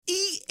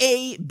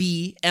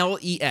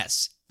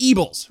E-A-B-L-E-S.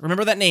 Ebles.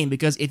 Remember that name,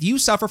 because if you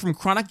suffer from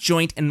chronic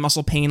joint and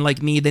muscle pain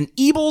like me, then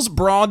Ebles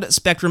Broad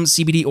Spectrum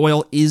CBD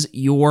Oil is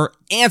your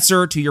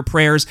answer to your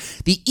prayers.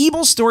 The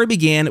Ebles story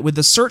began with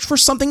the search for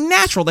something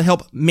natural to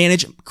help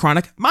manage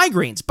chronic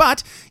migraines.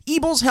 But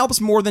Ebles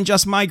helps more than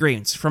just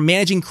migraines. From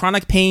managing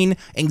chronic pain,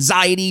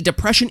 anxiety,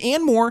 depression,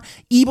 and more,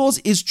 Ebles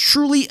is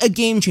truly a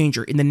game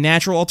changer in the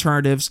natural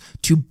alternatives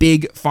to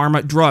big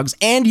pharma drugs.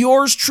 And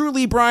yours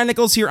truly, Brian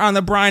Nichols, here on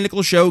The Brian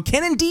Nichols Show,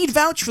 can indeed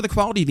vouch for the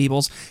quality of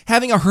Ebles.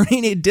 Having a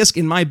herniated disc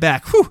in my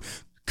back,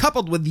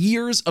 coupled with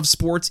years of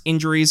sports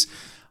injuries,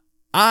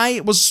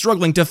 I was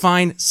struggling to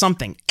find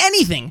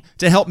anything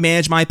to help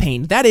manage my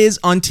pain. That is,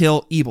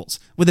 until Ebles.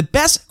 With the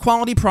best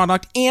quality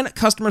product and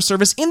customer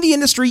service in the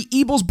industry,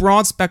 Ebles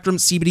Broad Spectrum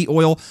CBD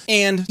Oil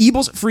and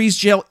Ebles Freeze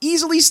Gel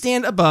easily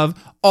stand above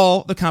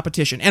all the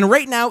competition. And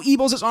right now,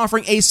 Ebles is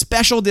offering a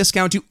special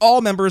discount to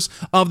all members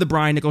of the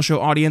Brian Nichols Show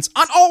audience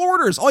on all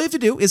orders. All you have to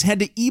do is head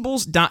to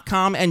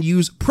Ebles.com and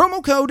use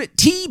promo code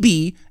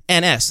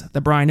TBNS, the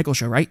Brian Nichols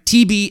Show, right?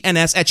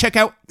 TBNS at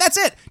checkout. That's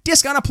it.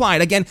 Discount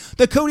applied. Again,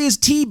 the code is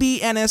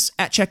TBNS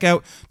at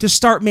checkout to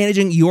start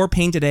managing your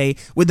pain today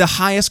with the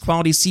highest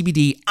quality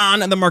CBD on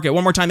the market.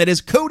 One more time, that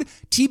is code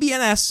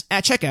TBNS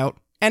at checkout.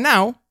 And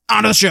now,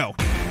 on to the show.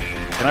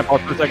 Can I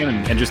pause for a second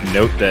and just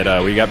note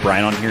that we got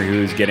Brian on here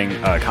who's getting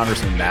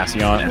Congressman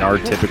Massey on, and our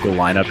typical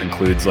lineup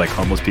includes like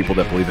homeless people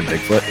that believe in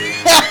Bigfoot.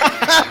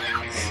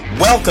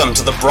 Welcome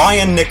to the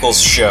Brian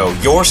Nichols Show,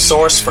 your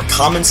source for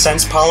common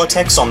sense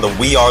politics on the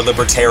We Are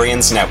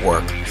Libertarians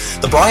network.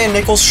 The Brian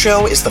Nichols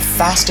Show is the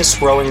fastest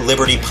growing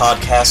liberty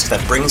podcast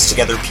that brings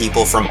together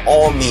people from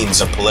all means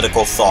of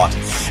political thought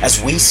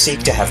as we seek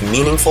to have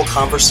meaningful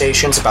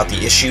conversations about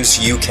the issues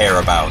you care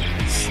about.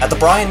 At the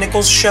Brian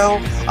Nichols Show,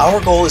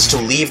 our goal is to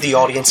leave the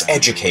audience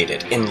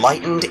educated,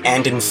 enlightened,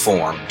 and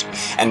informed.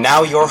 And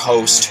now your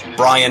host,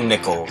 Brian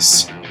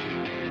Nichols.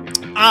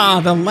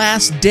 The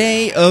last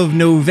day of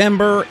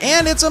November,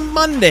 and it's a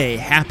Monday.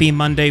 Happy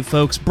Monday,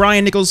 folks.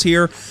 Brian Nichols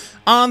here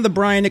on The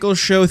Brian Nichols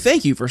Show.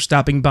 Thank you for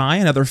stopping by.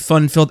 Another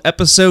fun-filled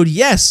episode.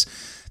 Yes,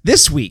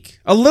 this week,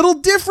 a little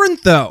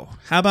different, though.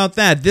 How about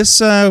that?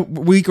 This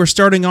week, we're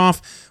starting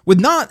off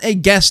with not a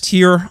guest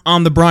here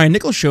on The Brian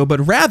Nichols Show, but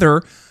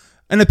rather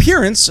an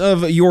appearance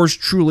of yours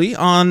truly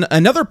on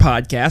another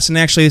podcast. And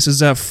actually, this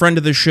is a friend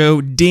of the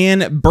show,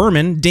 Dan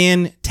Behrman.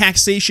 Dan,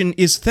 Taxation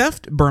is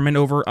Theft Behrman,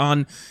 over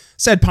on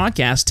said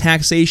podcast,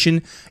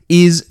 Taxation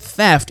is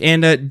Theft.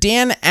 And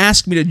Dan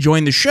asked me to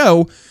join the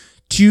show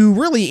to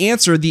really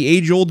answer the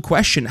age-old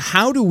question,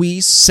 how do we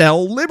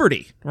sell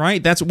liberty,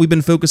 right? That's what we've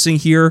been focusing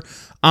here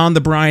on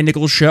the Brian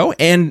Nichols Show,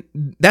 and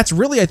that's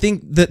really, I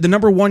think, the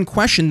number one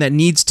question that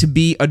needs to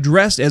be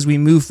addressed as we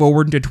move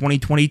forward into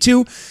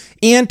 2022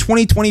 and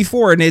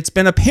 2024, and it's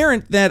been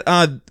apparent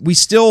that we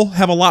still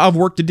have a lot of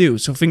work to do,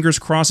 so fingers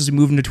crossed as we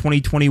move into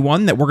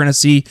 2021 that we're going to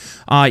see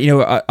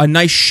a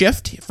nice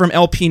shift from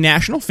LP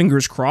National,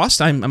 fingers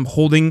crossed. I'm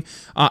holding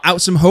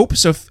out some hope,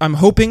 so I'm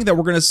hoping that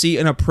we're going to see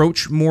an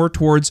approach more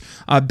towards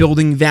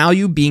building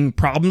value, being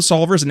problem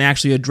solvers, and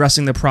actually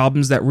addressing the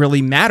problems that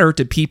really matter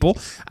to people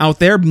out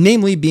there,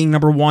 namely being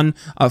number one,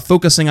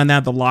 focusing on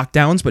that, the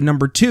lockdowns, but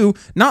number two,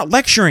 not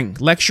lecturing.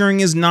 Lecturing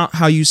is not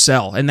how you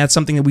sell, and that's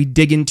something that we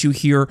dig into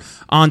here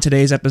on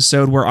today's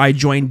episode, where I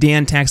join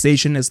Dan,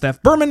 Taxation is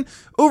Theft Behrman,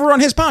 over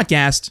on his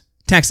podcast,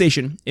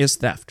 Taxation is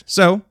Theft.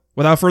 So,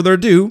 without further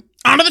ado,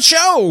 on to the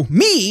show!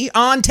 Me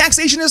on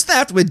Taxation is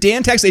Theft with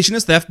Dan, Taxation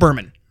is Theft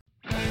Behrman.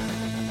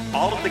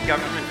 All of the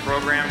government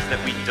programs that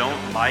we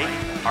don't like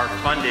are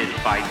funded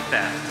by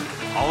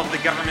theft. All of the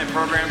government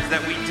programs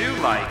that we do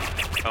like,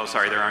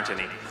 there aren't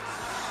any.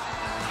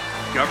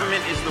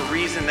 Government is the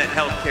reason that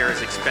healthcare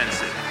is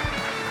expensive.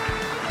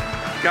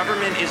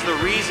 Government is the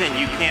reason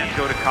you can't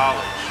go to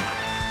college.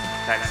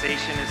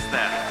 Taxation is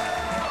theft.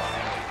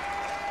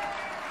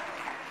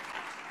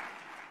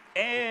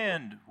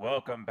 And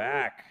welcome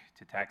back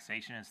to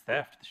Taxation is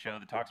Theft, the show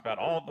that talks about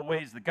all the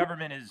ways the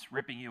government is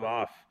ripping you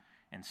off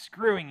and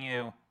screwing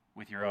you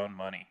with your own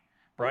money.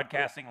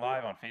 Broadcasting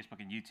live on Facebook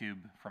and YouTube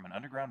from an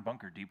underground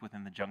bunker deep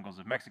within the jungles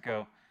of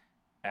Mexico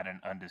at an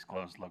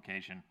undisclosed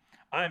location.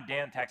 I'm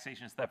Dan,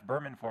 Taxation is Theft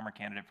Behrman, former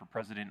candidate for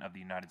President of the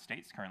United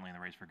States, currently in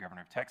the race for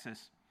Governor of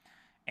Texas.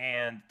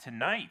 And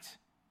tonight,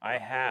 I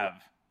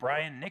have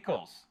Brian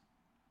Nichols,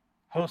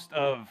 host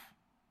of,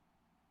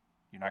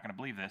 you're not going to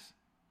believe this,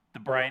 The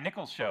Brian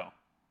Nichols Show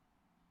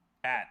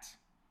at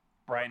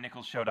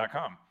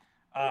briannicholsshow.com.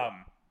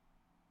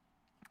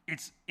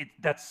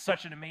 That's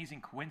such an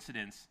amazing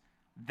coincidence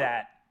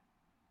that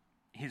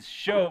his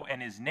show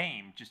and his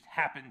name just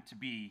happen to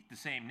be the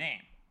same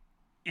name.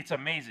 It's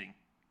amazing.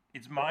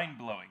 It's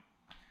mind-blowing.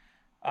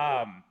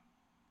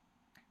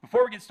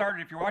 Before we get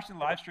started, if you're watching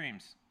the live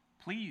streams,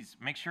 please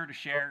make sure to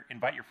share,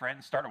 invite your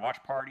friends, start a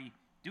watch party,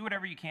 do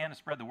whatever you can to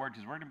spread the word,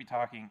 because we're going to be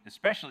talking,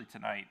 especially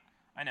tonight.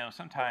 I know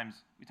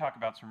sometimes we talk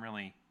about some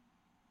really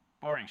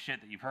boring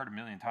shit that you've heard a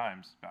million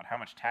times about how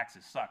much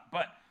taxes suck,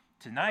 but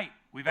tonight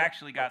we've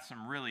actually got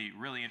some really,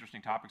 really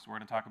interesting topics. We're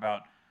going to talk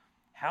about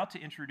how to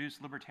introduce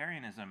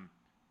libertarianism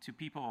to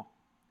people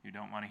who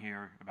don't want to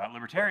hear about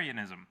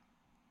libertarianism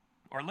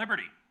or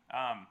liberty.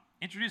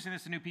 Introducing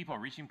this to new people,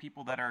 reaching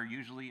people that are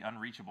usually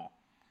unreachable.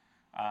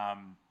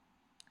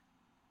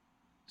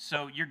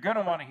 So you're going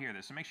to want to hear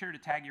this. So make sure to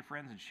tag your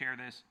friends and share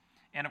this.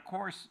 And of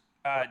course,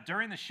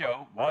 during the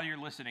show, while you're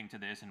listening to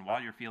this and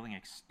while you're feeling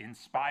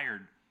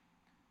inspired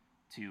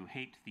to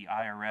hate the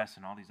IRS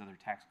and all these other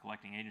tax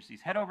collecting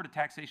agencies, head over to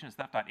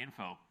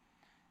taxationandstuff.info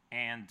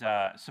and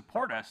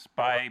support us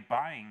by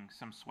buying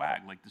some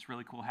swag, like this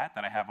really cool hat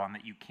that I have on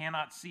that you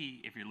cannot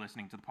see if you're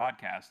listening to the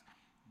podcast.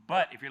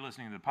 But if you're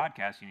listening to the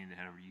podcast, you need to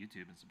head over to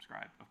YouTube and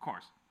subscribe, of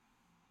course.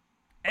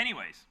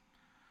 Anyways,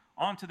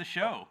 on to the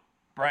show.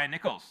 Brian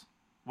Nichols,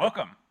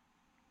 welcome.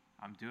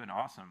 I'm doing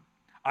awesome.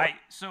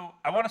 So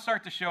I want to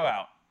start the show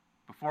out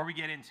before we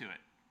get into it.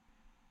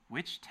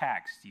 Which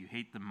tax do you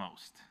hate the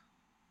most?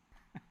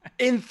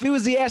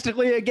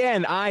 Enthusiastically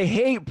again, I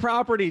hate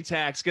property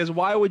tax, because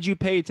why would you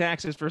pay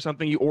taxes for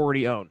something you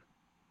already own?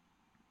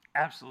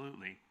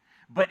 Absolutely.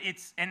 But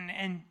it's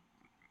and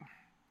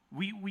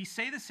we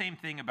say the same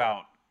thing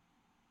about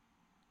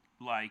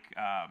like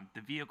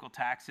the vehicle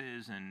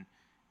taxes and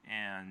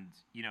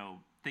you know,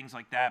 things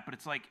like that, but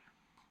it's like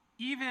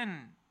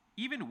even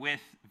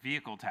with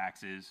vehicle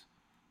taxes,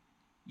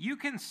 you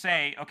can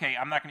say, okay,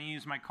 I'm not going to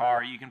use my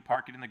car. You can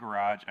park it in the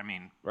garage. I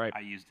mean, right.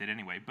 I used it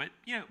anyway. But,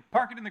 you know,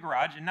 park it in the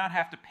garage and not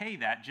have to pay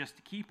that just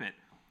to keep it.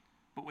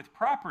 But with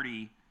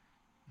property,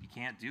 you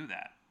can't do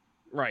that.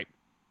 Right.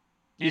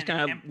 You just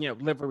kind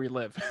of, live where we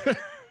live.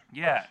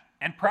 Yeah.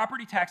 And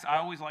property tax, I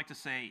always like to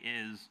say,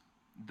 is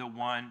the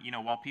one,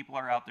 while people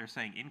are out there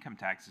saying income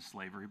tax is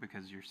slavery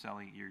because you're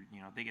selling,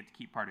 they get to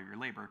keep part of your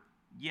labor.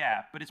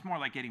 Yeah, but it's more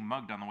like getting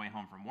mugged on the way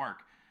home from work.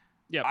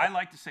 Yep. I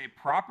like to say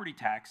property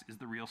tax is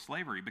the real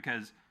slavery,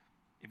 because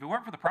if it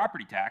weren't for the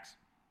property tax,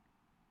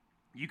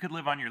 you could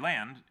live on your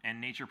land and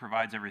nature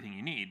provides everything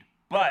you need.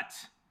 But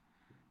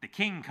the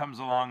king comes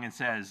along and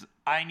says,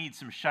 I need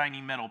some shiny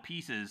metal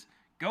pieces.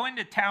 Go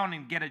into town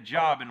and get a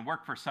job and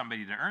work for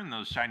somebody to earn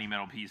those shiny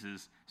metal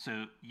pieces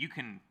so you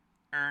can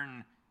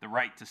earn the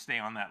right to stay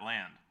on that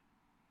land.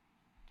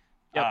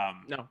 Yep.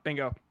 No,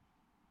 bingo.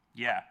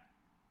 Yeah,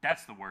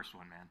 that's the worst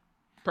one, man.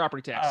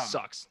 Property tax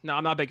sucks. No,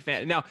 I'm not a big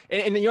fan. Now,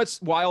 and you know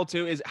what's wild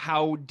too is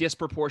how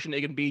disproportionate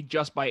it can be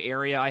just by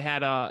area. I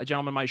had a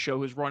gentleman on my show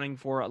who's running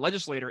for a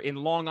legislator in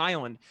Long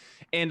Island,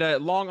 and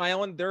Long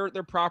Island, their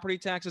property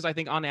taxes, I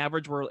think on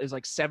average is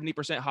like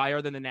 70%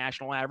 higher than the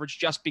national average,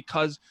 just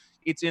because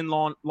it's in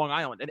Long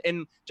Island.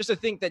 And just to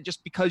think that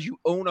just because you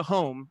own a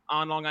home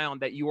on Long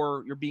Island that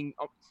you're being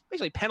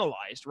basically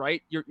penalized,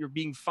 right? You're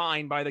being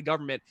fined by the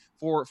government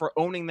for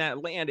owning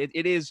that land.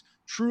 It is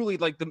truly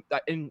like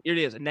and it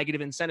is a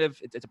negative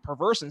incentive. It's a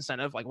perverse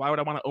incentive. Like, why would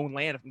I want to own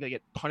land if I'm going to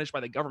get punished by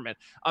the government?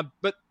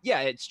 But yeah,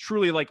 it's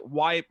truly like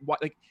why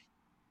like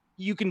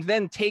you can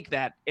then take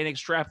that and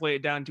extrapolate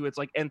it down to its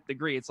like nth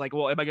degree. It's like,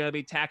 well, am I going to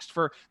be taxed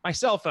for my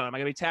cell phone? Am I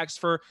going to be taxed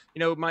for,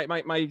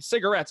 my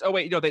cigarettes? Oh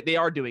wait, they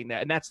are doing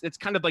that. And it's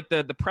kind of like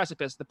the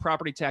precipice, the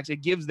property tax. It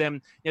gives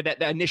them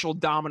that initial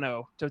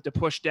domino to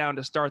push down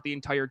to start the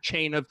entire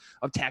chain of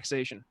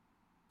taxation.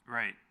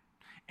 Right.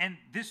 And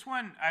this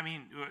one, I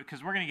mean,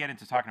 because we're going to get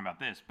into talking about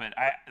this, but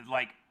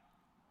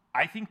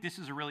I think this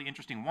is a really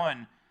interesting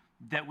one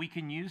that we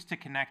can use to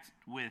connect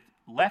with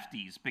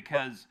lefties,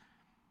 because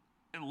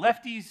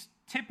lefties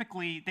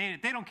typically, they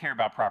don't care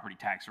about property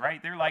tax,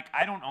 right? They're like,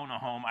 I don't own a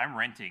home, I'm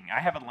renting. I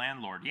have a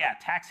landlord. Yeah,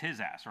 tax his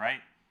ass,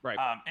 right? Right.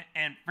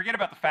 And forget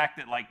about the fact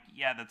that,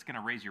 that's going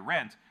to raise your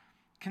rent.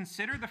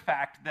 Consider the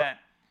fact that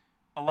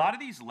a lot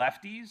of these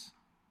lefties,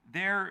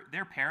 their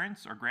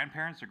parents or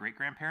grandparents or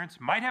great-grandparents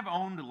might have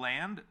owned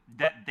land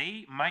that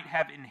they might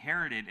have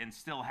inherited and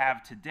still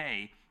have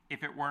today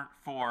if it weren't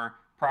for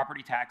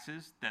property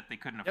taxes that they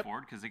couldn't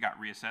afford because they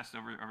got reassessed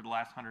over the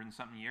last 100 and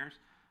something years.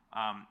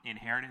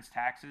 Inheritance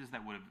taxes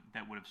that would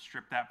have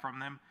stripped that from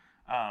them.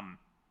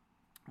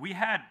 We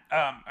had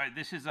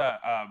this is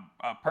a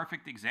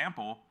perfect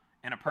example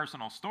and a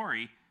personal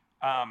story.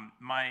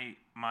 My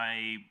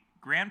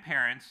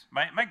grandparents,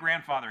 my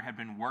grandfather had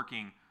been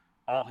working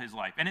all his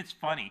life, and it's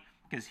funny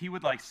because he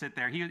would sit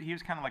there. He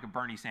was kind of like a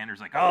Bernie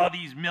Sanders, like, oh,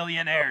 these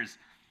millionaires.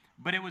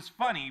 But it was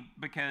funny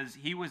because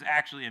he was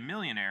actually a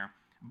millionaire,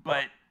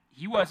 but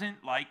he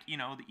wasn't like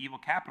the evil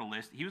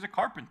capitalist. He was a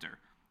carpenter.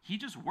 He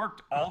just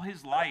worked all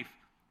his life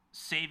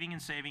saving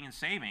and saving and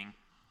saving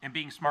and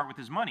being smart with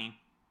his money.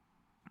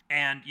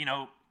 And,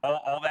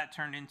 all that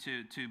turned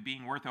into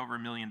being worth over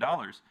 $1 million.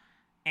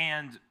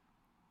 And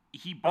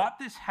he bought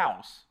this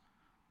house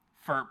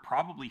for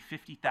probably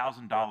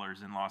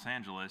 $50,000 in Los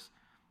Angeles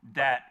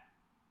that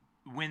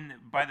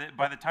by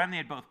the time they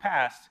had both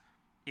passed,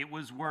 it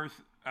was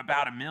worth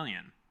about $1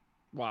 million.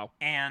 Wow.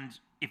 And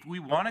if we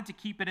wanted to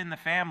keep it in the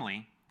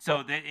family,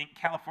 so in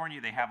California,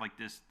 they have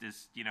this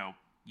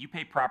you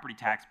pay property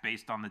tax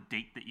based on the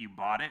date that you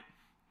bought it.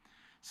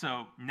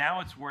 So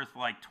now it's worth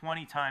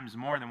 20 times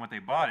more than what they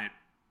bought it.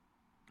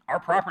 Our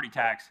property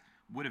tax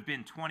would have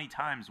been 20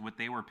 times what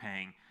they were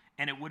paying,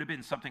 and it would have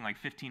been something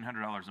like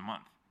 $1,500 a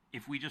month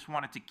if we just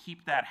wanted to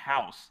keep that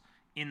house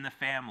in the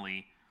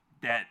family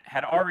that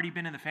had already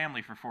been in the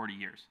family for 40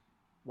 years.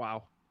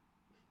 Wow.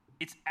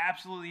 It's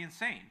absolutely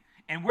insane.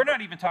 And we're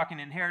not even talking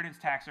inheritance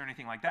tax or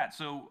anything like that.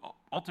 So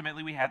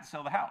ultimately, we had to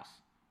sell the house,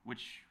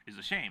 which is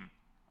a shame.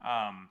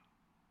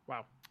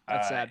 Wow.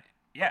 That's sad.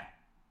 Yeah.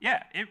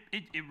 Yeah.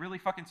 It really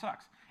fucking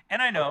sucks.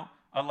 And I know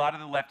a lot of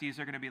the lefties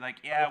are going to be like,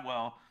 yeah,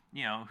 well,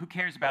 who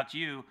cares about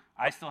you?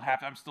 I'm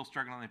still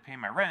struggling to pay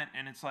my rent.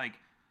 And it's like,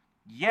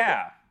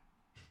 yeah.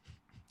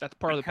 That's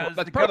part of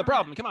the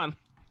problem. Come on.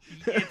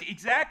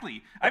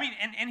 Exactly. I mean,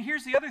 and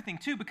here's the other thing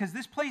too, because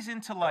this plays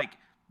into like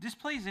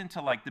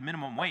the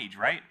minimum wage,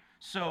 right?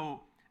 So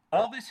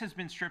all this has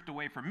been stripped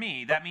away from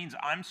me. That means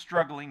I'm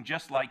struggling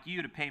just like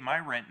you to pay my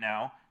rent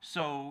now.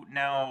 So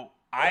now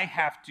I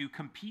have to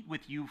compete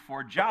with you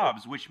for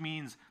jobs, which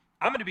means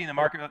I'm going to be in the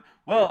market.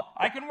 Well,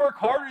 I can work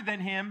harder than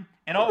him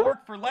and I'll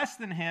work for less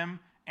than him.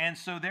 And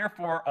so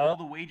therefore all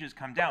the wages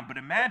come down. But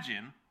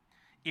imagine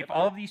if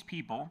all of these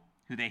people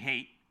who they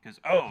hate, because,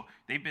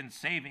 they've been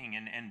saving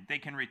and they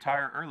can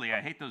retire early.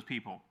 I hate those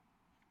people.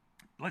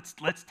 Let's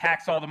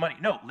tax all the money.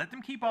 No, let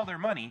them keep all their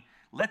money.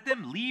 Let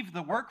them leave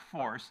the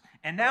workforce.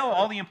 And now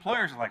all the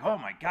employers are like, oh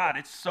my God,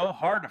 it's so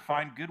hard to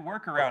find good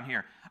work around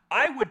here.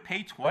 I would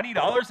pay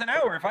 $20 an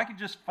hour if I could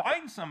just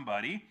find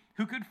somebody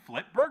who could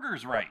flip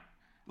burgers right.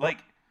 Like,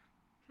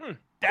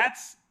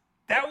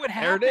 that would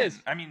happen. There it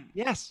is. I mean,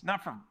 yes,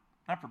 not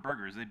for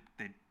burgers.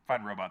 They'd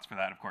find robots for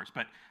that, of course.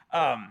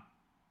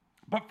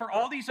 But for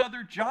all these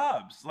other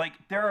jobs, like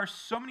there are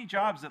so many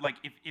jobs that like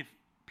if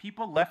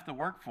people left the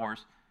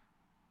workforce,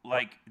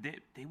 like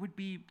they would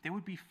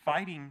be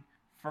fighting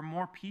for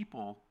more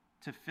people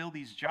to fill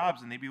these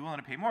jobs, and they'd be willing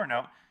to pay more.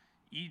 Now,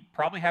 you'd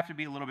probably have to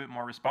be a little bit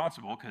more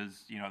responsible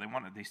because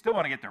they still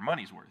want to get their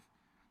money's worth.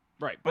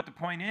 Right. But the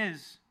point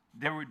is,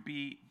 they would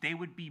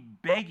be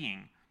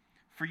begging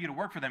for you to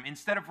work for them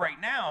instead of right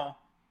now.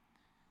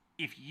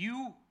 If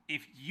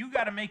you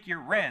got to make your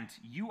rent,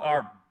 you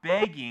are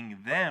begging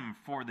them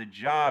for the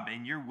job,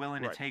 and you're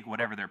willing to take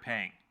whatever they're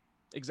paying.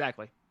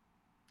 Exactly.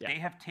 Yeah. They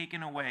have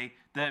taken away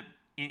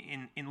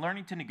in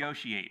learning to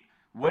negotiate.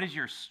 What is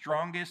your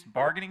strongest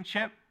bargaining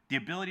chip? The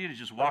ability to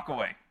just walk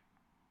away.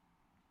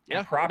 Yeah.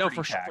 And property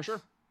for tax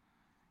sure.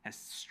 has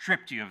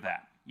stripped you of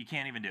that. You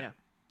can't even do it.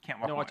 Can't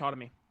walk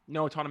away.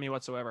 No autonomy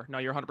whatsoever. No,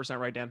 you're 100%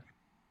 right, Dan.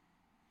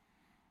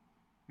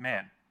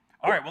 Man.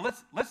 All right. Well,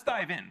 let's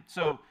dive in.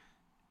 So,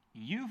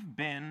 you've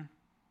been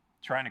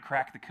trying to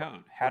crack the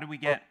code. How do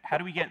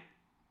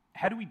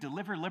we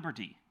deliver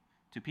liberty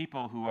to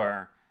people who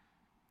are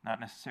not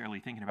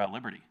necessarily thinking about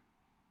liberty?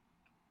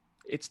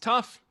 It's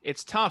tough.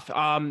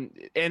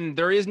 And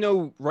there is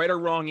no right or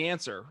wrong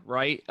answer,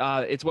 right?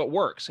 It's what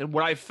works. And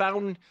what I've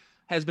found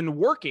has been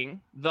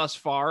working thus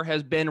far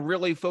has been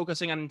really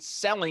focusing on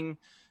selling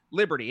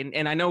liberty.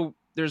 And I know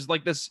there's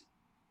like this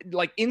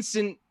like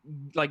instant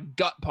like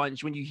gut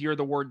punch when you hear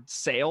the word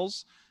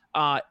sales.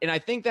 And I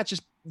think that's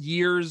just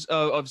years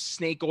of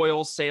snake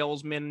oil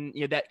salesmen,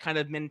 that kind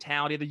of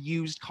mentality, the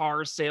used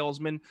car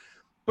salesman.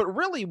 But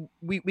really,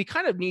 we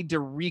kind of need to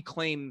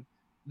reclaim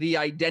the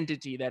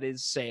identity that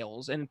is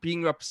sales and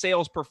being a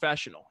sales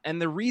professional. And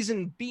the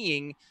reason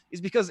being is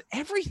because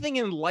everything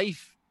in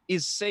life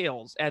is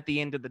sales at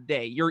the end of the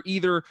day.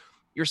 You're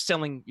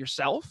selling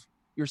yourself,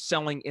 you're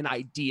selling an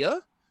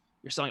idea,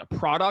 you're selling a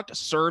product, a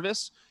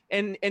service,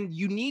 and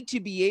you need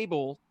to be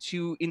able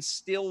to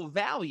instill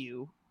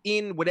value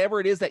in whatever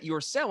it is that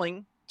you're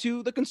selling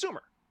to the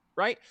consumer,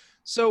 right?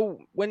 So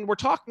when we're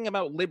talking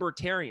about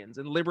libertarians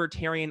and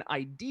libertarian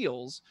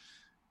ideals,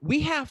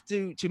 we have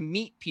to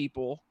meet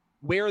people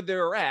where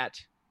they're at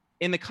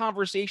in the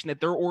conversation that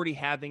they're already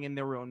having in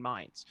their own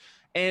minds.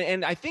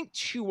 And I think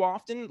too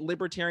often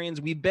libertarians,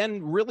 we've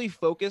been really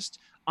focused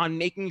on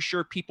making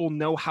sure people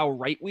know how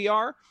right we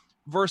are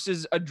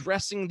versus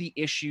addressing the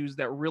issues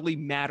that really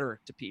matter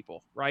to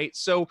people, right?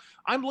 So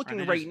I'm looking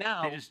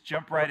now. They just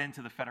jump right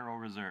into the Federal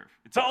Reserve.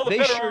 It's all the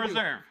Federal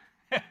Reserve.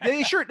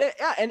 They sure,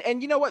 yeah,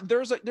 and you know what?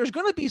 There's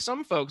going to be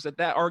some folks that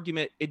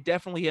argument it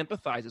definitely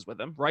empathizes with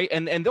them, right?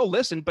 And they'll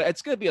listen, but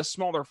it's going to be a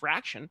smaller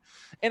fraction.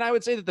 And I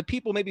would say that the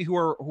people maybe who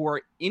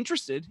are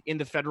interested in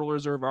the Federal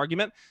Reserve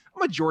argument, a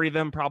majority of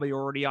them probably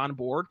already on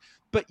board.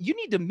 But you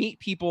need to meet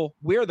people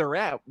where they're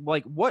at.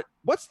 Like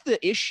what's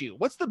the issue?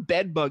 What's the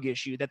bedbug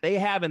issue that they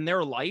have in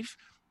their life?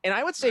 And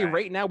I would say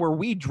right now where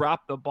we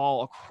drop the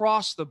ball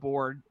across the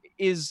board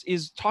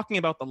is talking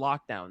about the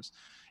lockdowns.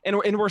 And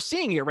we're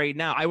seeing it right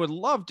now. I would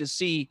love to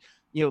see,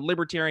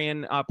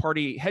 Libertarian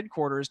Party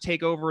headquarters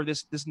take over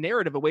this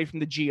narrative away from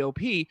the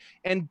GOP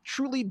and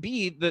truly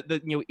be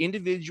the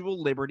individual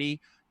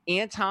liberty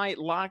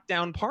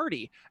anti-lockdown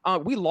party.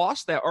 We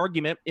lost that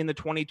argument in the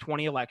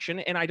 2020 election,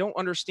 and I don't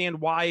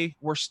understand why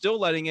we're still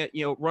letting it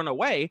run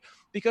away,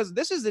 because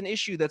this is an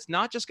issue that's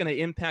not just going to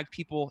impact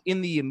people in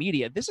the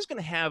immediate. This is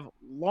going to have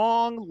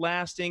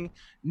long-lasting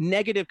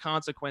negative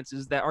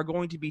consequences that are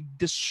going to be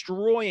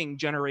destroying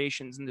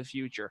generations in the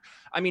future.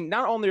 I mean,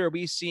 not only are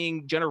we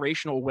seeing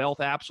generational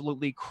wealth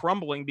absolutely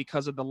crumbling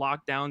because of the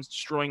lockdowns,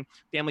 destroying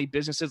family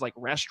businesses like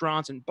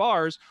restaurants and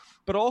bars,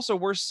 but also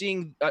we're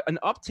seeing an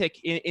uptick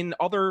in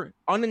other other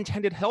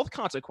unintended health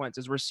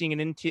consequences. We're seeing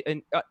an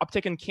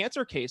uptick in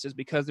cancer cases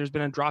because there's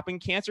been a drop in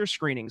cancer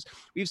screenings.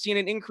 We've seen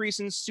an increase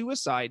in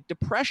suicide,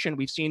 depression.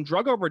 We've seen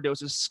drug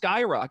overdoses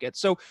skyrocket.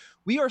 So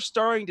we are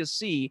starting to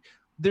see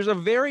there's a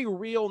very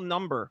real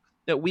number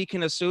that we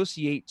can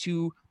associate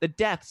to the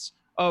deaths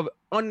of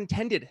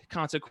unintended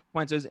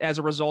consequences as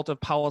a result of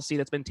policy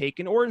that's been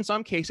taken, or in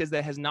some cases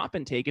that has not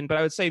been taken. But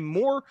I would say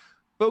more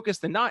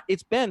focused than not,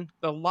 it's been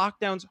the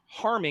lockdowns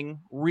harming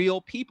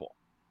real people.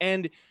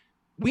 And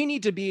we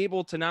need to be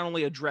able to not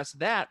only address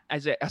that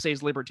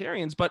as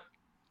libertarians, but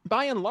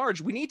by and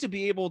large, we need to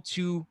be able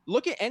to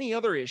look at any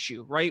other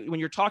issue, right? When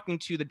you're talking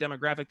to the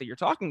demographic that you're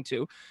talking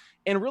to,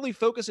 and really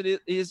focus and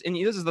this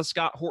is the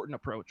Scott Horton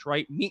approach,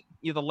 right? Meet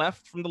the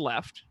left from the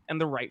left and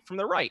the right from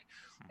the right.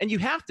 And you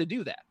have to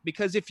do that,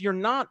 because if you're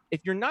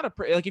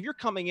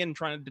coming in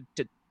trying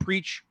to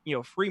preach,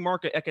 free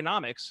market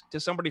economics to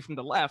somebody from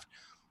the left,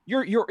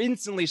 you're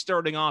instantly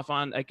starting off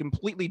on a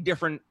completely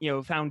different,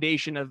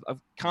 foundation of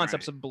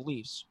concepts, right, of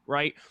beliefs,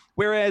 right?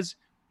 Whereas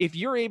if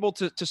you're able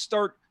to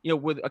start,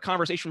 with a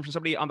conversation from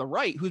somebody on the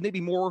right who's maybe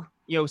more,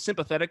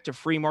 sympathetic to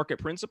free market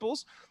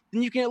principles,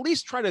 then you can at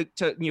least try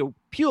to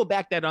peel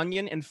back that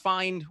onion and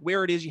find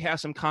where it is you have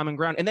some common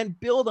ground, and then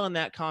build on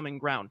that common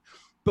ground.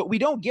 But we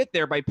don't get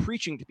there by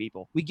preaching to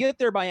people. We get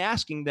there by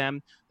asking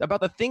them about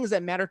the things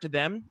that matter to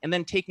them, and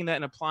then taking that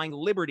and applying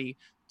liberty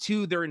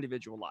to their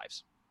individual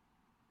lives.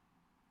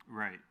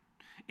 Right.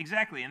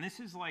 Exactly. And this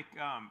is like,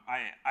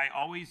 I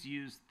always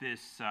use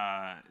this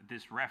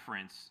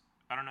reference.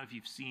 I don't know if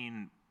you've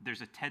seen,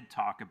 there's a TED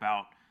Talk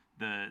about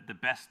the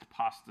best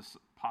pasta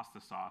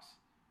sauce.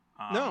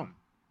 No.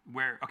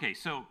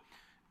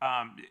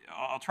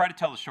 I'll try to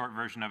tell the short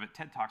version of it.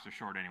 TED Talks are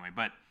short anyway,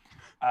 but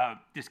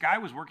this guy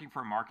was working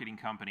for a marketing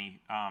company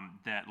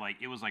that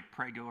it was like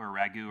Prego or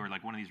Ragu or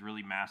like one of these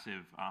really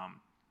massive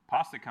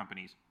pasta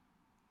companies,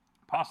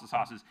 pasta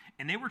sauces,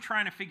 and they were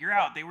trying to figure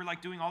out, they were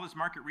like doing all this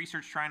market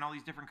research, trying all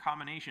these different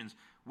combinations.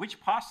 Which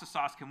pasta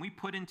sauce can we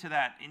put into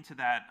that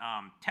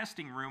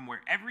testing room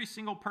where every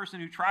single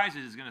person who tries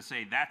it is going to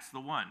say that's the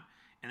one?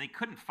 And they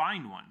couldn't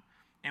find one.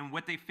 And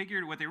what they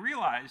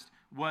realized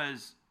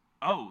was,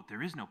 oh,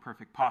 there is no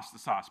perfect pasta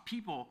sauce.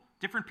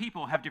 Different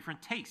people have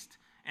different taste.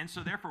 And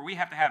so therefore we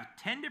have to have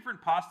 10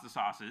 different pasta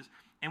sauces.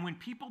 And when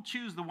people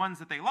choose the ones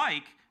that they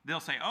like,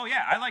 they'll say, oh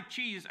yeah, I like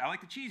cheese. I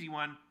like the cheesy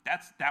one.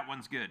 That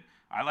one's good.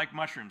 I like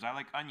mushrooms. I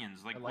like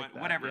onions,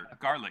 whatever, yeah.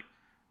 Garlic.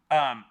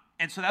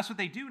 And so that's what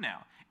they do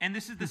now. And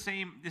this is the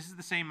same. This is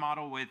the same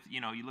model with,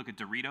 you look at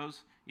Doritos.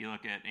 You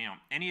look at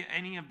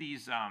any of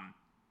these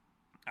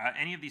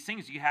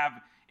things you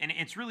have, and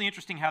it's really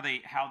interesting how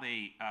they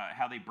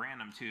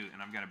brand them too.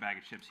 And I've got a bag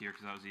of chips here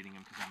because I was eating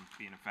them because I'm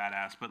being a fat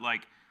ass. But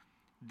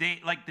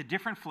they the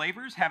different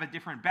flavors have a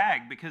different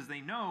bag because they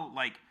know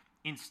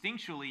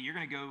instinctually you're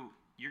gonna go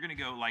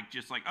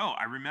oh,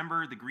 I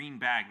remember the green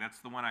bag. That's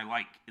the one I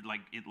like. It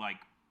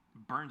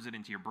burns it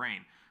into your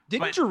brain.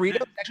 Didn't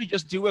Doritos actually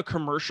just do a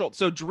commercial?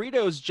 So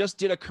Doritos just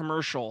did a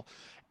commercial,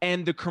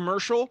 and the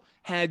commercial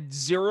had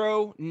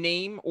zero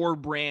name or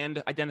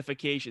brand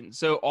identification.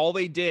 So all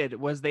they did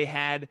was they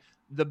had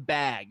the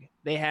bag.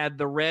 They had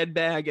the red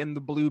bag and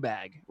the blue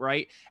bag,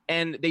 right?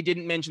 And they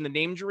didn't mention the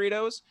name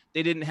Doritos.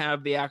 They didn't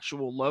have the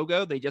actual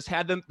logo. They just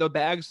had the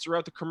bags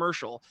throughout the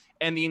commercial.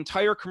 And the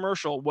entire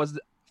commercial was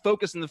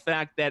focused on the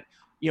fact that,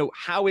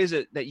 how is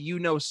it that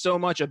so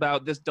much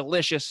about this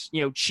delicious,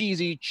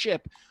 cheesy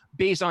chip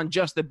based on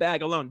just the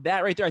bag alone?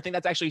 That right there, I think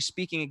that's actually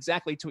speaking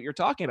exactly to what you're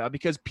talking about,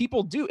 because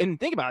people do, and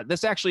think about it,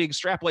 this actually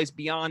extrapolates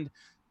beyond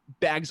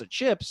bags of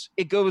chips.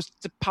 It goes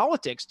to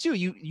politics too.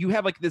 You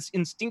have this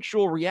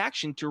instinctual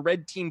reaction to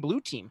red team,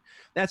 blue team.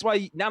 That's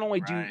why not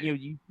only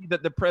do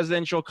the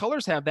presidential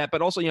colors have that,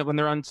 but also when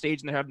they're on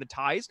stage and they're having the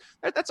ties,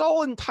 that's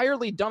all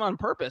entirely done on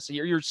purpose.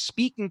 You're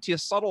speaking to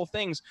subtle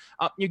things.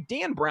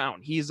 Dan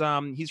Brown, he's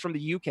from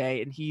the UK,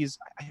 and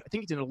I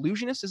think he's an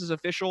illusionist is his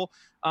official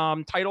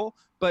title.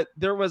 But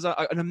there was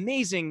an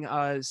amazing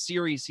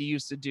series he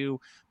used to do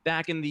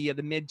back in the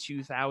mid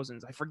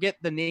 2000s. I forget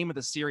the name of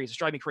the series. It's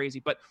driving me crazy.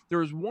 But there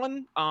was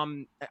one,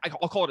 I'll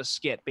call it a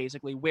skit,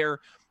 basically, where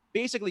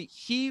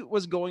he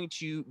was going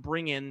to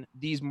bring in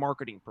these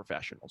marketing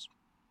professionals.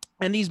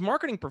 And these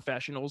marketing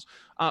professionals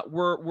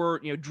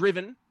were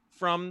driven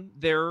from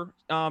their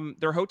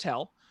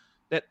hotel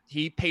that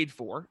he paid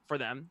for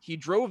them. He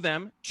drove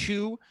them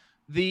to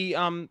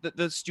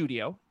the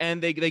studio,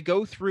 and they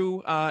go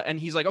through and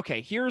he's like,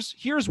 okay, here's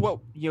what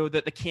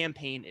the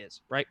campaign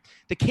is, right?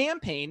 The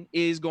campaign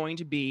is going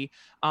to be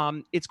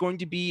it's going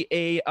to be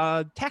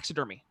a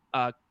taxidermy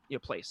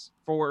place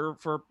for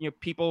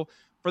people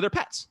for their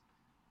pets,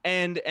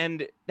 and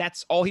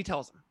that's all he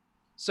tells them.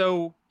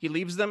 So he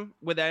leaves them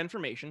with that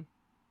information,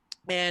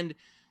 and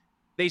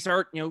they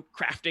start,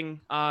 crafting,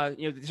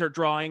 they start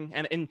drawing,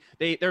 and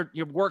they're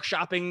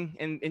workshopping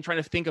and trying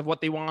to think of what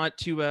they want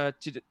to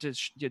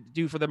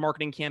do for the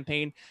marketing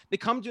campaign. They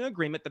come to an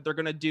agreement that they're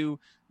going to do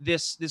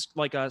this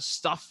like a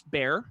stuffed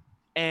bear,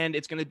 and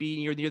it's going to be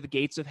near the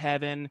gates of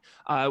heaven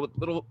with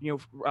little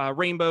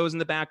rainbows in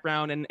the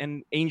background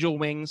and angel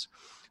wings.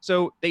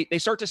 So they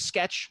start to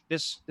sketch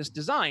this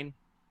design.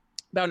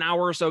 About an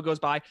hour or so goes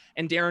by,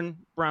 and Dan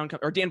Brown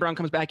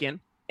comes back in,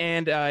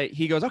 and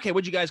he goes, "Okay,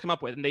 what'd you guys come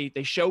up with?" And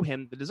they show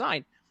him the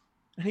design,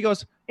 and he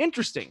goes,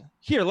 "Interesting.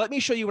 Here, let me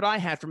show you what I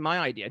had from my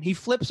idea." And he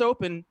flips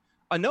open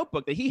a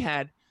notebook that he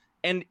had,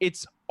 and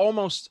it's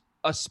almost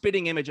a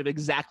spitting image of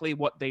exactly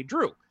what they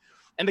drew.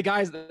 And the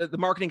guys, the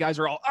marketing guys,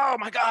 are all, "Oh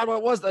my God,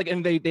 what was that?"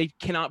 And they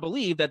cannot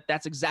believe that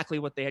that's exactly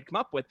what they had come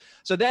up with.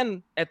 So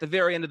then, at the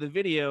very end of the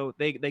video,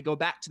 they go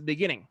back to the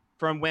beginning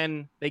from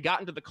when they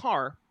got into the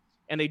car.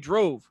 And they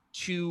drove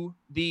to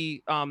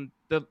the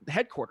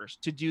headquarters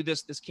to do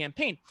this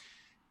campaign.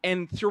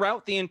 And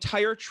throughout the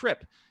entire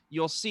trip,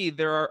 you'll see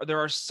there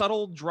are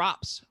subtle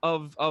drops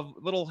of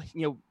little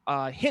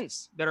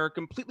hints that are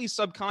completely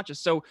subconscious.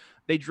 So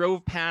they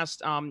drove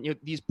past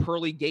these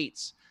pearly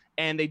gates,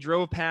 and they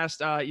drove past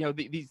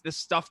this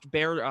stuffed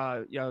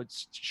bear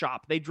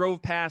shop. They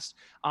drove past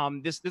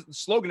this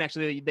slogan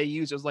actually they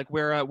use is like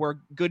where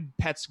good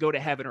pets go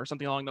to heaven or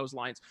something along those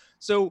lines.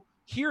 So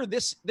here,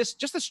 this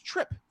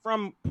trip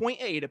from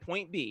point A to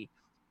point B,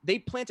 they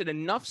planted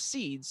enough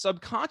seeds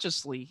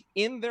subconsciously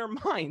in their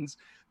minds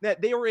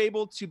that they were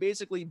able to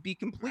basically be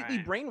completely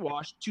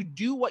brainwashed to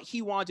do what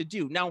he wanted to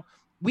do. Now,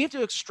 we have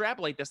to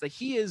extrapolate this, that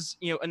he is,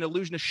 an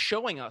illusionist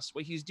showing us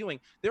what he's doing.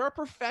 There are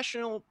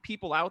professional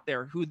people out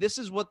there who this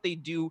is what they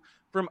do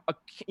from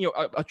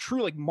a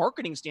true like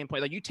marketing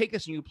standpoint. Like you take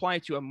this and you apply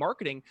it to a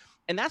marketing.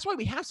 And that's why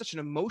we have such an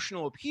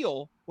emotional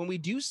appeal when we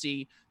do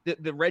see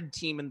the red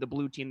team and the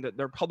blue team, the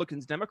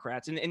Republicans,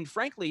 Democrats. And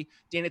frankly,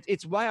 Dan,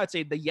 it's why I'd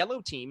say the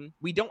yellow team,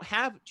 we don't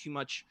have too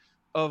much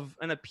of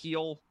an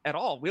appeal at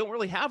all. We don't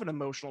really have an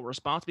emotional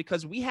response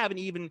because we haven't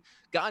even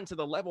gotten to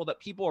the level that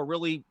people are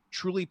really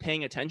truly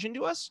paying attention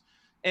to us.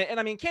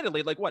 And I mean,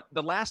 candidly, like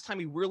the last time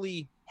we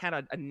really had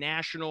a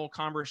national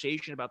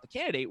conversation about the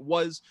candidate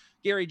was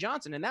Gary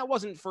Johnson. And that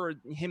wasn't for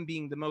him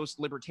being the most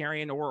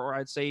libertarian or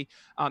I'd say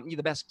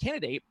the best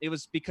candidate. It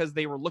was because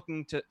they were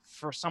looking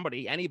for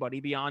anybody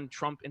beyond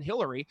Trump and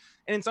Hillary.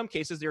 And in some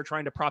cases, they were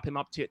trying to prop him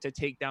up to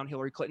take down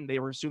Hillary Clinton. They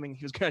were assuming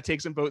he was going to take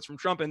some votes from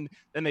Trump. And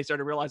then they started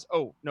to realize,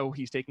 oh, no,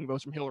 he's taking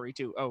votes from Hillary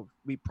too. Oh,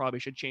 we probably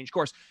should change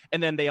course.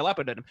 And then they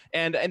elected him.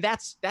 And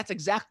that's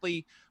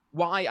exactly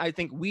why I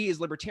think we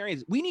as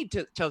libertarians, we need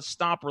to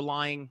stop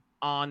relying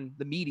on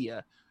the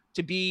media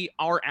to be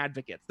our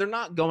advocates. They're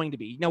not going to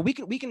be. Now we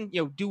can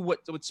do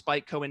what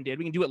Spike Cohen did.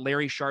 We can do what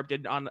Larry Sharp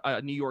did on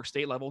a New York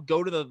State level.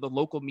 Go to the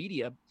local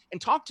media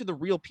and talk to the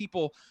real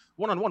people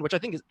one-on-one, which I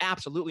think is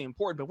absolutely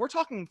important. But we're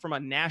talking from a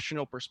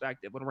national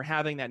perspective when we're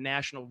having that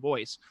national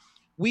voice.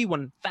 We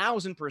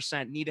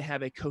 1000% need to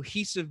have a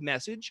cohesive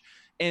message.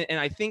 And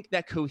I think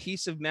that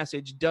cohesive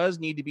message does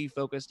need to be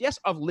focused, yes,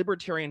 of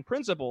libertarian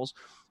principles,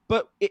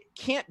 but it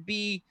can't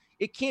be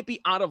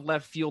out of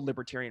left field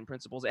libertarian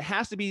principles. It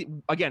has to be,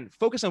 again,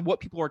 focus on what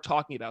people are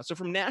talking about. So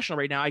from national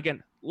right now,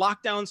 again,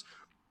 lockdowns,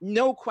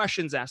 no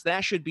questions asked.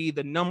 That should be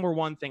the number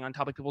one thing on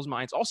top of people's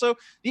minds. Also,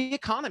 the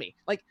economy,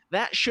 like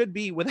that should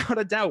be without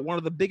a doubt one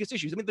of the biggest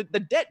issues. I mean, the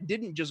debt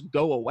didn't just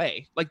go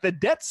away. Like the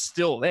debt's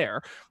still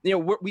there.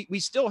 We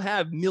still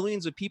have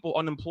millions of people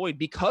unemployed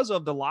because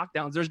of the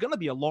lockdowns. There's going to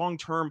be a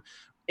long-term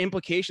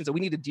implications that we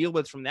need to deal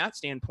with from that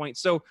standpoint.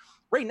 So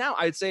right now,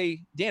 I'd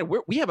say, Dan,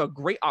 we have a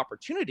great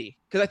opportunity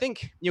because I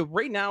think,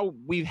 right now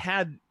we've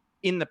had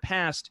in the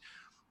past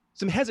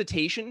some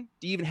hesitation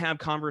to even have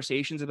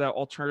conversations about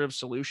alternative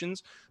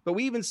solutions. But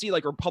we even see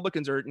like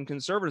Republicans and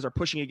conservatives are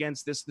pushing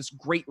against this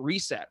great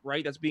reset,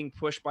 right? That's being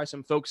pushed by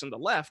some folks on the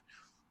left.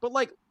 But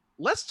like,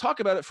 let's talk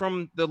about it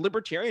from the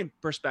libertarian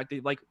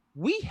perspective. Like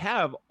we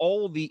have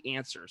all the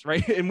answers,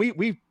 right? And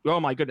we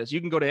oh my goodness,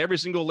 you can go to every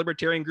single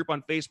libertarian group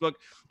on Facebook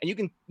and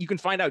you can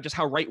find out just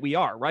how right we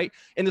are, right?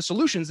 And the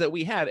solutions that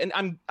we have. And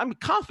I'm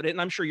confident,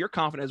 and I'm sure you're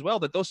confident as well,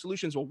 that those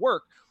solutions will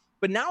work.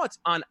 But now it's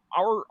on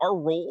our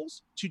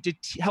roles to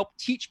help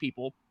teach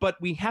people,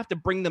 but we have to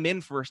bring them in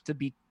first to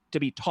be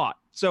taught.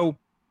 So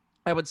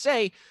I would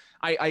say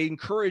I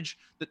encourage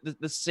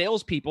the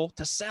salespeople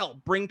to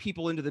bring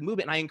people into the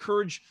movement. And I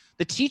encourage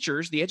the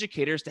teachers, the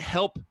educators to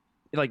help,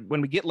 like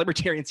when we get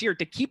libertarians here,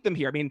 to keep them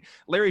here. I mean,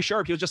 Larry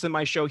Sharp, he was just in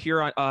my show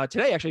here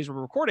today, actually, as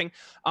we're recording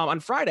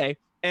on Friday.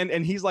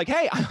 And he's like,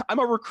 hey, I'm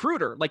a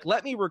recruiter. Like,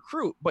 let me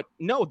recruit. But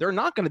no, they're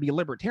not going to be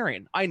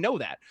libertarian. I know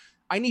that.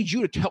 I need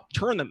you to help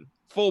turn them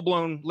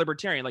full-blown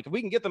libertarian. Like if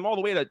we can get them all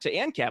the way to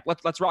ANCAP,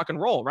 let's rock and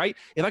roll, right?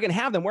 If I can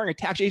have them wearing a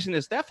taxation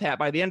is theft hat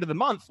by the end of the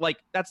month, like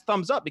that's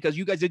thumbs up because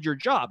you guys did your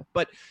job.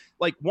 But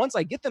like once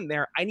I get them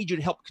there, I need you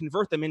to help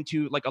convert them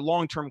into like a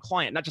long-term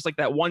client, not just like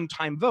that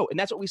one-time vote. And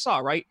that's what we saw,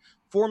 right?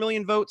 4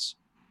 million votes,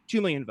 2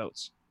 million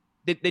votes.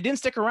 They didn't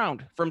stick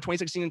around from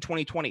 2016 and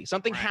 2020.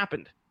 Something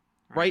happened,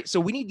 right?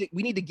 So we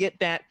need to get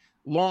that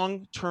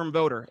long-term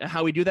voter. And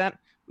how we do that?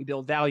 We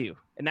build value.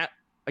 And that,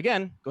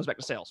 again, goes back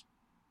to sales.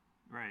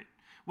 Right.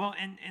 Well,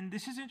 and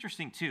this is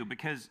interesting too,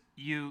 because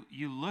you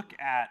look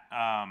at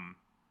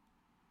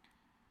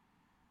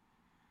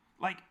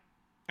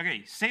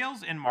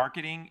sales and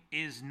marketing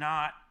is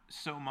not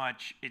so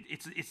much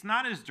it's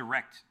not as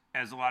direct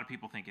as a lot of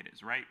people think it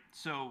is, right?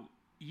 So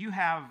you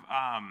have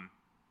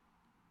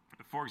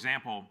for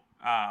example,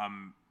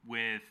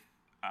 with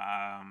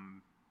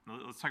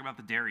let's talk about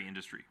the dairy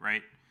industry,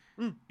 right?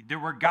 There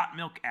were Got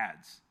Milk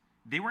ads.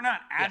 They were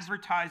not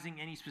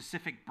advertising any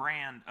specific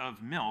brand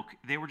of milk.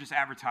 They were just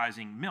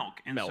advertising milk.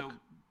 And so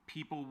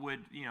people would,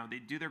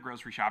 they'd do their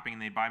grocery shopping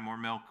and they'd buy more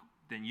milk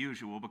than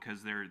usual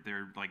because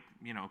they're like,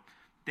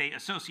 they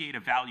associate a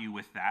value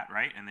with that,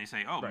 right? And they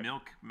say, oh,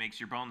 milk makes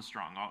your bones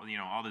strong.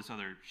 All this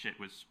other shit,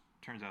 which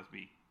turns out to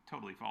be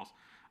totally false.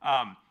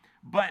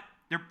 But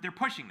they're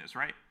pushing this,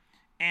 right?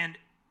 And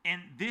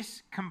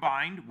this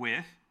combined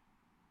with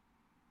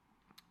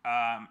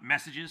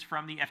messages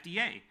from the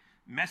FDA.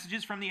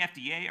 Messages from the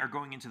FDA are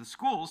going into the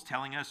schools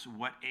telling us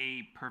what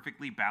a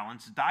perfectly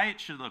balanced diet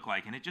should look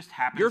like, and it just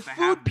happens to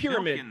have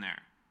milk in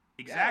there.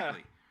 Exactly.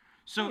 Yeah.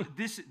 So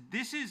this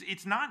is,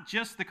 it's not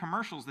just the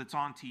commercials that's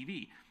on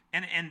TV.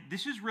 And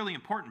this is really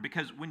important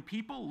because when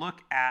people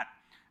look at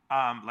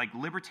like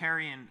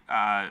libertarian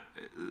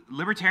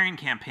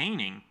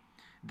campaigning,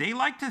 they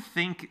like to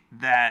think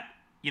that,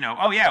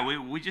 oh yeah,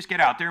 we just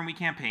get out there and we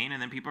campaign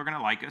and then people are going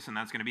to like us and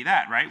that's going to be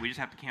that, right? We just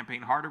have to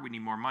campaign harder. We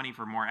need more money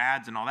for more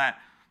ads and all that.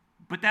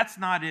 But that's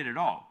not it at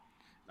all.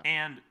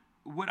 And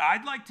what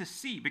I'd like to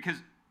see, because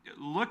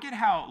look at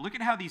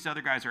how these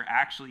other guys are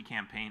actually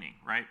campaigning,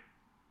 right?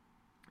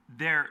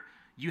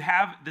 You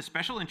have the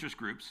special interest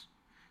groups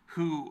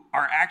who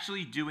are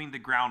actually doing the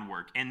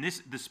groundwork. And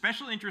the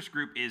special interest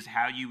group is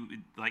how you,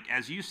 like,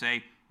 as you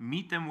say,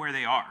 meet them where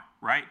they are,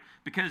 right?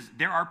 Because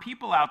there are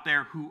people out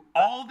there who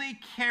all they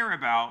care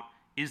about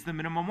is the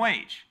minimum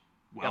wage.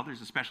 Well,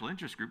 there's a special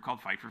interest group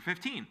called Fight for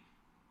 15.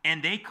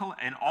 And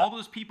and all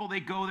those people, they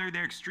go there,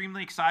 they're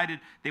extremely excited.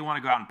 They want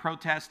to go out and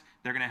protest.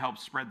 They're going to help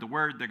spread the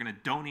word. They're going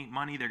to donate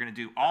money. They're going to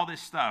do all this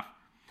stuff.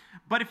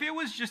 But if it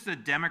was just a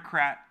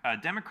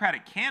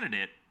Democratic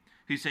candidate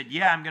who said,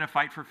 yeah, I'm going to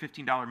fight for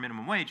 $15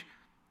 minimum wage,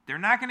 they're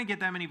not going to get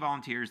that many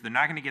volunteers. They're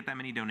not going to get that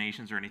many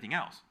donations or anything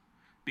else.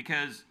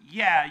 Because,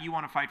 yeah, you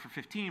want to fight for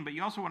 15, but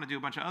you also want to do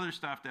a bunch of other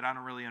stuff that I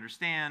don't really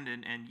understand.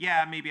 And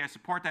yeah, maybe I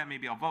support that.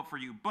 Maybe I'll vote for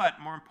you. But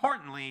more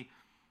importantly,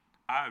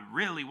 I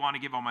really want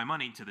to give all my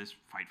money to this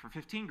Fight for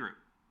 15 group.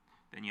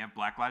 Then you have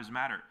Black Lives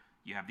Matter.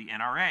 You have the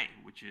NRA,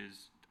 which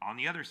is on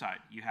the other side.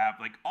 You have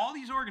like all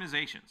these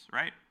organizations,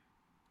 right?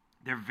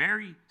 They're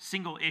very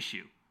single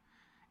issue.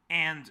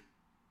 And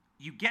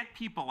you get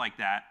people like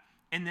that.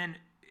 And then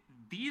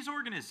these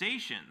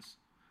organizations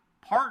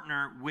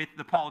partner with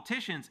the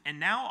politicians. And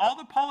now all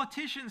the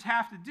politicians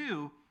have to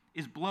do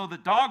is blow the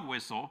dog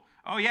whistle.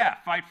 Oh yeah,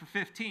 Fight for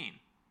 15.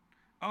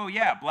 Oh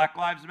yeah, Black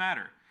Lives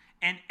Matter.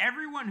 And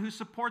everyone who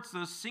supports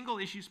those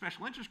single-issue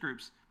special interest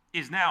groups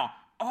is now,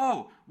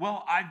 oh,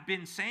 well, I've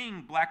been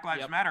saying Black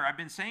Lives Matter. I've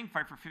been saying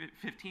Fight for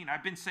 15.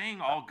 I've been saying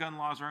all gun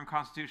laws are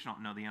unconstitutional.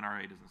 No, the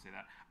NRA doesn't say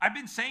that. I've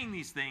been saying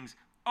these things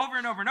over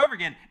and over and over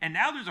again, and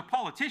now there's a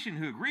politician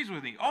who agrees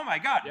with me. Oh, my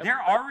God,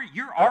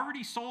 you're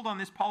already sold on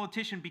this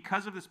politician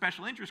because of the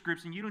special interest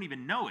groups, and you don't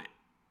even know it.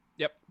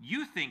 Yep.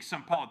 You think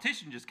some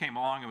politician just came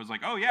along and was like,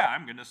 oh, yeah,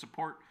 I'm going to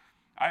support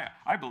 –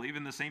 I believe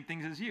in the same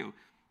things as you.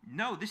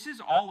 No, this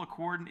is all a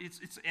coordinate.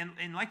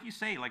 And like you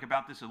say, like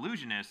about this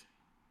illusionist,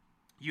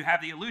 you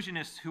have the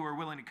illusionists who are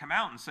willing to come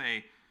out and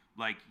say,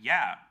 like,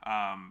 yeah,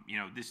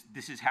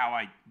 this is how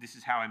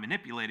I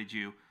manipulated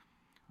you.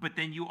 But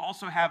then you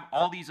also have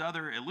all these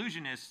other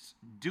illusionists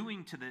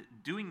doing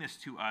this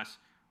to us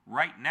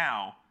right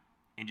now,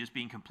 and just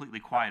being completely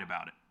quiet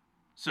about it.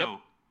 So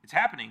it's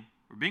happening.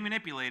 We're being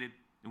manipulated,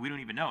 and we don't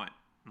even know it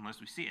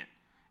unless we see it.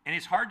 And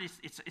it's hard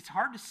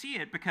to see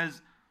it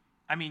because,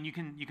 I mean, you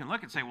can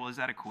look and say, well, is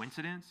that a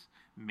coincidence?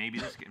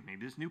 Maybe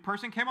this new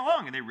person came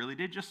along and they really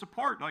did just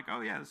support. Like, oh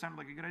yeah, that sounded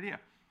like a good idea.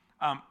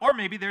 Or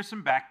maybe there's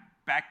some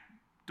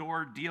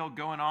backdoor deal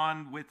going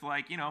on with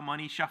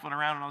money shuffling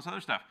around and all this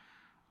other stuff.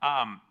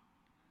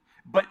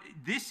 But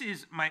this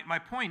is my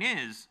point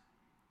is,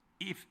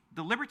 if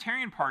the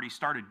Libertarian Party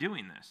started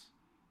doing this,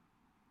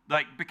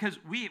 because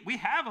we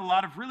have a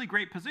lot of really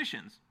great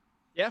positions.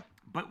 Yeah.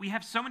 But we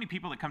have so many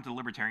people that come to the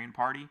Libertarian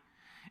Party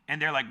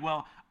and they're like,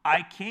 well,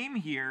 I came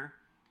here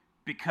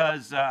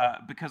because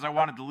I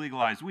wanted to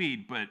legalize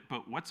weed, but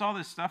what's all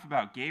this stuff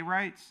about gay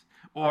rights?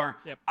 Or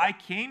I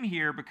came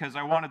here because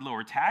I wanted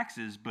lower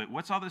taxes, but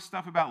what's all this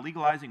stuff about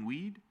legalizing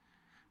weed?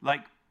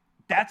 Like,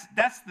 that's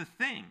the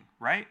thing,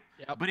 right?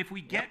 Yep. But if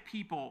we get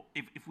people,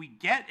 if we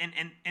get,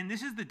 and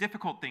this is the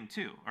difficult thing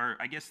too, or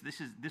I guess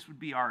this would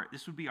be our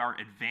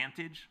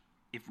advantage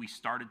if we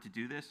started to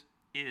do this,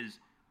 is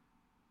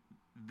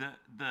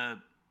the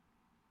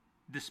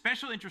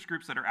special interest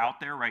groups that are out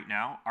there right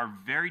now are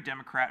very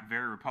Democrat,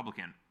 very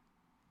Republican.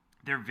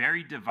 They're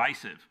very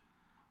divisive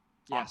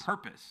on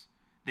purpose.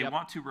 They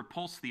want to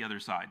repulse the other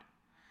side.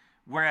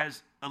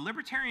 Whereas a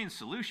libertarian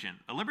solution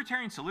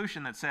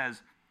that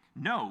says,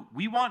 no,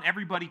 we want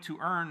everybody to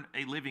earn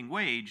a living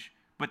wage,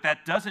 but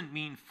that doesn't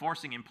mean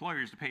forcing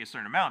employers to pay a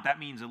certain amount. That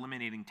means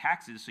eliminating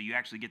taxes so you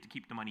actually get to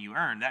keep the money you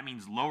earn. That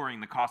means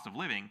lowering the cost of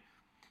living.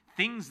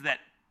 Things that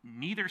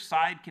neither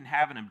side can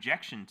have an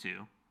objection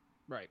to.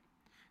 Right.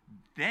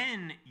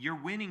 Then you're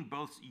winning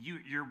both.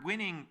 You're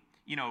winning,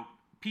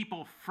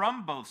 people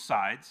from both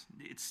sides.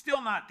 It's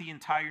still not the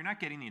entire, you're not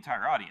getting the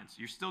entire audience.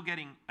 You're still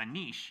getting a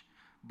niche,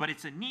 but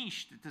it's a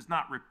niche that does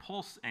not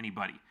repulse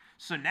anybody.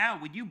 So now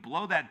when you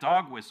blow that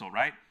dog whistle,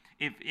 right?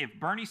 If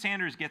Bernie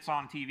Sanders gets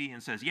on TV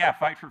and says, yeah,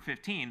 fight for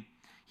 15,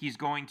 he's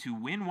going to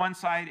win one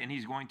side and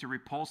he's going to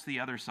repulse the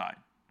other side.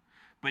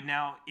 But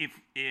now if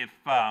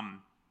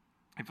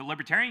a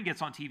libertarian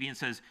gets on TV and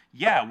says,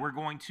 yeah, we're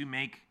going to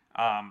make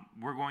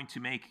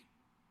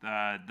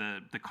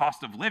the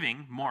cost of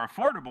living more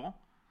affordable,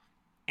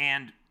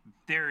 and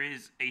there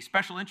is a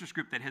special interest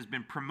group that has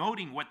been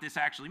promoting what this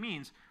actually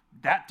means,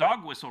 that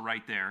dog whistle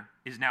right there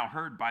is now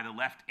heard by the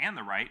left and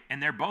the right,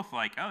 and they're both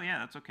like, oh yeah,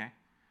 that's okay.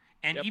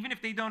 And even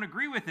if they don't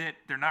agree with it,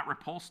 they're not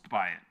repulsed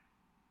by it.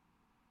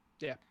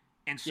 Yeah.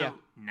 And so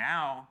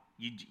now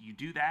you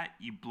do that,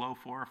 you blow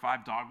 4 or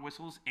 5 dog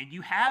whistles, and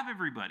you have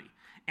everybody.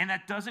 And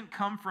that doesn't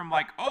come from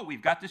like, oh,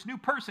 we've got this new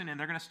person and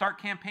they're going to start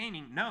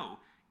campaigning. No,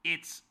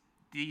 it's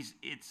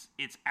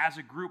as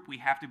a group we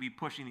have to be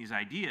pushing these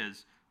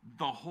ideas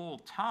the whole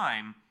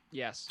time.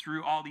 Yes.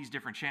 Through all these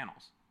different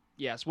channels.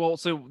 Yes. Well,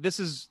 so this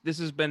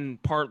has been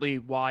partly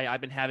why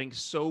I've been having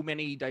so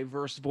many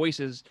diverse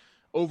voices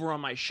over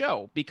on my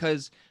show,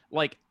 because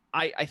like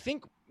I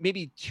think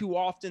maybe too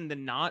often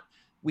than not,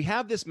 we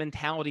have this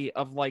mentality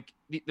of like,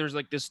 there's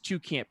like this 2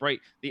 camp, right?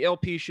 The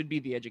LP should be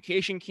the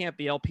education camp.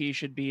 The LP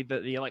should be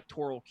the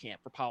electoral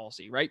camp for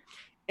policy, right?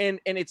 And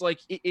it's like,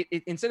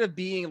 it instead of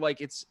being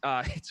like, it's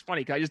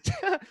funny.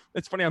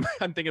 It's funny. I'm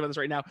thinking about this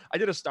right now. I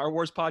did a Star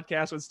Wars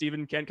podcast with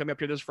Stephen Kent coming up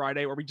here this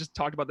Friday, where we just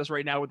talked about this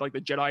right now with like the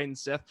Jedi and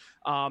Sith.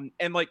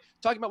 And like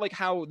talking about like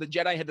how the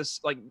Jedi had this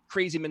like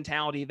crazy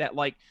mentality that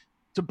like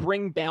to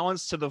bring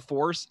balance to the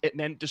Force, it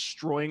meant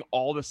destroying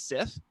all the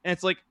Sith. And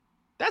it's like,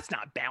 that's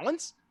not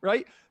balance,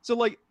 right? So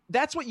like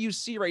that's what you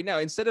see right now.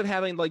 Instead of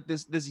having like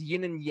this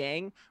yin and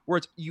yang, where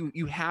it's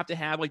you have to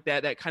have like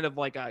that kind of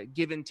like a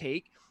give and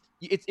take.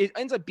 It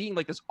ends up being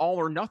like this all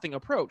or nothing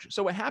approach.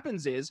 So what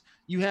happens is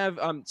you have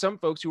some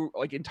folks who are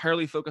like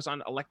entirely focused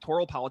on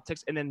electoral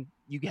politics, and then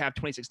you have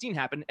 2016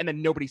 happen, and then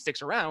nobody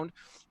sticks around.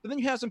 But then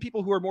you have some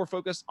people who are more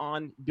focused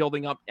on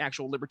building up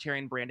actual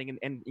libertarian branding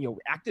and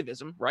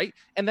activism, right?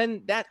 And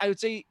then that, I would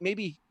say,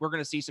 maybe we're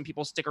going to see some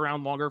people stick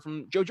around longer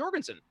from Joe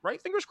Jorgensen,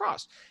 right? Fingers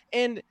crossed.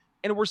 And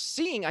we're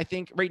seeing, I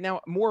think, right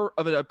now more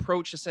of an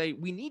approach to say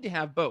we need to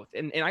have both.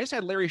 And I just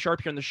had Larry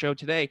Sharp here on the show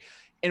today,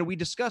 and we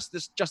discussed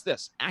this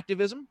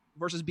activism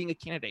versus being a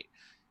candidate.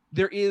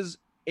 There is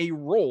a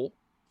role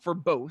for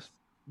both,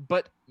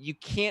 but you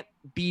can't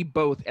be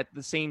both at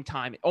the same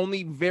time.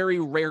 Only very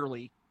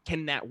rarely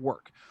can that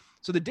work.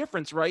 So the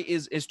difference, right,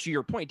 is to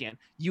your point, Dan.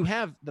 You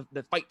have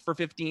the fight for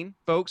 15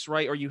 folks,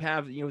 right, or you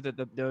have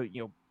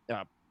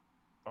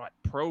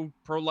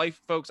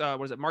pro-life folks,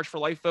 March for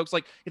Life folks.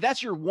 Like if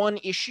that's your one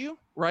issue,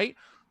 right,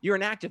 you're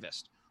an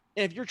activist.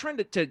 And if you're trying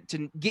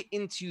to get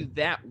into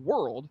that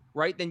world,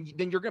 right, then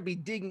you're going to be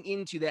digging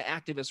into that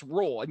activist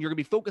role, and you're going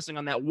to be focusing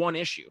on that one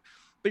issue.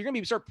 But you're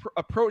going to be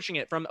approaching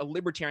it from a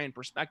libertarian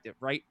perspective,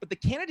 right? But the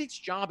candidate's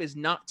job is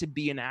not to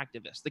be an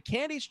activist. The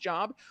candidate's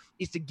job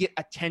is to get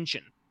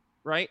attention,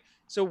 right?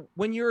 So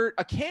when you're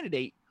a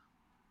candidate,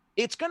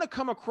 it's going to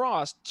come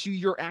across to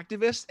your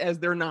activists as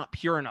they're not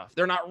pure enough.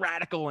 They're not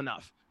radical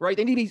enough, right?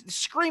 They need to be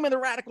screaming the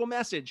radical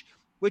message,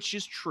 which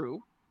is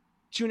true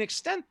to an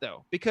extent,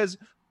 though, because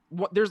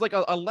there's like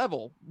a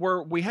level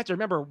where we have to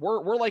remember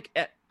we're like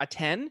at a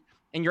 10,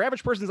 and your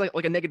average person's like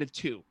a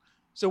 -2.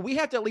 So we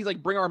have to at least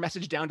like bring our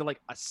message down to like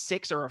a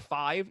 6 or a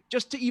 5,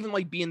 just to even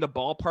like be in the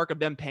ballpark of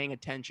them paying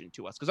attention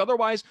to us. Because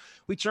otherwise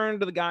we turn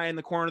to the guy in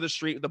the corner of the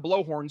street with the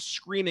blowhorn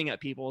screaming at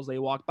people as they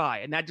walk by.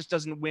 And that just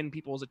doesn't win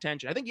people's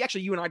attention. I think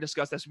actually you and I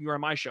discussed this when you were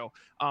on my show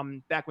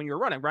back when you were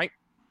running, right?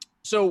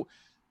 So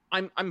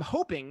I'm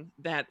hoping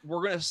that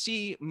we're going to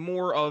see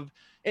more of,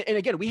 and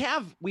again,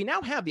 we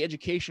now have the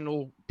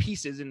educational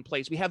pieces in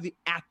place. We have the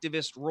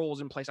activist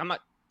roles in place.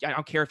 I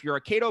don't care if you're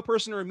a Cato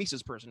person or a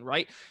Mises person,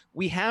 right?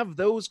 We have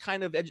those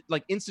kind of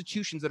like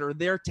institutions that are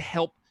there to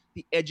help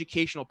the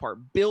educational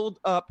part, build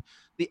up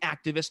the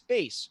activist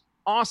base.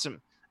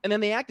 Awesome. And then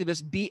the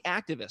activists be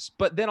activists.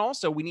 But then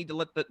also we need to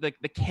let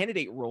the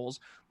candidate roles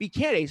be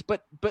candidates,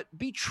 but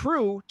be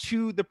true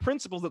to the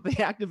principles that the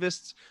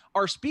activists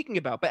are speaking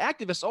about. But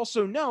activists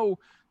also know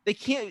they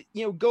can't,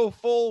 go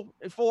full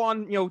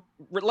on,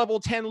 level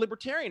 10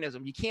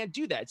 libertarianism. You can't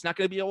do that. It's not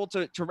going to be able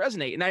to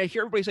resonate. And I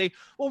hear everybody say,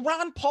 well,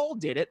 Ron Paul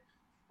did it.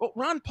 Well,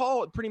 Ron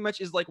Paul pretty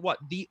much is like what?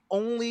 The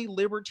only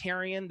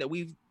libertarian that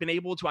we've been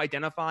able to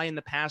identify in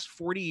the past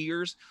 40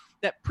 years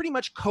that pretty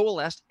much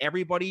coalesced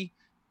everybody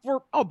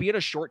for, albeit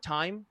a short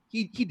time.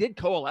 He did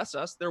coalesce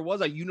us. There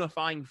was a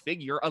unifying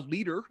figure, a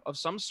leader of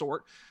some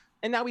sort.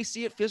 And now we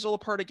see it fizzle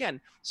apart again.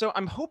 So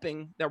I'm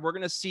hoping that we're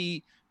going to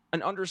see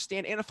an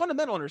understanding and a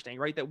fundamental understanding,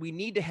 right? That we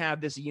need to have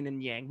this yin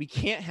and yang. We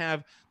can't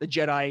have the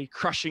Jedi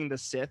crushing the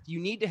Sith. You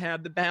need to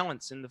have the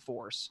balance in the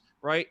Force,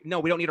 right? No,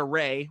 we don't need a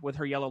Rey with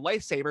her yellow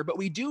lightsaber, but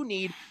we do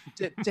need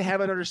to have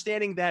an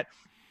understanding that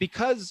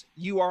because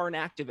you are an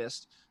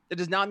activist, That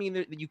does not mean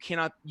that you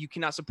cannot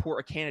support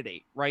a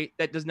candidate, right?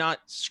 That does not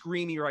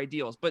scream your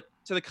ideals. But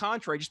to the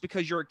contrary, just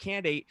because you're a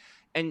candidate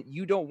and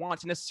you don't want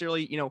to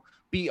necessarily,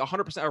 be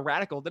 100% a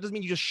radical, that doesn't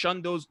mean you just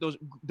shun those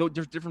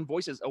different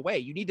voices away.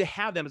 You need to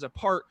have them as a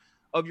part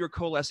of your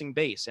coalescing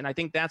base. And I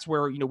think that's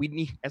where, we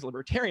need, as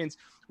libertarians,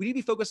 we need to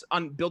be focused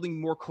on building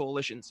more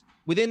coalitions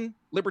within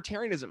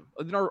libertarianism,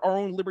 within our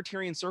own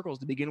libertarian circles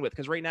to begin with.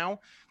 Because right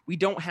now we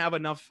don't have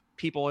enough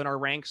people in our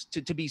ranks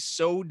to be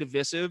so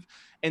divisive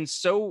and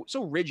so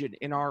rigid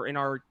in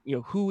our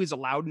who is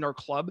allowed in our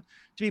club,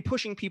 to be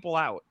pushing people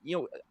out.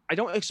 I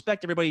don't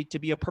expect everybody to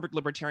be a perfect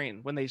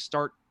libertarian when they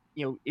start,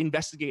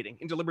 investigating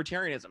into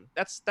libertarianism.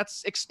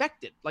 That's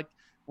expected. Like,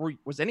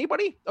 was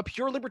anybody a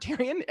pure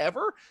libertarian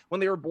ever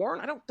when they were born?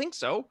 I don't think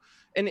so.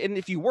 And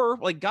if you were,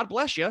 like, God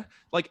bless you.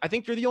 Like, I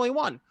think you're the only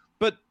one.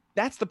 But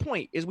that's the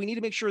point, is we need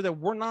to make sure that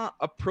we're not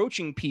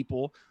approaching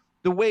people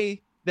the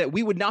way that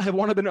we would not have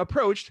wanted to been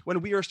approached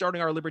when we are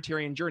starting our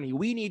libertarian journey.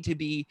 We need to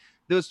be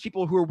those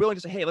people who are willing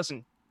to say, hey,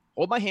 listen,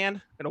 hold my hand.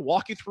 I'm going to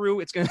walk you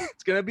through. It's going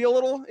to be a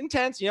little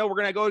intense. We're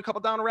going to go a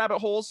couple down rabbit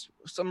holes,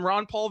 some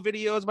Ron Paul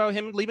videos about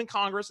him leaving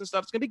Congress and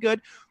stuff. It's going to be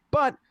good.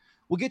 But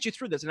we'll get you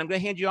through this. And I'm going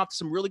to hand you off to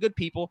some really good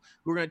people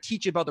who are going to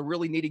teach you about the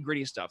really nitty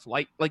gritty stuff.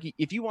 Like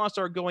if you want to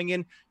start going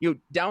in,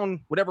 down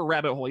whatever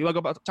rabbit hole, you want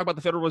to talk about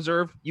the Federal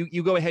Reserve,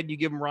 you go ahead and you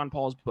give them Ron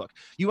Paul's book.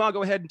 You want to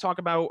go ahead and talk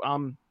about,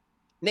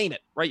 name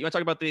it, right? You want to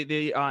talk about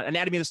the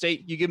anatomy of the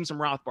state, you give them some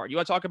Rothbard. You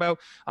want to talk about,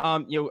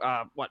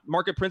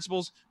 market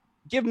principles,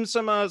 give them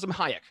some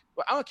Hayek.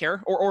 I don't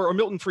care, or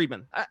Milton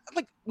Friedman.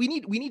 We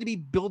need to be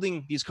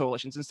building these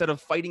coalitions instead of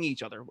fighting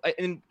each other.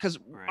 And because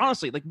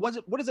honestly, what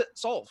does it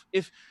solve?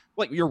 If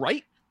you're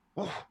right,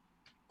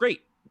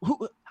 great.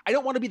 I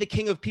don't want to be the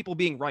king of people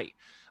being right.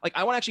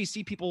 I want to actually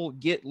see people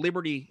get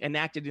liberty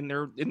enacted in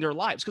their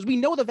lives, because we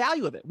know the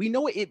value of it. We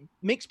know it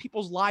makes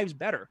people's lives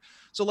better.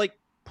 So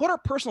put our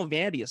personal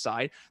vanity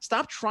aside.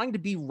 Stop trying to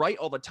be right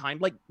all the time.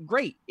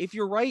 Great. If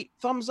you're right,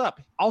 thumbs up.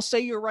 I'll say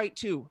you're right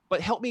too,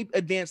 but help me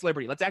advance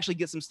liberty. Let's actually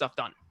get some stuff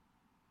done.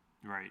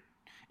 Right.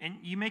 And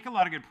you make a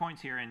lot of good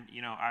points here. And,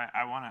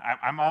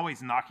 I'm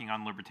always knocking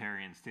on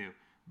libertarians too,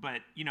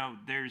 but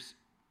there's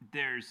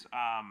to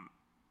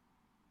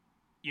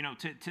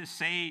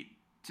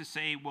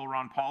say, well,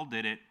 Ron Paul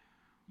did it.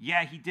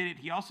 Yeah, he did it.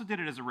 He also did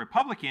it as a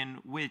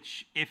Republican,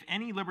 which if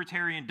any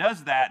libertarian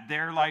does that,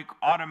 they're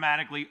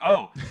automatically,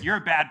 oh, you're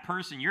a bad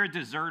person. You're a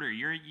deserter.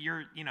 You're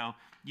you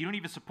don't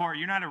even support.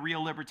 You're not a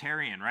real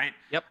libertarian, right?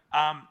 Yep.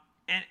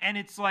 And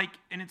it's like,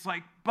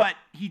 but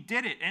he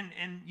did it.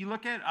 And you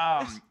look at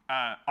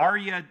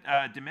Aria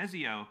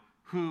DiMezzio,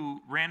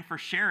 who ran for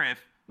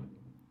sheriff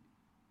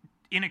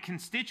in a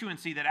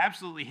constituency that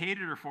absolutely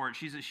hated her for it.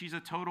 She's a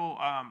total.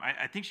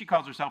 I think she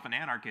calls herself an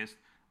anarchist.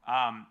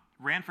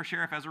 Ran for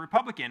sheriff as a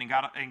Republican and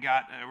got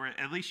or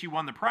at least she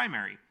won the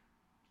primary.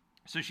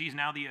 So she's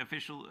now the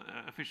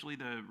officially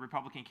the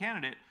Republican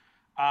candidate.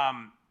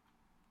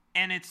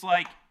 And it's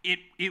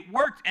it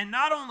worked. And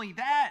not only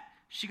that,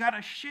 she got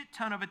a shit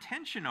ton of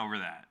attention over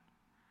that.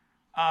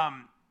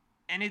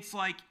 And it's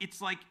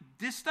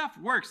this stuff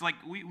works.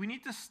 We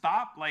need to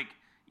stop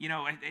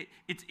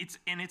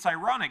it's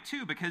ironic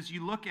too, because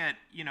you look at,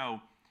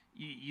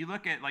 you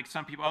look at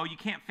some people, oh, you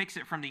can't fix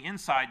it from the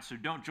inside, so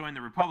don't join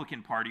the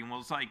Republican Party. And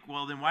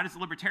well, then why does the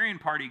Libertarian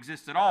Party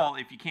exist at all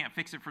if you can't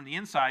fix it from the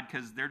inside?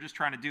 Because they're just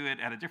trying to do it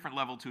at a different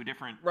level to a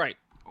different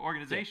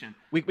organization.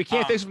 Yeah. We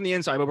can't fix it from the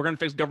inside, but we're going to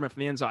fix government from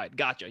the inside.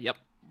 Gotcha. Yep.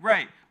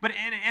 Right. But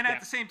and at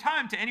the same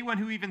time, to anyone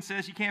who even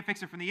says you can't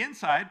fix it from the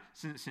inside,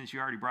 since you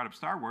already brought up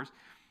Star Wars,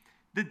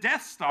 the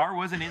Death Star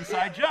was an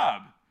inside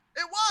job.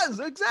 It was,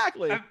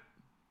 exactly.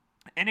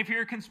 And if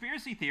you're a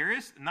conspiracy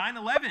theorist,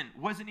 9/11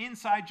 was an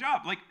inside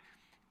job.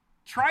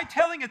 Try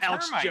telling a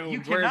termite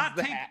you cannot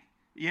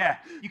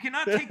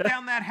take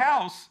down that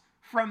house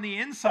from the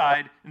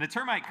inside, and a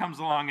termite comes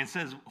along and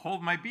says,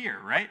 "Hold my beer,"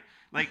 right?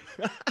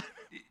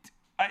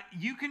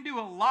 You can do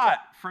a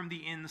lot from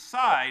the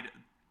inside.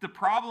 The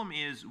problem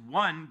is,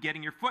 one,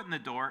 getting your foot in the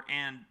door,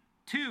 and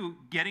two,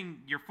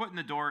 getting your foot in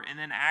the door and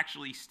then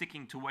actually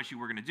sticking to what you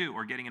were going to do,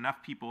 or getting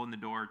enough people in the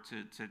door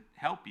to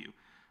help you.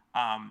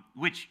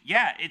 Which,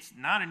 it's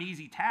not an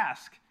easy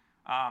task.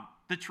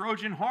 The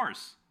Trojan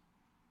horse.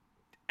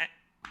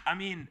 I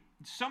mean,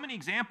 so many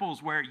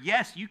examples where,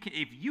 yes, you can.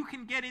 If you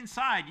can get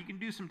inside, you can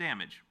do some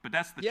damage. But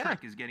that's the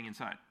trick, is getting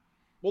inside.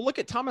 Well, look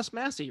at Thomas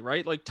Massey,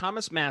 right?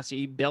 Thomas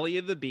Massey, belly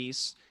of the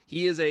beast.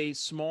 He is a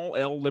small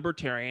L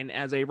libertarian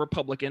as a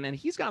Republican, and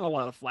he's gotten a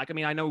lot of flack. I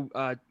mean, I know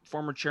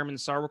former Chairman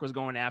Sarwark was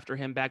going after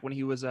him back when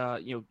he was,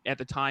 at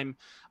the time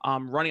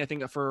running, I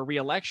think, for a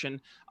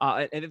re-election.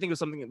 And I think it was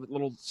something, a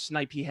little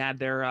snipe he had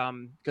there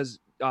because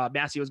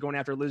Massey was going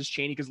after Liz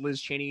Cheney because Liz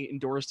Cheney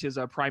endorsed his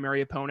primary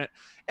opponent.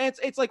 And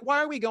it's why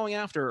are we going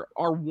after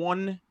our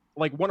one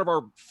of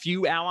our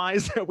few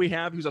allies that we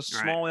have who's a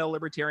small L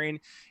libertarian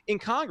in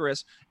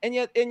Congress? And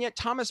yet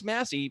Thomas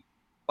Massey,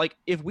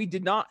 if we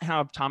did not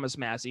have Thomas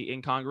Massey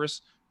in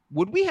Congress,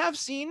 would we have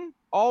seen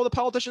all the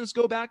politicians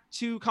go back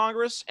to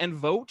Congress and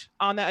vote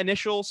on that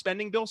initial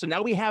spending bill? So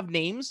now we have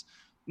names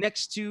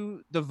next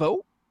to the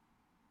vote?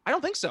 I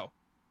don't think so.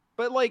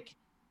 But like,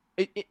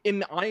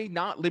 am I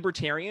not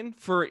libertarian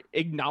for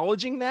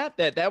acknowledging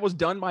that was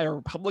done by a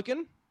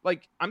Republican?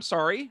 Like, I'm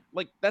sorry,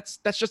 like that's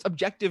just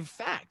objective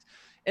fact.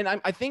 And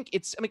I think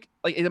it's, I mean,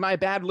 like, am I a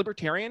bad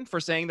libertarian for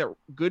saying that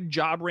good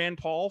job, Rand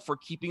Paul, for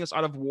keeping us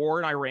out of war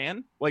in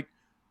Iran? Like,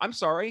 I'm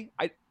sorry,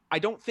 I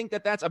don't think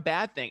that that's a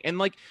bad thing. And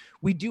like,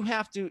 we do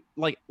have to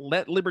like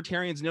let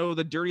libertarians know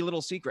the dirty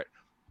little secret.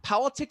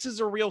 Politics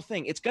is a real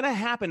thing. It's going to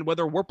happen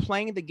whether we're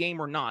playing the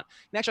game or not.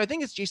 And actually, I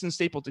think it's Jason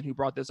Stapleton who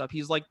brought this up.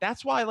 He's like,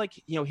 that's why, like,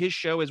 you know, his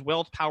show is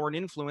wealth, power, and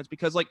influence,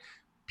 because like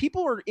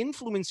people are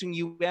influencing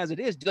you as it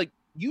is. Like,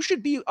 you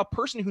should be a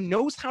person who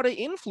knows how to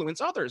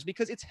influence others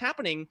because it's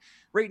happening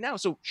right now.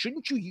 So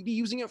shouldn't you be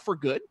using it for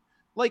good?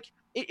 Like,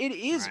 it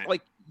is right.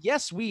 Like,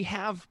 yes, we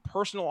have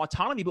personal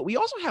autonomy, but we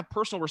also have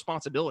personal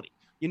responsibility.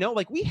 You know,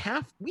 like we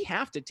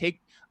have to take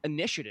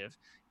initiative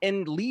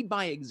and lead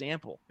by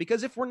example,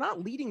 because if we're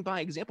not leading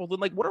by example, then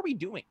like, what are we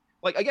doing?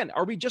 Like, again,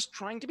 are we just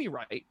trying to be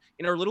right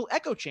in our little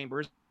echo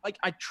chambers? Like,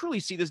 I truly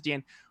see this,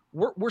 Dan.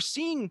 We're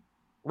seeing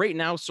right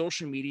now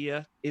social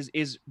media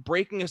is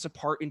breaking us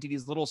apart into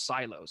these little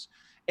silos.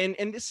 And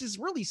this is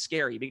really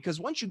scary because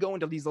once you go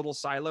into these little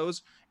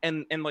silos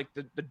and like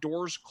the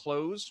doors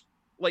close,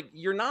 like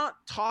you're not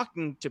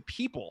talking to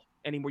people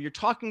anymore. You're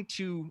talking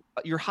to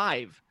your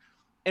hive.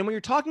 And when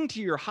you're talking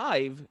to your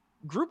hive,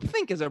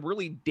 groupthink is a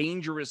really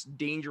dangerous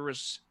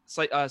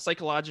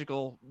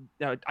psychological,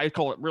 I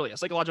call it really a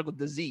psychological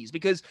disease,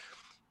 because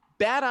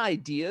bad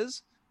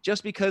ideas,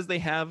 just because they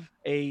have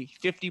a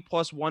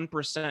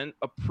 50+1%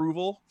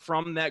 approval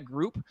from that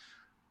group,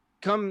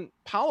 become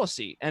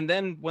policy. And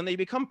then when they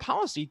become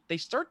policy, they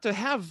start to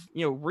have,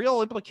 you know,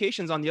 real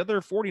implications on the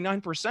other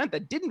 49%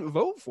 that didn't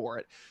vote for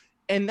it.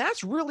 And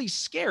that's really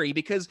scary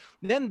because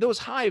then those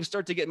hives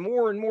start to get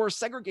more and more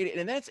segregated.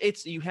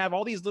 And you have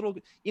all these little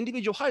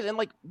individual hives. And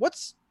like,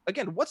 what's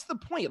the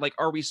point? Like,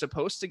 are we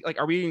supposed to, like,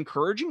 are we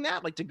encouraging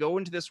that, like, to go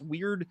into this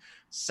weird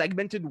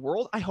segmented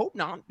world? I hope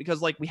not,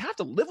 because like we have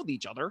to live with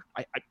each other.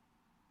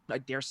 I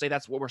dare say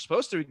that's what we're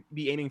supposed to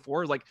be aiming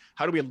for, is like,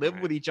 how do we live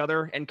with each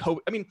other and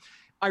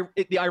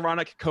the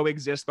ironic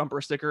coexist bumper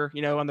sticker,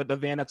 you know, on the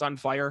van that's on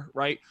fire,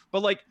 right?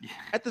 But like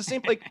at the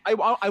same, like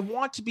I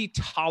want to be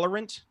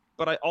tolerant,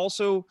 but I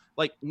also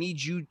like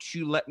need you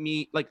to let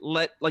me like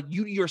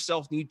you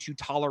yourself need to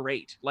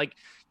tolerate. Like,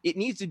 it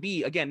needs to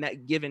be, again,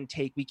 that give and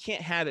take. We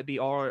can't have it be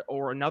all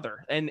or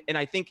another. And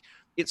I think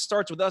it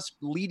starts with us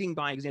leading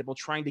by example,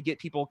 trying to get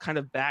people kind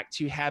of back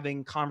to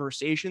having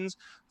conversations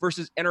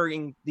versus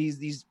entering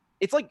these.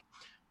 It's like,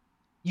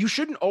 you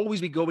shouldn't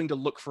always be going to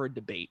look for a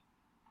debate,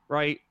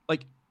 right?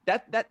 Like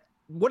that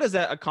what does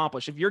that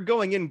accomplish if you're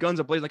going in guns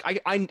a-blazing?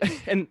 Like I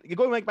and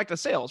going back to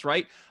sales,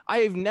 right? I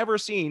have never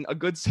seen a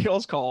good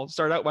sales call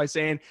start out by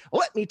saying,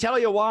 let me tell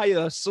you why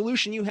the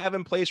solution you have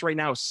in place right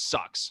now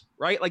sucks,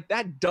 right? Like,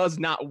 that does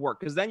not work,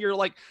 because then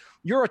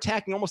you're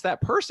attacking almost that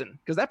person,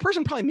 because that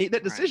person probably made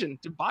that decision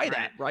to buy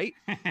that, right?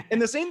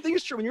 And the same thing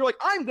is true when you're like,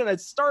 I'm going to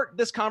start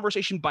this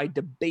conversation by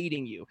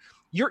debating you.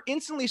 You're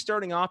instantly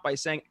starting off by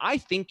saying, I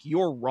think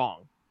you're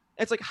wrong.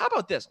 And it's like, how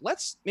about this?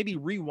 Let's maybe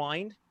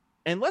rewind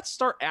and let's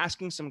start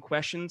asking some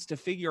questions to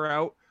figure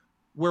out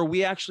where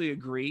we actually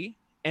agree,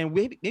 and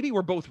maybe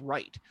we're both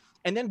right,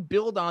 and then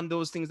build on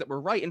those things that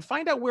were right and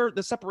find out where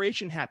the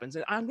separation happens.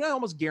 And I'm going to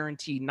almost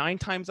guarantee 9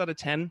 times out of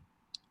 10,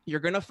 you're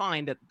going to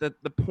find that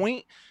the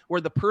point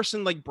where the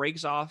person like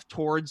breaks off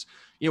towards,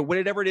 you know,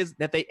 whatever it is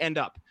that they end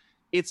up,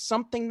 it's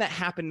something that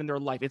happened in their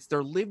life. It's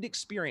their lived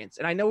experience.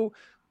 And I know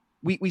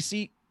we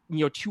see, you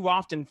know, too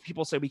often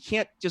people say we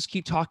can't just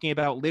keep talking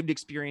about lived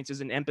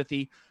experiences and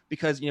empathy,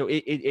 because, you know,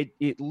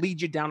 it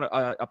leads you down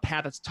a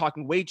path that's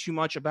talking way too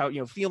much about, you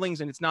know, feelings,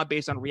 and it's not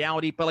based on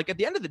reality. But like, at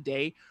the end of the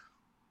day,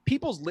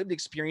 people's lived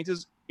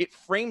experiences, it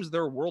frames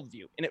their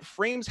worldview, and it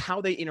frames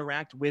how they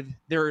interact with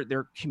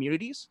their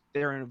communities,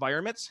 their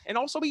environments, and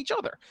also each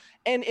other.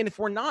 And if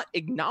we're not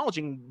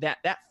acknowledging that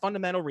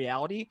fundamental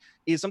reality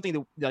is something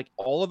that like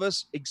all of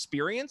us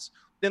experience,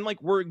 then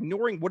like we're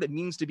ignoring what it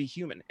means to be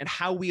human and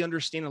how we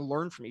understand and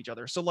learn from each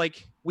other. So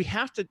like, we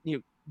have to, you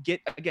know,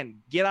 get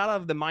out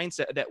of the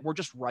mindset that we're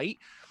just right,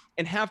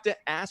 and have to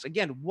ask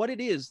again what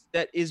it is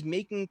that is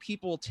making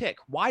people tick.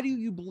 Why do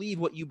you believe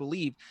what you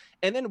believe?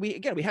 And then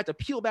we have to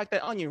peel back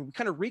that onion,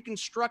 kind of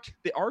reconstruct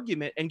the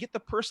argument, and get the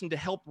person to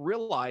help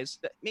realize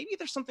that maybe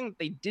there's something that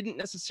they didn't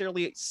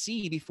necessarily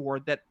see before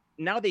that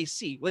now they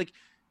see. Like,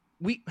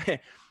 we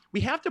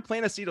have to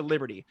plant a seed of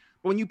liberty,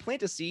 but when you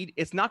plant a seed,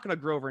 it's not going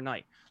to grow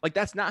overnight. Like,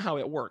 that's not how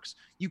it works.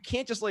 You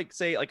can't just like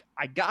say like,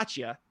 I got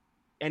you,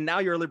 and now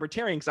you're a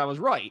libertarian because I was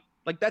right.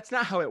 Like, that's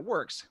not how it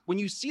works. When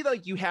you see that,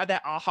 like, you have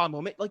that aha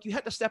moment, like, you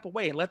have to step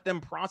away and let them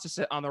process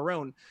it on their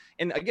own.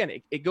 And again,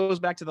 it goes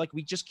back to like,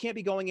 we just can't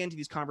be going into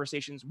these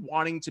conversations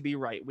wanting to be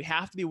right. We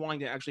have to be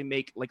wanting to actually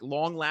make like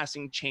long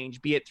lasting change,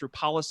 be it through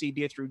policy,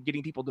 be it through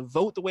getting people to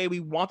vote the way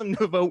we want them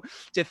to vote,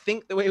 to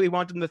think the way we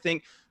want them to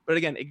think. But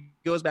again, it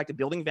goes back to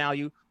building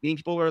value, meeting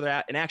people where they're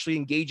at, and actually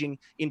engaging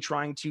in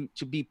trying to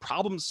be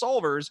problem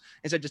solvers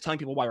instead of just telling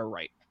people why we're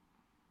right.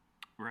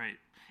 Right.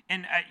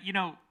 And, you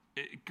know,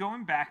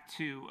 going back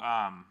to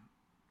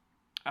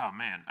Oh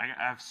man, I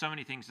have so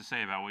many things to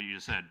say about what you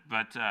just said,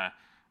 but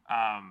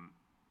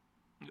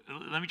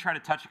let me try to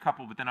touch a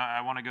couple. But then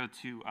I want to go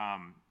to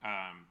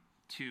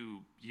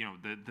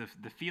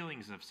the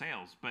feelings of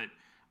sales. But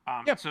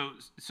Yep.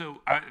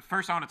 so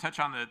first I want to touch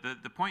on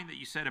the point that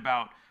you said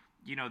about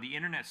the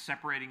internet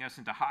separating us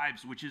into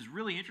hives, which is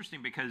really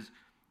interesting because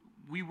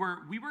we were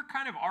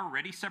kind of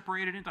already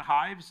separated into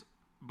hives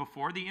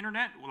before the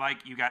internet.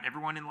 Like, you got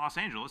everyone in Los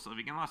Angeles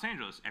living in Los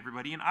Angeles,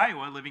 everybody in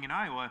Iowa living in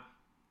Iowa,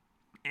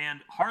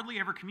 and hardly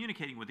ever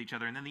communicating with each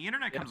other. And then the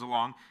internet comes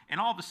along, and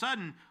all of a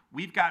sudden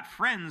we've got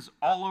friends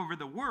all over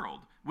the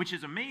world, which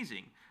is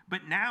amazing.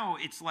 But now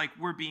it's like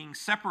we're being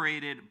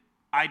separated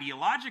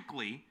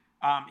ideologically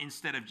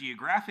instead of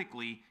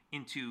geographically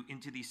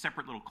into these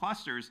separate little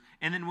clusters.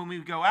 And then when we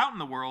go out in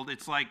the world,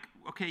 it's like,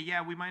 okay,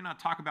 yeah, we might not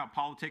talk about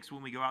politics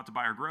when we go out to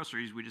buy our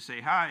groceries. We just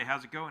say, hi,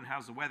 how's it going?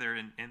 How's the weather?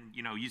 And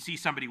you see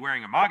somebody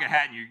wearing a MAGA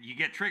hat and you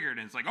get triggered,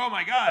 and it's like, oh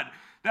my God,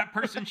 that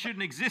person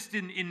shouldn't exist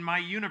in my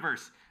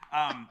universe.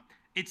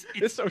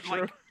 It's so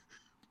true.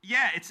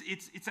 Yeah,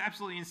 it's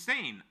absolutely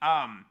insane.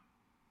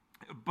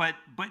 But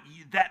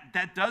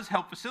that does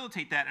help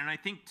facilitate that, and I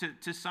think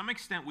to some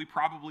extent we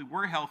probably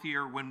were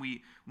healthier when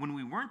we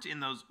weren't in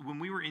those, when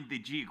we were in the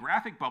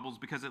geographic bubbles,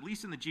 because at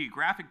least in the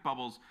geographic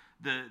bubbles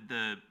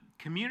the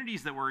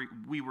communities that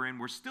we were in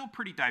were still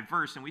pretty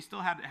diverse, and we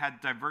still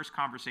had diverse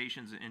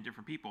conversations and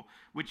different people,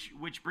 which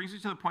brings me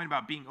to the point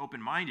about being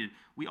open-minded.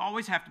 We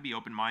always have to be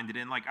open-minded,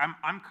 and like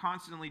I'm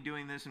constantly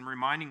doing this and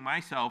reminding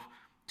myself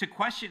to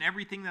question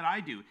everything that I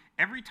do.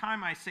 Every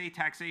time I say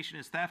taxation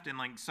is theft and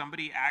like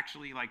somebody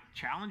actually like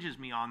challenges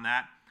me on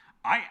that,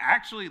 I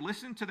actually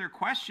listen to their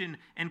question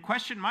and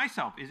question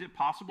myself. Is it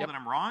possible that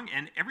I'm wrong?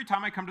 And every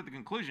time I come to the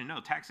conclusion,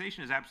 no,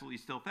 taxation is absolutely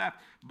still theft.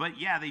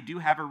 But yeah, they do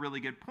have a really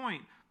good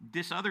point.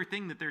 This other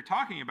thing that they're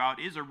talking about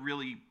is a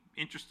really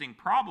interesting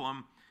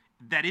problem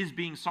that is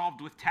being solved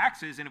with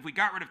taxes, and if we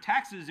got rid of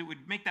taxes, it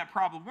would make that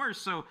problem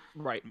worse. So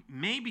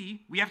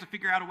maybe we have to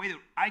figure out a way that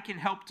I can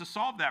help to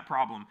solve that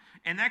problem.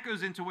 And that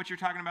goes into what you're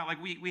talking about.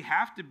 Like, we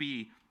have to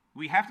be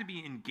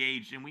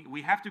engaged, and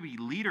we have to be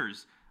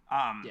leaders.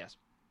 Yes.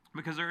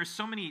 Because there are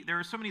so many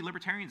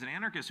libertarians and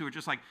anarchists who are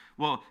just like,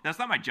 well, that's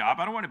not my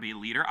job. I don't want to be a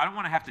leader. I don't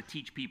want to have to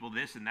teach people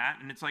this and that.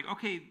 And it's like,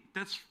 okay,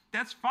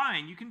 that's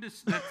fine. You can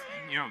just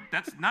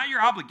that's not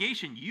your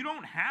obligation. You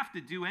don't have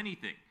to do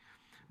anything.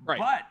 Right.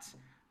 But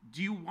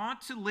do you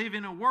want to live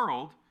in a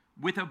world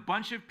with a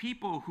bunch of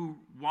people who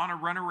want to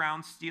run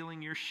around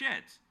stealing your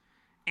shit?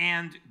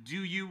 And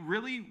do you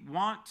really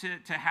want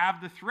to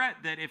have the threat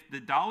that if the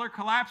dollar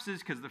collapses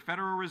because the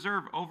Federal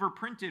Reserve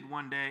overprinted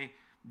one day,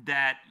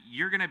 that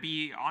you're going to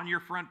be on your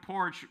front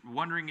porch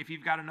wondering if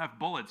you've got enough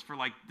bullets for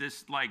like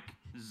this like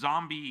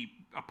zombie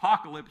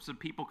apocalypse of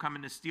people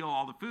coming to steal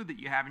all the food that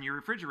you have in your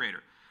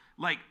refrigerator?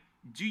 Like,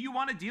 do you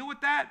want to deal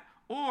with that?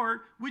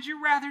 Or would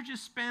you rather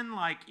just spend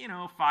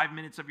 5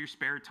 minutes of your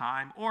spare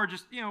time, or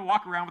just,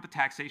 walk around with a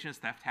taxation as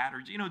theft hat,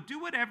 or, do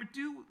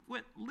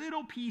what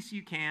little piece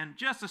you can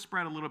just to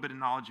spread a little bit of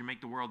knowledge and make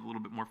the world a little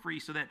bit more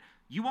free so that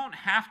you won't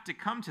have to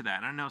come to that.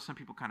 And I know some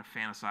people kind of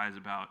fantasize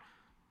about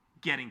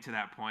getting to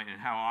that point and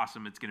how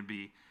awesome it's going to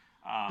be.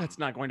 That's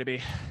not going to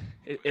be.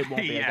 It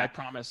won't be. Yeah. I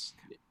promise.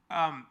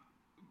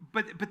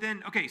 But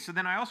then, okay, so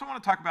then I also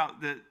want to talk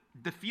about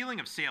the feeling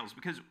of sales,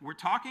 because we're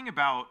talking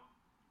about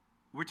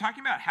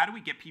how do we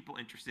get people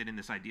interested in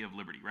this idea of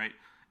liberty, right?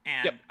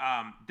 And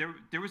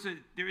there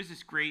is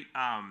this great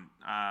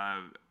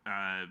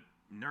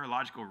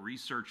neurological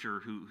researcher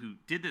who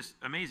did this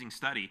amazing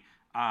study.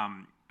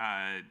 I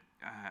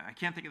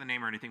can't think of the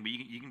name or anything, but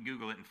you can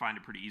Google it and find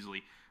it pretty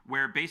easily.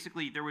 Where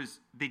basically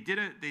they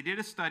did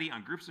a study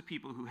on groups of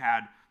people who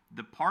had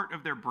the part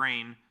of their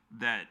brain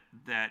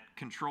that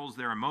controls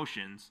their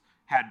emotions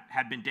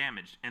had been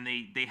damaged, and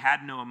they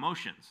had no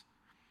emotions.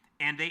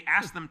 And they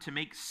asked them to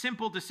make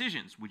simple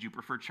decisions. Would you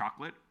prefer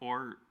chocolate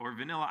or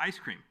vanilla ice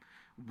cream?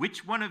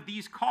 Which one of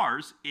these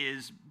cars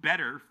is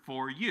better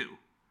for you?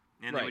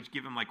 And they would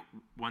give them like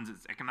one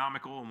that's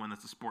economical and one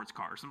that's a sports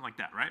car or something like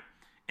that, right?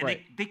 And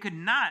they could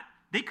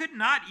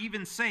not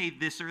even say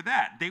this or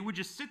that. They would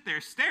just sit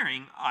there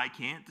staring, I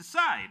can't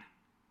decide.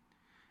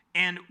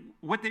 And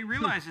what they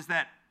realize is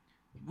that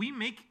we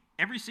make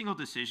every single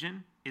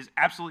decision is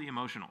absolutely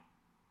emotional.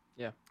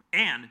 Yeah.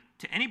 And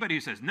to anybody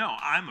who says, no,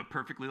 I'm a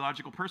perfectly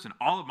logical person,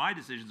 all of my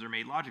decisions are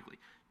made logically.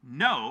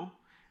 No,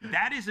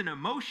 that is an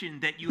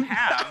emotion that you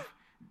have.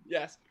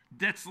 Yes.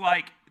 That's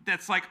like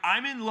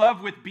I'm in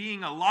love with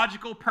being a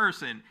logical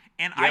person,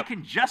 and I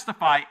can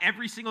justify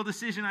every single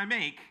decision I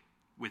make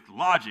with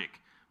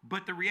logic.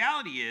 But the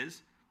reality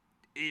is,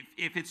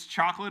 if it's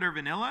chocolate or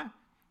vanilla,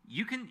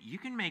 you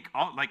can make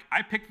all, like,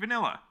 I picked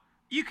vanilla.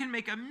 You can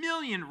make a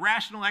million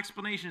rational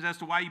explanations as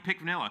to why you pick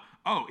vanilla.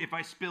 Oh, if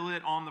I spill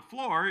it on the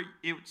floor,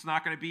 it's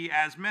not going to be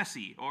as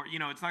messy. Or,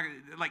 it's not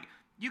like,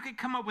 you could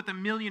come up with a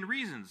million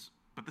reasons.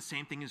 But the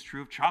same thing is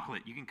true of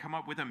chocolate. You can come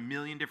up with a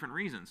million different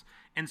reasons.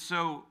 And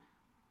so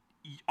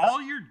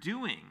all you're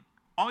doing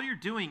all you're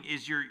doing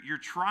is you're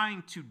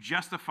trying to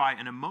justify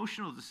an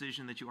emotional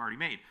decision that you already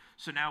made.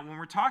 So now when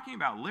we're talking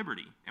about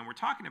liberty, and we're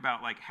talking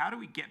about like how do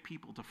we get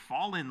people to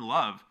fall in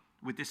love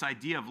with this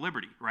idea of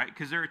liberty, right?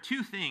 Because there are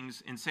two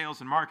things in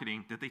sales and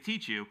marketing that they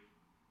teach you,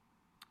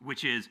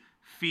 which is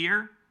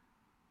fear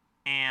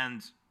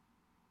and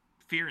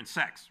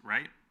sex,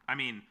 right? I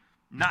mean,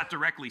 not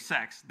directly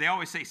sex. They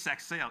always say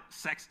sex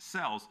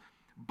sells,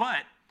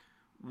 but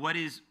what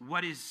is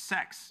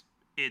sex?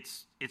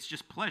 It's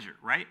just pleasure,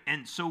 right?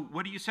 And so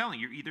what are you selling?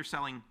 You're either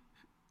selling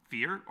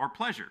fear or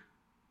pleasure.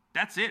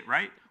 That's it,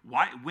 right?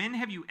 When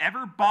have you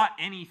ever bought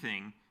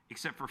anything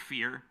except for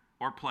fear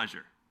or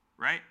pleasure,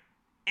 right?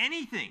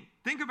 Anything.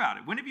 Think about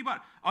it. When have you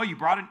bought? Oh, you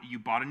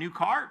bought a new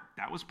car?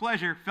 That was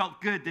pleasure.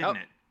 Felt good, didn't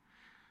it?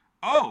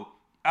 Oh,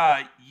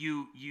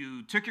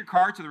 you took your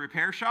car to the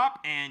repair shop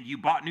and you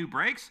bought new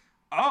brakes?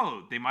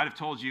 Oh, they might have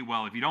told you,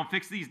 well, if you don't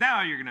fix these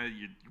now, your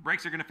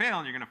brakes are gonna fail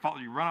and you're gonna fall.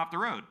 You run off the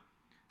road.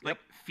 Like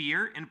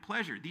fear and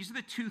pleasure. These are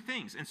the two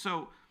things. And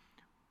so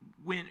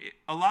when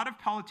a lot of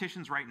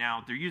politicians right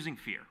now, they're using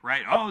fear,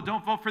 right? Oh,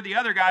 don't vote for the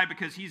other guy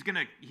because he's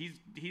gonna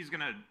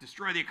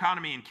destroy the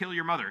economy and kill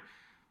your mother.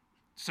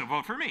 So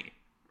vote for me,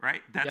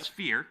 right? That's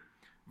fear.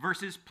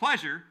 Versus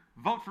pleasure.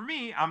 Vote for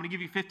me. I'm going to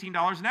give you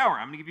 $15 an hour.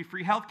 I'm going to give you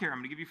free healthcare. I'm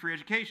going to give you free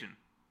education.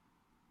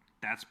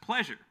 That's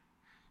pleasure.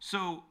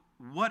 So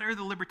what are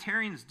the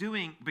libertarians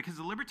doing? Because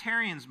the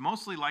libertarians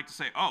mostly like to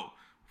say, oh,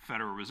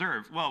 Federal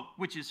Reserve. Well,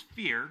 which is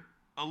fear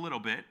a little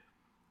bit.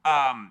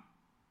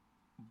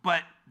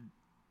 But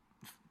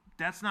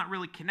that's not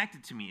really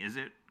connected to me, is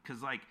it?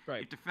 Because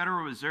if the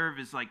Federal Reserve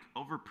is like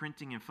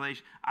overprinting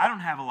inflation, I don't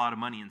have a lot of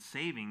money in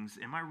savings.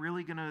 Am I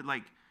really gonna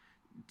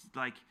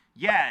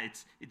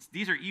it's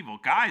these are evil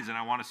guys and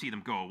I want to see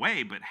them go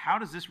away, but how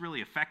does this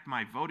really affect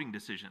my voting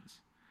decisions?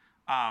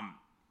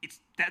 It's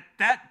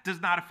that does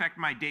not affect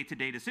my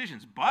day-to-day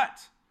decisions, but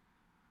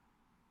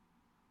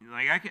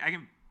I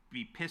can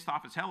be pissed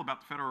off as hell about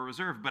the Federal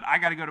Reserve, but I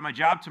got to go to my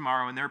job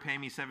tomorrow and they're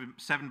paying me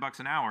 $7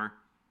 an hour.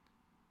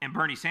 And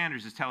Bernie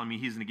Sanders is telling me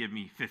he's going to give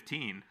me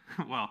 15.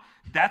 Well,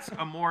 that's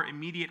a more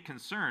immediate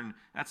concern.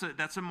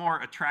 That's a more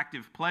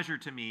attractive pleasure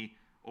to me,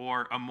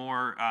 or a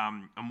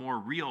more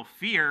real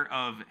fear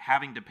of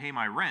having to pay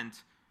my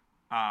rent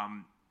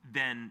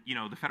than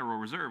the Federal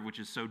Reserve, which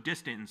is so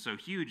distant and so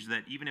huge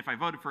that even if I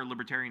voted for a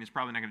libertarian, it's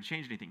probably not going to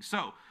change anything.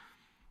 So,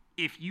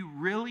 if you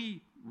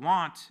really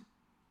want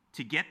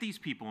to get these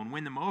people and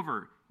win them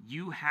over,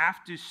 you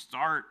have to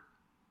start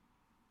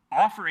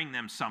offering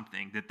them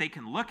something that they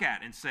can look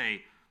at and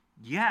say,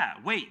 yeah,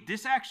 wait,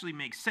 this actually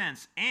makes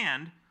sense,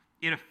 and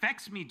it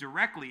affects me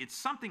directly. It's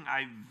something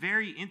I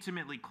very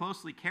intimately,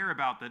 closely care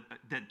about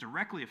that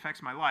directly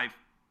affects my life,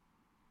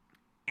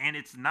 and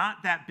it's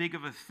not that big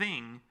of a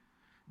thing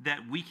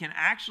that we can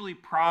actually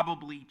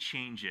probably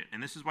change it.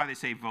 And this is why they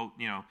say vote,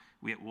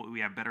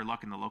 we have better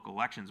luck in the local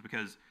elections,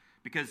 because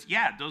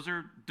those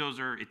are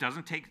it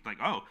doesn't take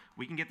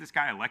we can get this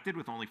guy elected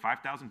with only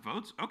 5,000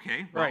 votes.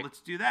 Okay, well,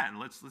 let's do that, and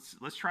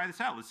let's try this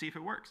out. Let's see if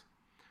it works.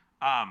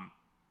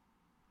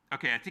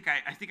 Okay, I think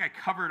I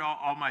covered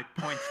all my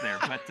points there,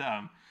 but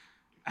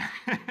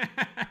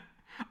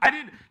I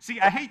didn't see.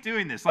 I hate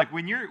doing this. Like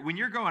when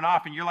you're going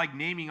off and you're like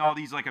naming all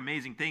these like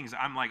amazing things,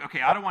 I'm like,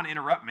 okay, I don't want to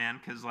interrupt,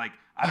 man, because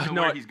I don't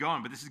know where he's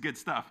going, but this is good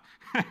stuff.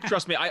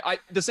 Trust me, I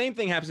the same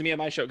thing happens to me on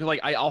my show, because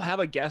I'll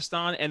have a guest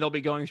on and they'll be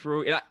going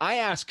through, and I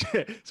ask.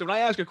 So when I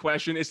ask a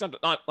question, it's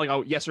not like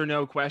a yes or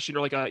no question,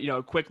 or like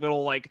a quick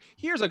little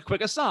here's a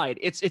quick aside.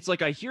 It's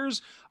like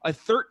here's a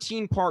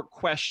 13-part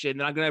question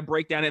that I'm gonna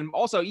break down, and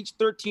also each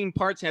 13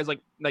 parts has like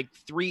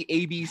 3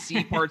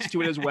 ABC parts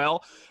to it as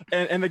well.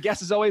 And the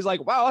guest is always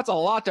like, wow, that's a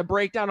lot to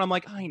break down. I'm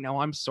like, I know,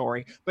 I'm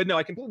sorry, but no,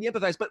 I completely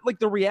empathize. But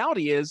the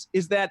reality is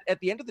that at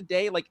the end of the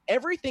day,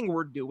 everything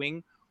we're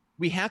doing,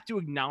 we have to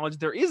acknowledge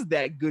there is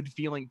that good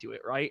feeling to it,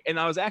 right? And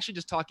I was actually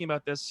just talking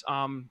about this,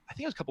 I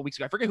think it was a couple weeks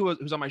ago. I forget who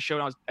was on my show,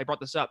 and I brought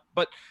this up.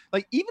 But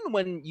even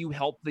when you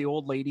help the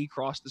old lady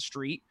cross the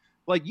street,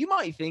 you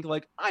might think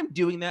I'm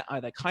doing that out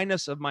of the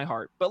kindness of my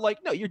heart. But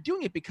no, you're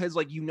doing it because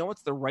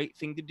it's the right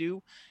thing to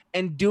do,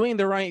 and doing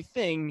the right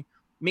thing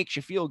makes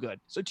you feel good.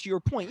 So to your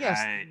point, yes,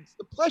 it's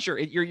the pleasure.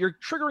 You're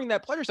triggering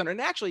that pleasure center,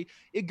 and actually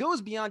it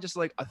goes beyond just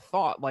a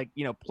thought,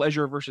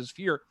 pleasure versus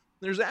fear.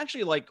 There's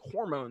actually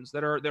hormones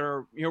that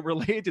are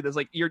related to this.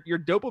 Your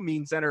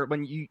dopamine center,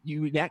 when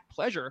you enact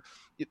pleasure,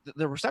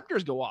 the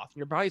receptors go off and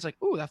your body's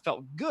like, ooh, that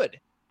felt good,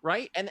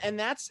 right? And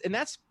that's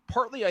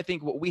partly, I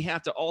think, what we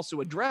have to also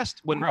address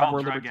when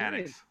we're drug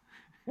addicts.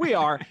 We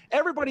are.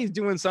 Everybody's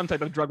doing some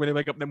type of drug when they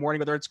wake up in the morning,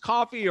 whether it's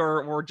coffee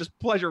or just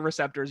pleasure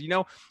receptors.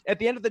 At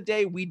the end of the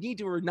day, we need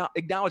to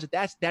acknowledge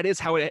that is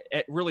how it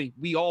really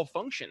we all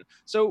function.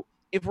 So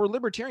if we're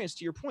libertarians,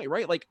 to your point,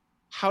 right?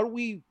 How do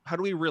we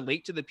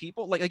relate to the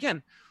people?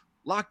 Again,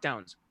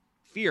 lockdowns,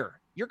 fear.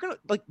 You're gonna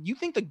you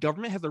think the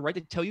government has the right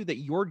to tell you that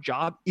your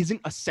job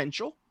isn't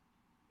essential,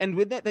 and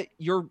with that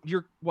your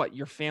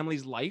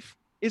family's life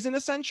isn't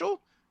essential?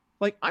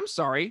 I'm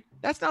sorry,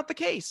 that's not the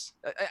case.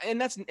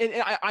 And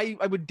I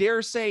would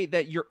dare say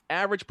that your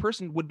average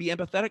person would be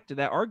empathetic to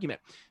that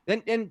argument.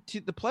 And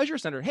to the pleasure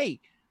center, hey,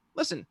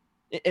 listen,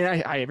 and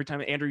I every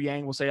time Andrew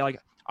Yang will say, like,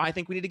 I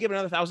think we need to give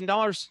another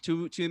 $1,000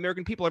 to the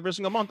American people every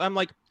single month. I'm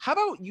like, how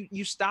about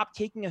you stop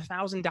taking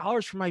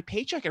 $1,000 from my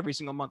paycheck every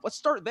single month? Let's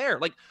start there.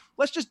 Like,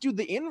 let's just do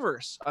the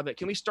inverse of it.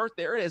 Can we start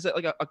there? Is it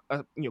like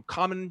a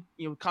common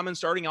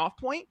starting off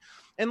point?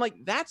 And like,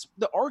 that's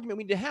the argument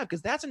we need to have,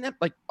 because that's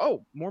like,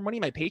 oh, more money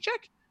in my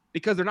paycheck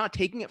because they're not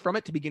taking it from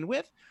it to begin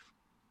with.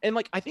 And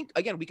like, I think,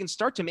 again, we can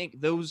start to make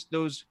those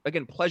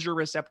again, pleasure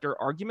receptor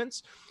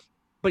arguments.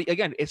 But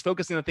again, it's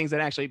focusing on things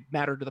that actually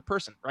matter to the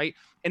person, right?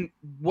 And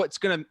what's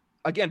going to,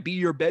 again, be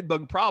your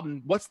bedbug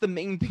problem. What's the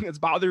main thing that's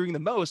bothering the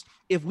most?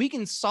 If we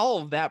can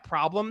solve that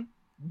problem,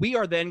 we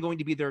are then going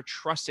to be their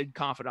trusted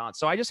confidant.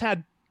 So I just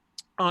had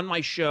on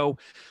my show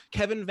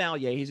Kevin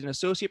Valier. He's an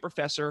associate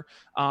professor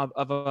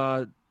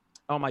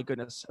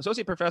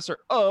associate professor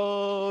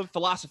of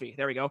philosophy.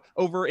 There we go.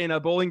 Over in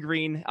Bowling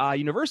Green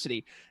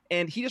University.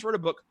 And he just wrote a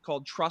book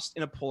called Trust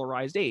in a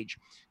Polarized Age.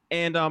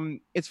 And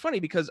it's funny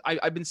because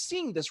I've been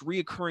seeing this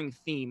reoccurring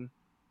theme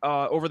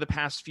over the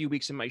past few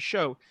weeks in my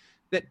show,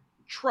 that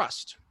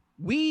trust.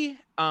 We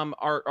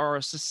are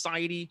a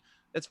society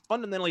that's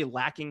fundamentally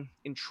lacking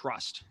in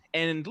trust.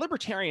 And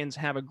libertarians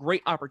have a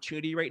great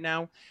opportunity right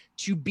now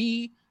to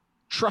be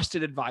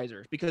trusted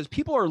advisors, because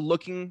people are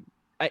looking,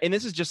 and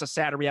this is just a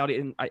sad reality,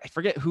 and I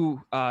forget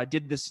who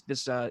did this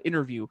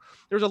interview.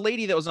 There was a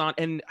lady that was on,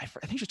 and I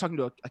think she was talking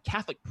to a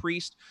Catholic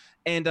priest,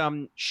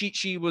 and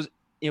she was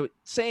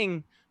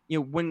saying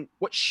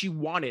what she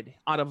wanted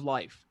out of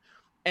life,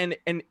 and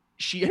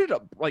she ended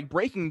up like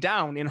breaking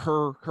down in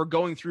her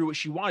going through what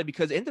she wanted,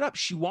 because it ended up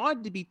she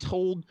wanted to be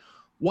told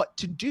what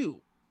to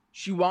do.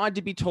 She wanted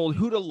to be told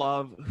who to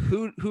love,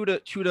 who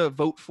to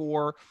vote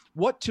for,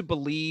 what to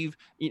believe,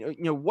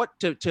 what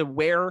to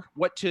wear,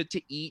 what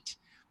to eat,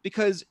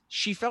 because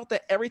she felt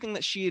that everything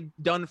that she had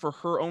done for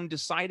her own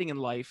deciding in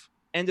life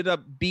ended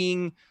up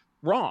being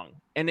wrong,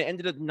 and it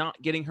ended up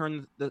not getting her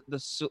in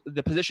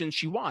the position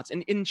she wants.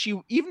 And she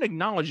even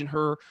acknowledged in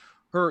her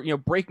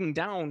breaking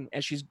down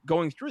as she's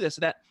going through this,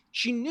 that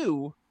she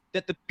knew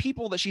that the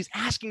people that she's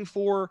asking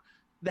for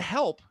the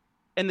help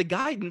and the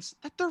guidance,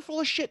 that they're full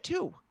of shit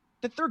too,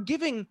 that they're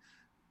giving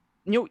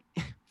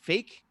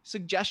fake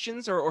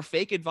suggestions or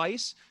fake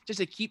advice just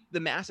to keep the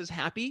masses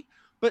happy.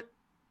 But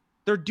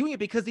they're doing it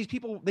because these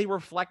people, they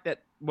reflect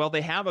that, well,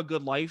 they have a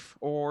good life,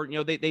 or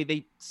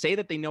they say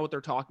that they know what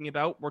they're talking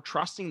about. We're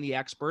trusting the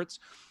experts.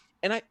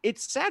 And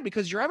it's sad,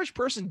 because your average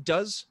person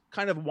does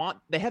kind of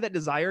they have that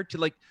desire to,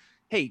 like,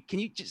 hey, can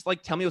you just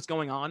like tell me what's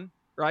going on,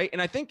 right?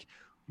 And I think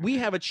we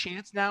have a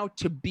chance now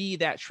to be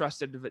that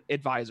trusted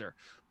advisor,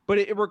 but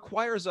it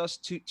requires us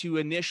to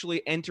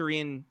initially enter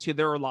into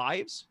their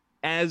lives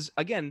as,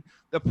 again,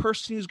 the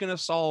person who's going to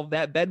solve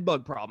that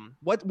bedbug problem.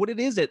 What it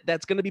is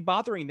that's going to be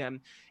bothering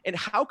them, and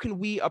how can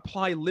we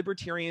apply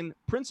libertarian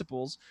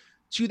principles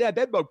to that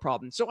bedbug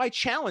problem? So I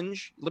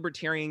challenge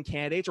libertarian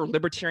candidates or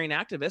libertarian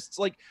activists,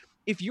 like,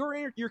 if you're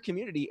in your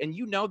community and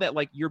you know that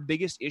like your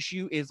biggest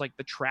issue is like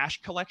the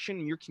trash collection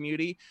in your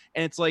community,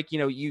 and it's like,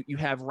 you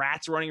have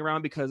rats running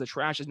around because the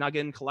trash is not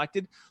getting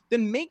collected,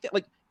 then make that,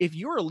 like, if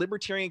you're a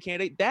libertarian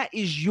candidate, that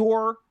is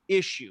your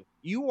issue.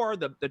 You are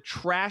the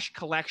trash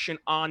collection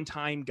on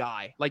time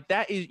guy. Like,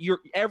 that is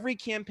every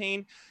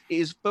campaign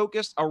is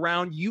focused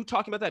around you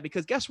talking about that,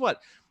 because guess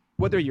what?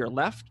 Whether you're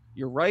left,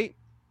 you're right,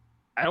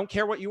 I don't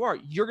care what you are,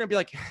 you're going to be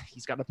like,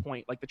 he's got a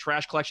point. Like, the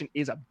trash collection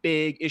is a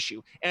big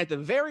issue. And at the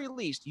very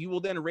least, you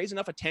will then raise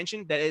enough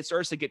attention that it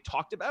starts to get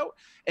talked about.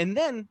 And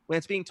then when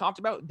it's being talked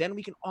about, then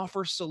we can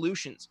offer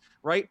solutions,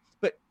 right?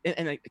 But,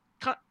 and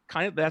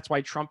kind of that's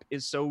why Trump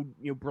is so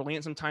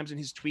brilliant sometimes in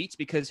his tweets,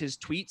 because his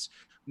tweets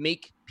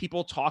make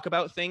people talk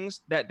about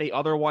things that they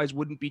otherwise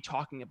wouldn't be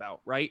talking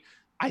about, right?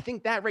 I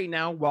think that right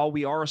now, while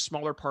we are a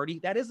smaller party,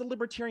 that is the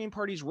Libertarian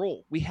Party's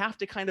role. We have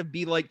to kind of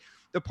be like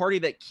the party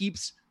that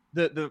keeps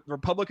the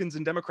Republicans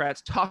and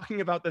Democrats talking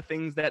about the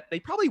things that they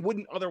probably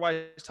wouldn't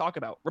otherwise talk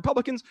about.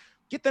 Republicans,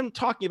 get them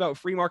talking about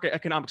free market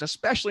economics,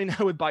 especially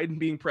now with Biden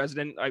being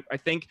president, I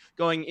think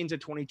going into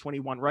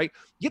 2021, right?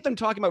 Get them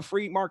talking about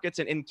free markets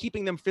and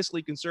keeping them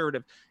fiscally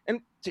conservative.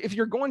 And if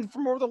you're going for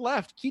more of the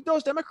left, keep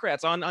those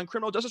Democrats on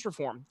criminal justice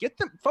reform. Get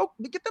them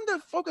to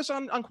focus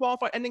on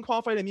ending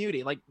qualified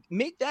immunity. Like,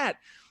 make that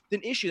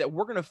an issue that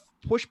we're going to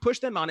push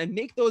them on, and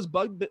make those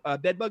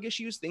bedbug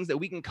issues things that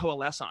we can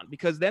coalesce on,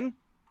 because then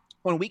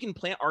when we can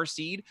plant our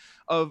seed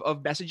of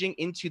messaging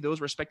into those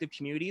respective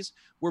communities,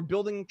 we're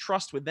building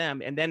trust with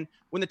them. And then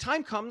when the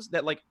time comes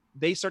that like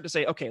they start to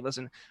say, okay,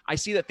 listen, I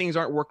see that things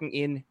aren't working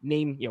in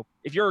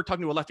if you're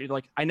talking to a lefty, you're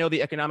like, I know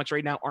the economics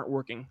right now aren't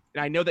working,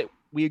 and I know that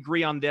we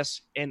agree on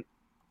this, and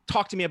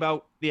talk to me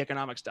about the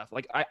economic stuff.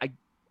 Like,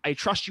 I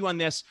trust you on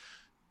this.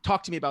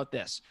 Talk to me about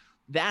this.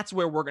 That's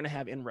where we're going to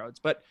have inroads.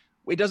 But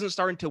it doesn't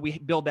start until we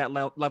build that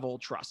level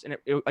of trust. And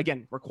it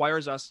again,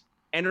 requires us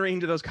entering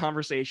into those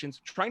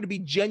conversations, trying to be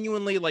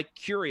genuinely like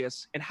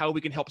curious in how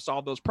we can help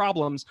solve those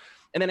problems,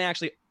 and then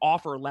actually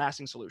offer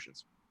lasting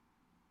solutions.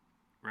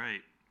 Right.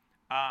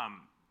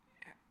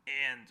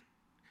 And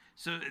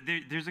so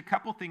there's a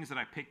couple things that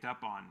I picked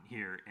up on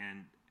here.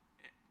 And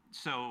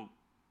so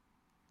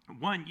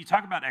one, you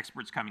talk about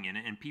experts coming in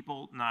and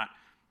people not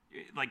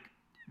like.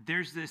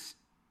 There's this.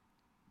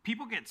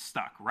 People get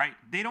stuck, right?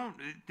 They don't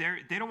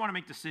want to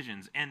make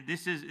decisions, and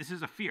this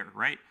is a fear,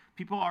 right?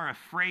 People are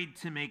afraid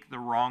to make the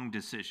wrong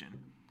decision.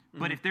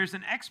 But if there's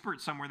an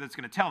expert somewhere that's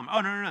going to tell them, oh,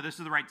 no, this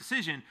is the right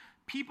decision,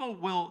 people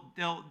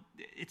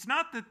it's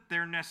not that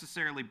they're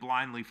necessarily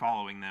blindly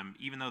following them,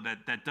 even though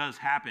that does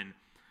happen,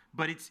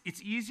 but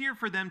it's easier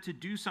for them to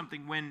do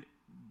something when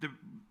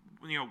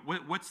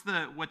what's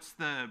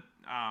the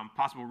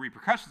possible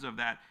repercussions of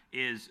that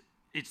is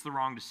it's the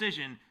wrong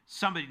decision.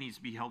 Somebody needs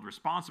to be held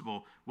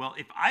responsible. Well,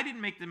 if I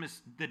didn't make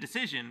the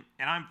decision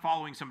and I'm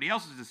following somebody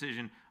else's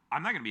decision,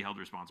 I'm not going to be held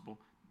responsible.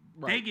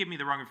 Right. They gave me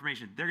the wrong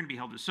information. They're going to be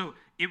held. So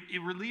it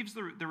relieves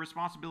the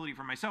responsibility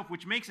from myself,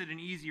 which makes it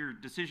an easier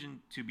decision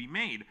to be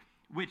made.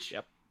 Which,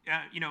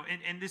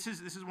 and this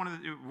is one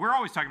of the. We're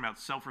always talking about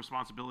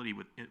self-responsibility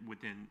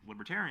within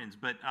libertarians,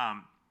 but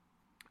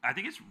I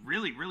think it's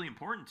really, really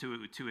important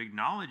to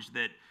acknowledge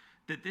that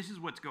this is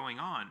what's going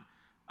on.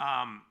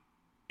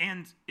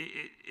 And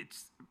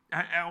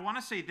I want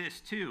to say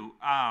this too,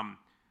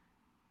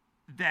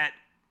 that,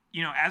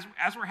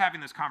 as we're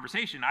having this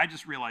conversation, I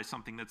just realized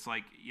something that's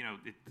like,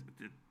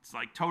 it's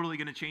like totally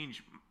going to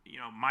change,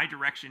 my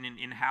direction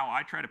in how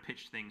I try to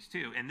pitch things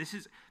too. And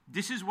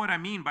this is what I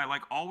mean by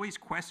like always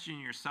question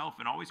yourself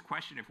and always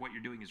question if what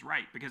you're doing is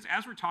right. Because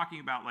as we're talking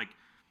about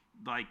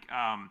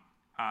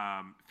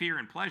fear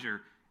and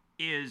pleasure,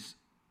 is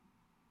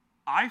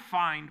I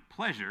find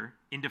pleasure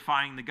in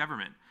defying the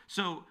government.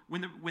 So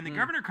when the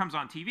governor comes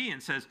on TV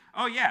and says,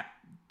 "Oh yeah,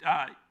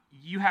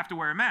 you have to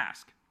wear a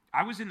mask,"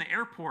 I was in the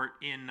airport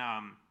in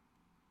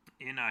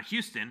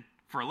Houston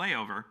for a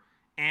layover,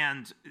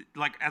 and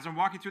like as I'm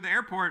walking through the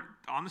airport,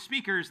 on the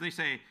speakers they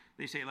say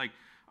like,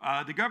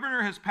 the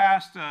governor has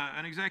passed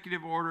an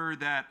executive order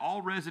that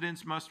all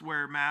residents must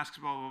wear masks,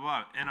 blah blah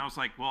blah. And I was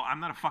like, well,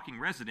 I'm not a fucking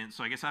resident,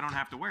 so I guess I don't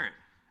have to wear it.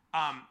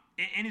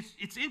 And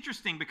it's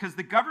interesting because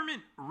the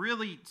government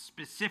really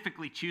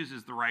specifically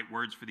chooses the right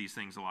words for these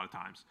things a lot of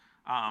times.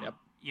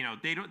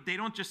 They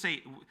don't just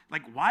say,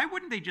 like, why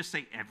wouldn't they just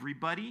say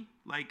everybody?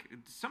 Like,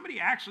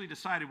 somebody actually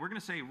decided we're going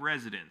to say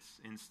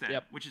residents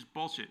instead, which is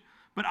bullshit.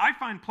 But I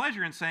find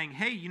pleasure in saying,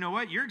 hey, you know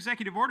what? Your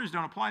executive orders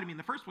don't apply to me in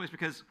the first place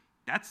because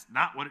that's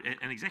not what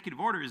an executive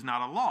order is,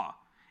 not a law.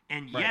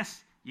 And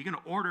yes, you can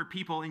order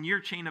people in your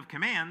chain of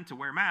command to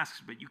wear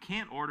masks, but you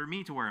can't order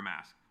me to wear a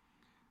mask.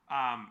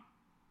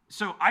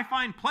 So I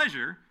find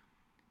pleasure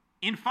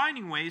in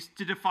finding ways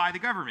to defy the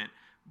government.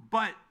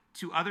 But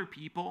to other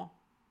people,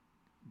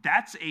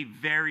 that's a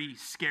very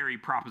scary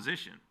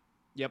proposition.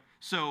 Yep.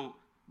 So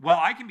while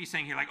I can be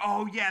saying here like,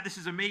 oh, yeah, this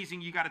is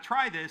amazing, you got to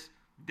try this,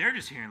 they're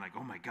just hearing like,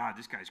 oh, my God,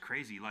 this guy's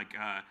crazy. Like,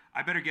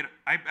 I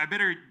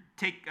better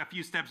take a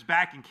few steps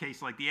back in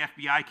case like the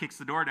FBI kicks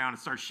the door down and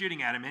starts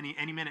shooting at him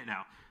any minute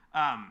now.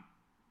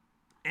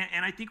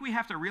 And I think we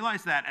have to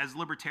realize that as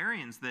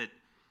libertarians that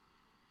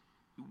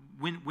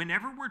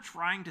whenever we're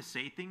trying to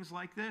say things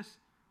like this,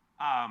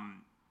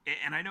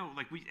 and I know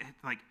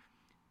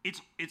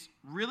it's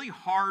really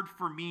hard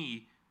for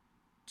me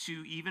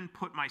to even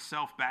put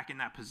myself back in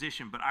that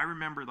position. But I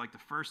remember like the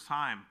first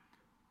time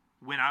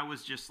when I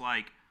was just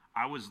like,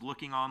 I was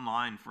looking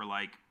online for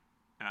like,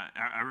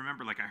 I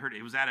remember like I heard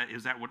it was at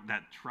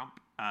that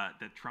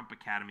Trump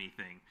Academy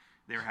thing.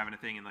 They were having a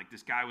thing, and like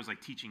this guy was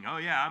like teaching. Oh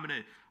yeah, I'm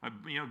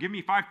gonna, give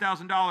me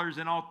 $5,000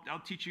 and I'll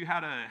teach you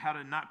how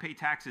to not pay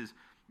taxes.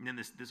 And then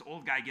this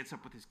old guy gets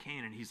up with his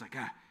cane and he's like,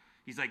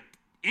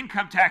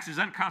 income tax is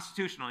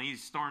unconstitutional. And he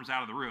storms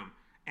out of the room.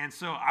 And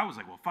so I was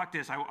like, well, fuck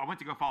this. I went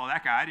to go follow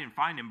that guy. I didn't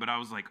find him, but I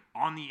was like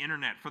on the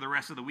internet for the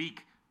rest of the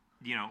week,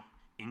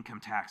 income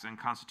tax,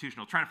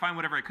 unconstitutional, trying to find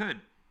whatever I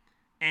could.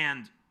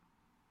 And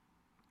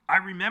I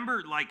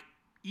remember like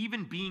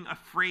even being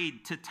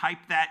afraid to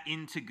type that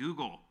into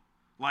Google.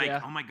 Like,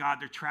 oh my God,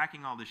 they're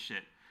tracking all this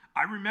shit.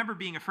 I remember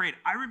being afraid.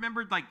 I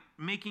remembered like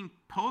making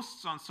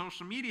posts on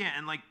social media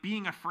and like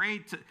being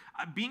afraid to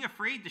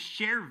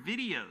share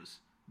videos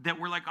that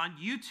were like on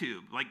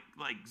YouTube, like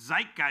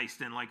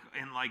Zeitgeist and like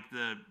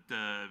the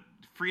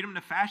Freedom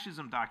to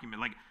Fascism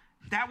document. Like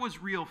that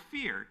was real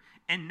fear.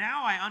 And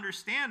now I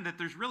understand that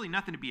there's really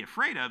nothing to be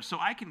afraid of. So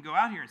I can go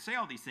out here and say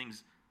all these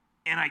things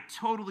and I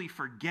totally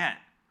forget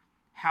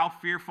how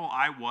fearful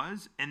I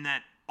was, and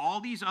that all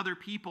these other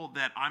people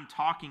that I'm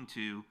talking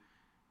to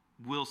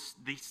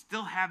they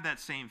still have that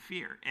same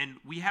fear, and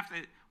we have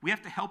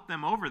to help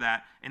them over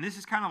that. And this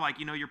is kind of like,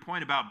 your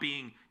point about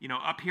being,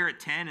 up here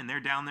at 10 and they're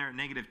down there at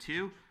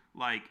 -2.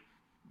 Like,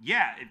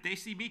 yeah, if they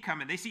see me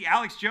coming, they see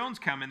Alex Jones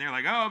coming, they're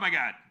like, oh my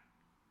God,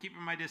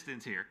 keeping my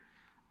distance here.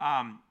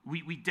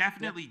 We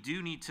definitely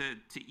do need to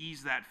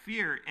ease that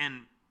fear,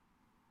 and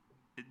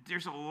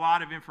there's a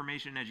lot of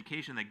information and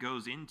education that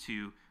goes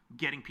into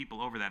getting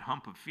people over that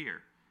hump of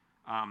fear.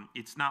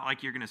 It's not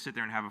like you're going to sit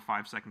there and have a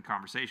 5-second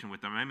conversation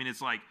with them. I mean,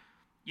 it's like,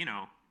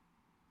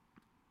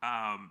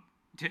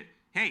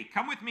 hey,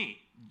 come with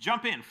me,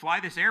 jump in, fly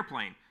this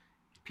airplane.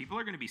 People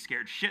are going to be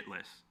scared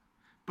shitless.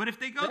 But if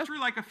they go through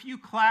like a few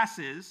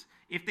classes,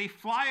 if they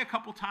fly a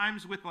couple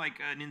times with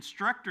like an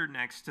instructor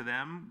next to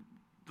them,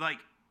 like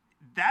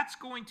that's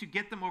going to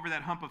get them over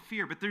that hump of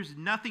fear. But there's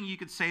nothing you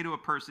could say to a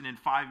person in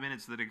 5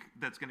 minutes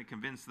that's going to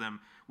convince them,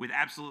 with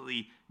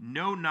absolutely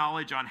no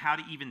knowledge on how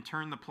to even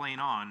turn the plane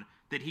on,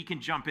 that he can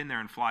jump in there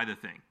and fly the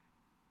thing.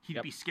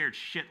 He'd be scared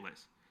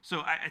shitless.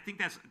 So I think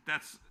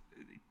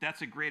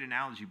that's a great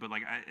analogy. But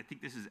like I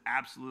think this is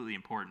absolutely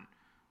important.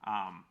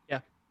 Yeah.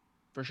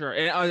 For sure.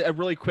 And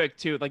really quick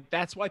too, like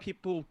that's why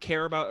people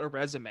care about a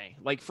resume.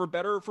 Like for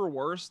better or for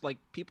worse, like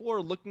people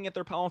are looking at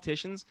their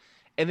politicians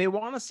and they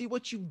want to see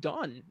what you've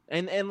done.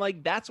 And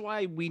like that's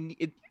why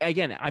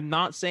again, I'm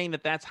not saying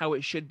that that's how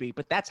it should be,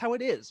 but that's how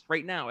it is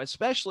right now,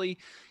 especially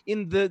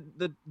in the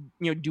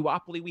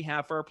duopoly we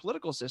have for our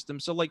political system.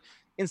 So like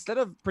instead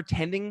of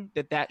pretending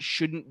that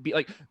shouldn't be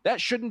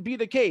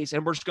the case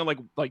and we're just gonna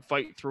like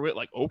fight through it,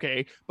 like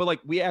okay, but like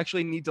we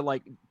actually need to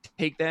like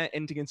take that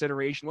into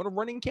consideration when we're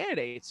running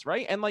candidates,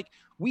 right? And like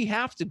we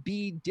have to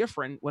be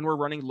different when we're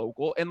running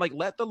local, and like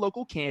let the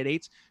local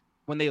candidates,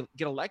 when they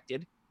get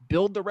elected,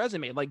 build the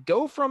resume. Like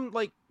go from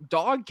like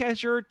dog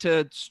catcher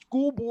to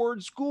school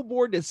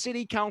board to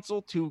city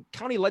council to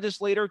county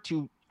legislator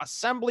to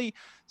assembly,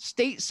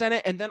 state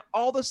senate, and then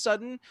all of a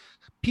sudden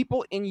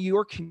people in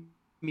your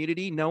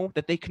community know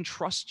that they can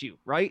trust you,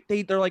 right?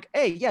 They're like,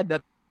 hey, yeah,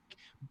 that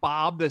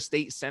Bob the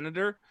state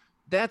senator,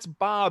 that's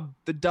Bob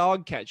the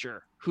dog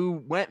catcher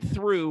who went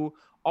through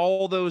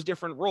all those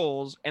different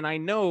roles, and I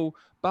know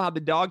Bob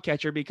the dog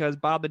catcher because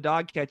Bob the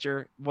dog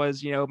catcher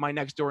was, my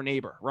next door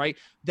neighbor, right?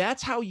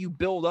 That's how you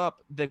build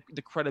up the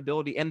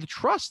credibility and the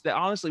trust that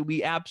honestly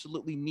we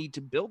absolutely need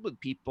to build with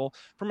people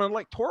from an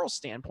electoral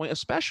standpoint,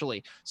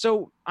 especially.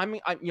 So I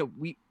mean,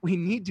 we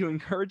need to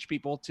encourage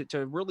people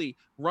to really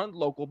run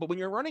local, but when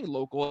you're running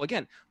local,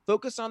 again,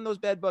 focus on those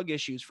bed bug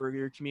issues for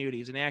your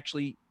communities and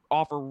actually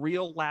offer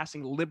real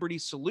lasting liberty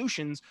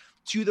solutions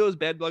to those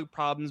bedbug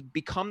problems,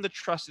 become the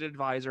trusted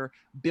advisor,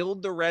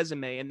 build the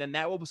resume, and then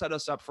that will set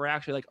us up for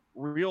actually like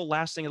real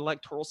lasting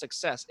electoral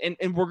success.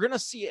 And we're going to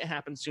see it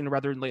happen sooner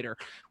rather than later.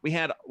 We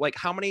had like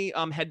how many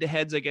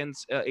head-to-heads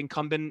against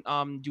incumbent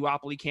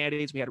duopoly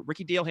candidates? We had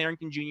Ricky Dale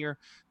Harrington Jr.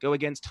 go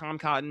against Tom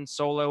Cotton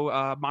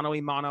solo mano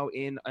a mano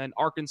in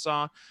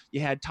Arkansas. You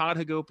had Todd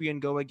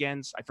Hagopian go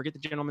against, I forget the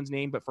gentleman's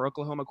name, but for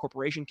Oklahoma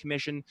Corporation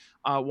Commission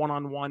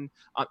one-on-one.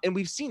 And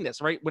we've seen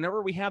this, right?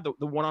 Whenever we have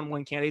the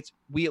one-on-one candidates,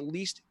 we at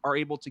least are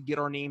able to get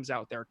our names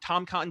out there.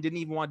 Tom Cotton didn't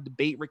even want to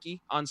debate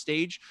Ricky on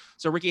stage.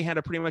 So Ricky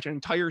had pretty much an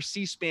entire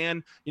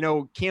C-SPAN,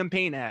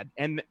 campaign ad.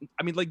 And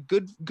I mean, like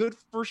good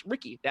for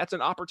Ricky. That's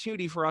an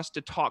opportunity for us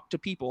to talk to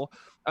people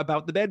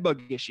about the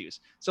bedbug issues.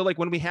 So like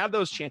when we have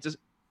those chances,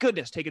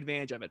 goodness, take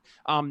advantage of it.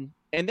 And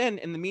then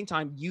in the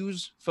meantime,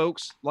 use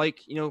folks like,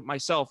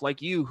 myself,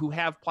 like you, who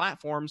have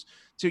platforms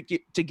to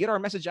get our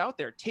message out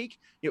there.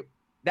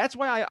 That's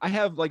why I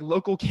have like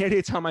local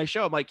candidates on my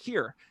show. I'm like,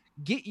 here,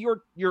 get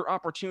your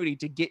opportunity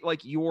to get like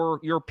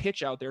your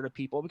pitch out there to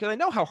people, because I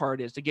know how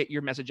hard it is to get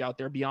your message out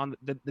there beyond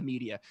the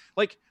media.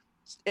 Like,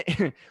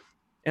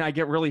 and I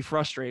get really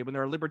frustrated when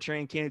there are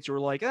libertarian candidates who are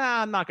like,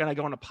 I'm not going to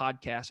go on a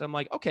podcast. I'm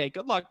like, okay,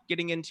 good luck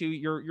getting into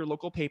your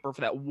local paper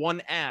for that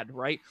one ad,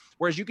 right?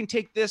 Whereas you can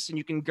take this and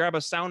you can grab a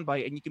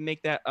soundbite and you can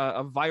make that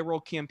a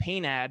viral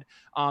campaign ad.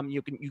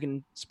 You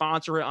can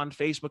sponsor it on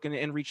Facebook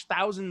and reach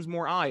thousands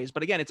more eyes.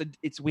 But again,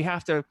 we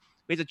have to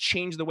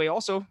change the way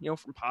also,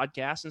 from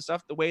podcasts and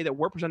stuff, the way that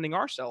we're presenting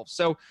ourselves.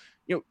 So,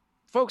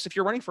 folks, if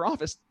you're running for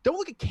office, don't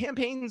look at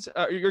campaigns.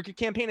 Your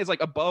campaign is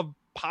like above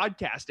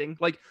podcasting.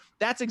 Like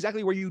that's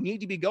exactly where you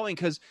need to be going,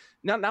 because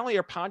not only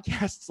are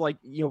podcasts like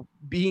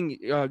being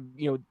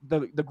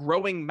the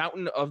growing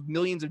mountain of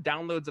millions of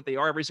downloads that they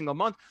are every single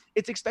month,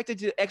 it's expected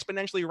to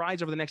exponentially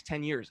rise over the next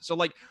 10 years. So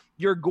like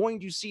you're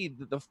going to see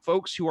the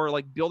folks who are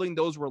like building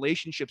those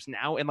relationships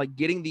now and like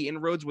getting the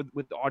inroads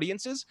with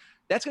audiences,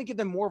 that's going to give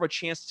them more of a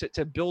chance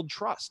to build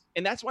trust.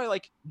 And that's why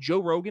like Joe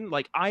Rogan,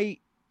 like I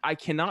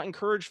cannot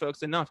encourage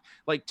folks enough,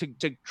 like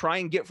to try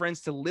and get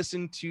friends to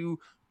listen to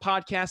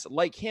podcasts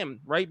like him,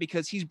 right?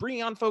 Because he's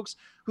bringing on folks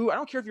who, I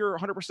don't care if you're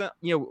 100%,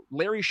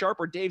 Larry Sharp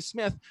or Dave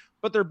Smith,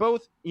 but they're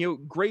both,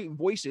 great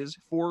voices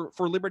for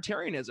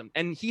libertarianism.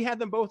 And he had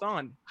them both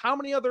on. How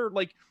many other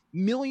like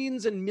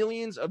millions and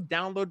millions of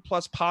download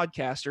plus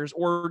podcasters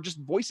or just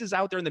voices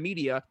out there in the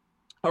media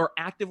are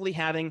actively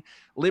having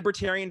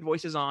libertarian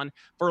voices on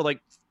for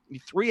like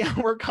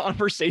 3-hour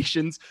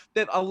conversations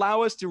that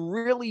allow us to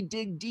really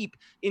dig deep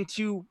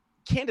into,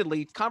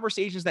 candidly,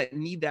 conversations that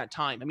need that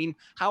time? I mean,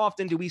 how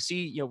often do we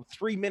see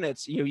 3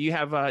 minutes? You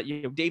have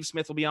Dave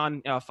Smith will be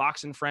on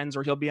Fox and Friends,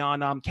 or he'll be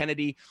on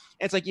Kennedy.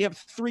 And it's like you have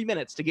 3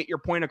 minutes to get your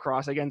point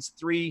across against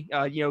three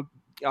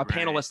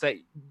panelists that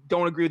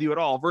don't agree with you at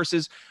all,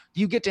 versus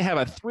you get to have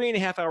a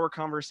 3.5-hour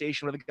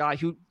conversation with a guy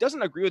who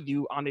doesn't agree with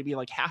you on maybe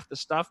like half the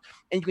stuff,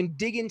 and you can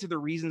dig into the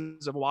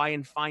reasons of why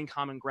and find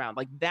common ground.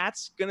 Like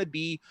that's going to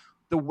be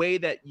the way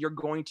that you're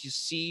going to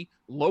see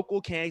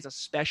local candidates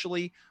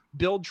especially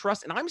build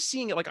trust. And I'm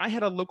seeing it. Like I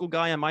had a local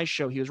guy on my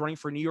show. He was running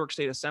for New York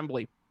State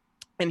Assembly,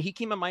 and he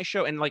came on my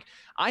show, and like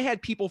I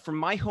had people from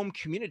my home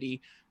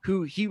community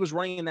who he was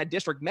running in that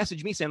district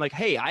message me saying like,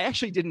 hey, I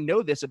actually didn't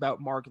know this about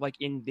Mark. Like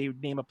they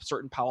would name a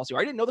certain policy, or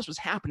I didn't know this was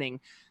happening.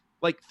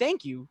 Like,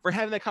 thank you for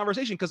having that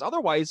conversation, because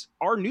otherwise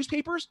our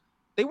newspapers,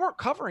 they weren't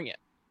covering it.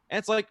 And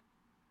it's like,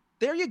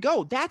 there you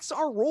go. That's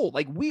our role.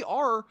 Like, we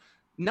are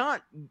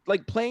not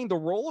like playing the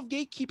role of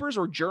gatekeepers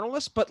or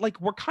journalists, but like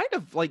we're kind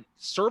of like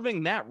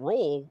serving that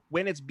role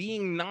when it's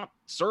being not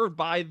served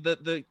by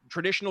the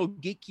traditional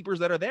gatekeepers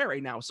that are there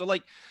right now. So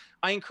like,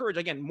 I encourage,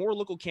 again, more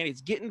local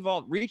candidates, get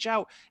involved, reach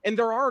out. And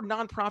there are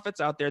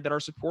nonprofits out there that are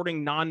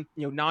supporting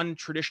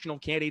non-traditional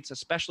candidates,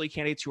 especially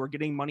candidates who are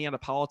getting money out of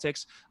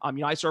politics.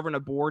 I serve on a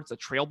board, it's a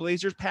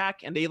Trailblazers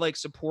PAC, and they like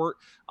support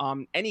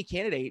any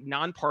candidate,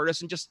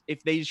 nonpartisan, just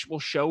if they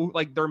will show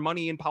like their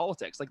money in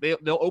politics. Like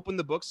they'll open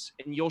the books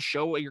and you'll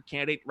show your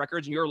candidate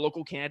records and you're a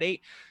local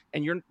candidate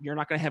and you're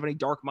not going to have any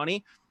dark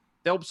money.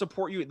 They'll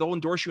support you. They'll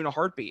endorse you in a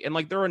heartbeat. And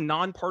like, they're a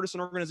nonpartisan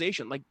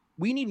organization. Like,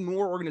 we need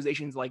more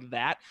organizations like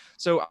that.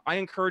 So I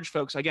encourage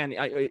folks, again,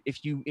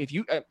 if you,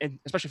 and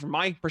especially from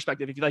my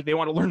perspective, if you like, they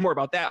want to learn more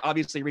about that,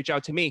 obviously reach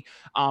out to me.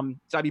 So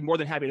I'd be more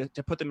than happy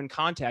to put them in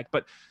contact.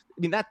 But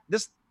I mean,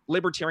 this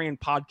libertarian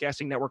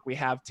podcasting network we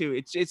have too,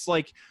 it's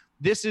like,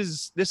 this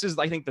is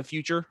I think the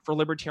future for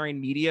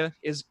libertarian media.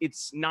 Is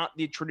it's not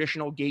the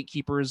traditional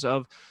gatekeepers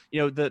of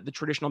the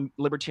traditional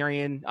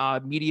libertarian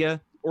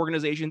media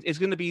organizations. It's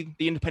going to be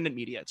the independent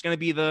media. It's going to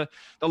be the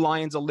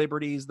Lions of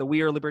Liberties, the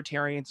We Are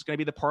Libertarians. It's going to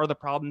be the Part of the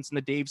Providence and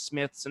the Dave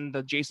Smiths and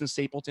the Jason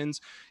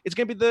Stapletons. It's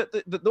going to be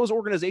those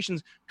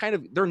organizations, kind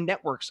of their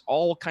networks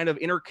all kind of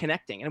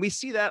interconnecting, and we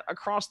see that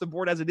across the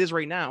board as it is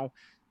right now.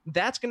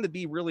 That's going to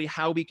be really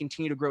how we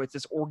continue to grow. It's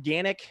this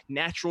organic,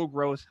 natural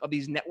growth of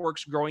these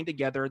networks growing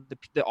together.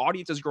 The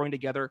audience is growing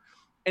together.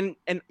 And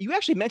you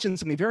actually mentioned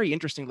something very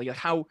interestingly,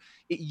 how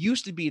it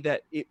used to be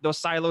that those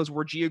silos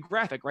were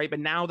geographic, right? But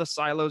now the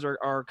silos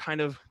are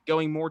kind of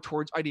going more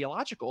towards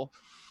ideological.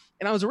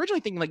 And I was originally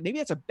thinking like, maybe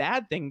that's a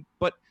bad thing,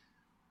 but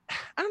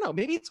I don't know,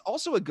 maybe it's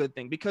also a good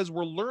thing, because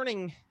we're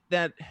learning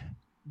that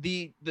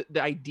the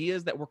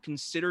ideas that were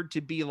considered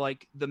to be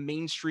like the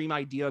mainstream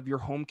idea of your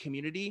home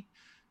community,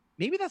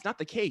 maybe that's not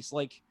the case.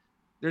 Like,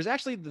 there's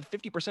actually the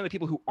 50% of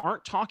people who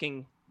aren't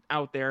talking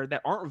out there,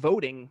 that aren't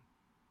voting,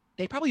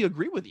 they probably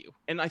agree with you.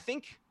 And I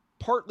think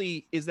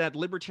partly is that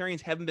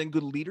libertarians haven't been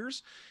good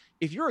leaders.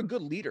 If you're a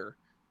good leader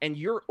and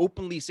you're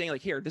openly saying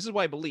like, here, this is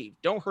what I believe,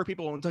 don't hurt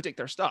people and don't take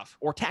their stuff,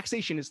 or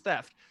taxation is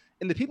theft.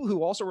 And the people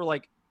who also were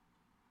like,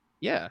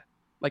 yeah,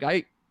 like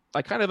I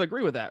kind of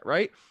agree with that,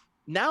 right?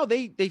 Now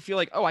they feel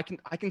like, oh, I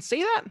can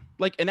say that.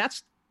 Like, and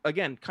that's,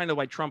 again, kind of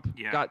why Trump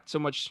got so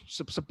much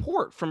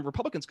support from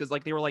Republicans, because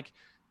like they were like,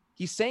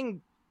 he's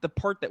saying the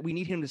part that we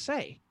need him to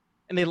say,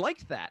 and they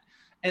liked that.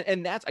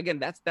 And that's, again,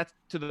 that's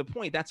to the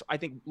point. That's, I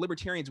think,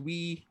 libertarians,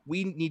 we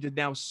need to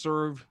now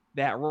serve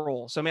that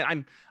role. So,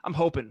 man, I'm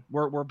hoping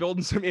we're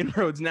building some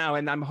inroads now,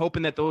 and I'm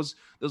hoping that those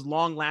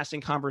long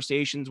lasting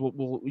conversations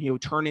will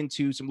turn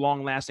into some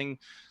long lasting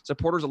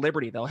supporters of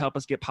liberty. They'll help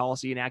us get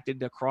policy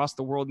enacted across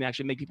the world and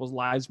actually make people's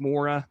lives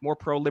more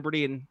pro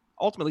liberty and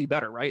ultimately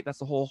better. Right? That's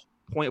the whole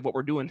point of what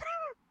we're doing.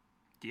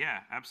 Yeah,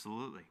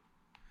 absolutely.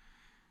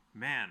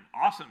 Man,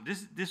 awesome!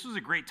 This was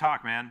a great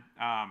talk, man.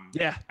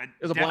 Yeah, it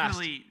was a blast.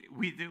 I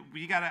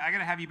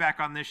gotta have you back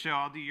on this show.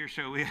 I'll do your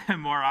show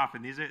more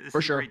often. This is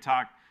sure. a great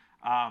talk.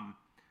 And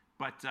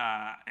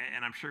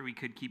I'm sure we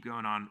could keep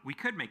going on. We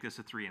could make this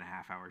a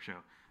 3.5-hour show.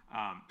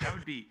 That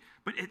would be.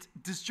 But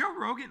does Joe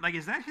Rogan, like,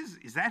 is that his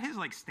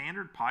like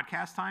standard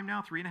podcast time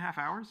now? 3.5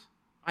 hours?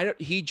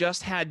 He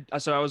just had,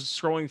 so I was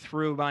scrolling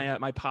through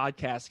my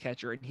podcast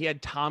catcher, and he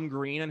had Tom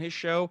Green on his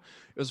show.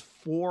 It was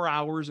 4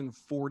 hours and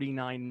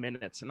 49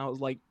 minutes. And I was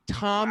like,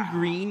 Tom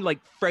Green,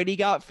 like Freddie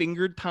got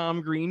fingered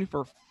Tom Green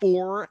for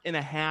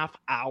 4.5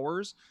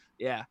 hours.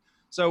 Yeah.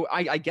 So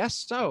I guess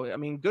so. I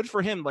mean, good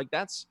for him. Like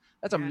that's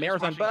a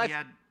marathon. But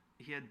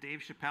he had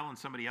Dave Chappelle and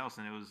somebody else,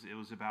 and it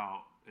was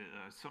about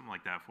something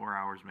like that, 4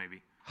 hours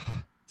maybe.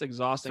 It's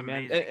exhausting,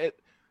 man.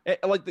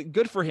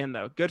 Good for him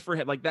though. Good for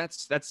him. Like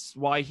that's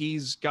why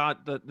he's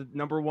got the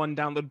number one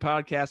download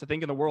podcast, I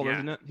think, in the world,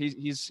 isn't it?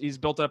 He's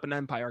built up an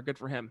empire. Good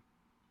for him.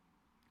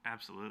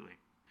 Absolutely.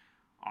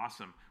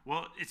 Awesome.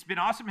 Well, it's been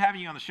awesome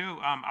having you on the show.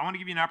 I want to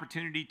give you an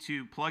opportunity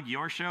to plug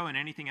your show and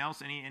anything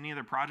else, any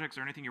other projects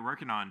or anything you're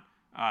working on.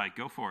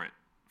 Go for it.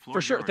 For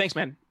sure. Yours. Thanks,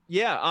 man.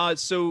 Yeah.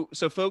 So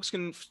folks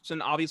can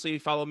obviously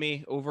follow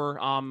me over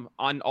on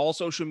all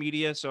social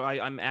media. So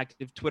I'm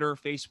active Twitter,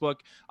 Facebook,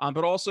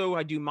 but also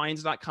I do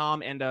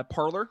minds.com and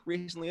Parler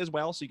recently as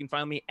well. So you can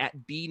find me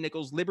at B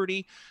Nichols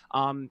Liberty.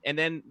 And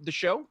then the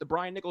show, the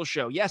Brian Nichols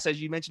Show. Yes,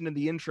 as you mentioned in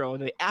the intro,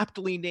 they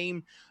aptly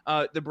named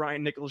the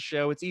Brian Nichols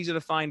Show. It's easy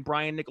to find,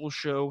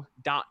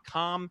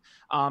 briannicholsshow.com.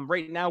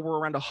 Right now we're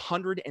around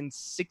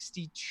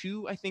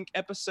 162, I think,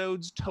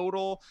 episodes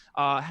total.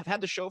 Have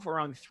had the show for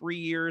around 3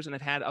 years, and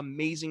I've had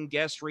amazing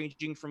guests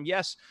ranging from,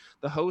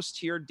 the host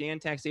here, Dan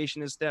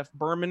Taxation is Steph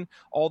Behrman,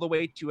 all the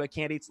way to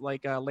candidates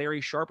like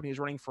Larry Sharp, when he was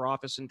running for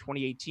office in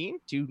 2018,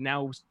 to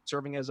now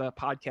serving as a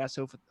podcast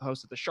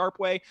host at the Sharp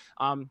Way,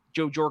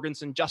 Joe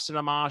Jorgensen, Justin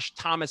Amash,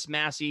 Thomas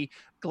Massey,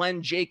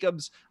 Glenn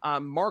Jacobs,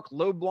 Mark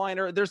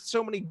Lobliner. There's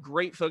so many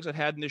great folks I've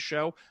had in this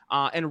show.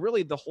 And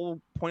really the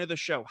whole point of the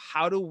show,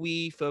 how do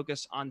we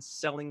focus on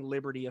selling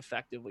liberty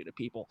effectively to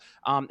people?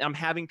 I'm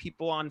having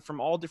people on from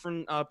all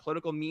different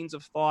political means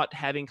of thought,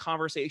 having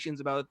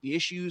conversations about the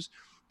issues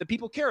that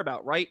people care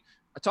about, right?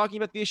 Talking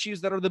about the issues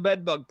that are the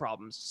bedbug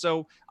problems.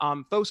 So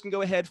folks can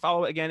go ahead,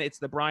 follow. Again, it's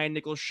the Brian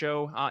Nichols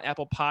Show,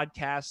 Apple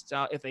Podcast.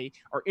 If they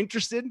are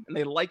interested and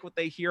they like what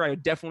they hear, I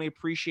would definitely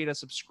appreciate a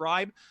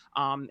subscribe.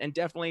 And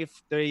definitely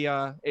if they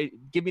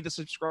give me the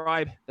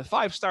subscribe, the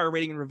 5-star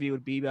rating and review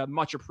would be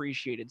much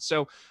appreciated.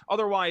 So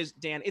otherwise,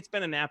 Dan, it's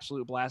been an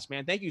absolute blast,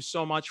 man. Thank you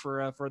so much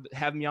for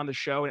having me on the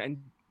show, and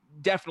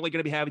definitely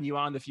going to be having you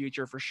on in the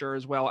future for sure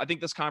as well. I think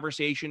this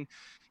conversation,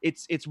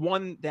 it's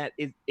one that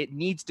it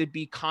needs to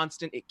be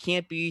constant. It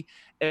can't be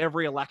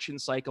every election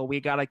cycle.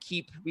 We got to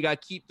keep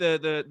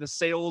the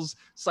sales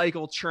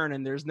cycle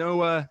churning. There's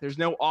no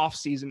off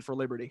season for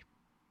liberty.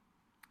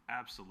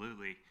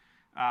 Absolutely.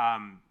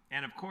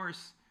 And of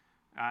course,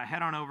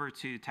 head on over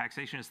to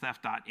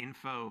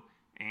taxationistheft.info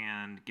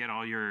and get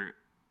all your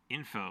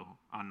info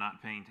on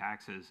not paying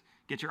taxes.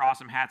 Get your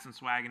awesome hats and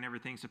swag and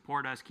everything.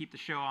 Support us. Keep the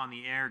show on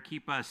the air.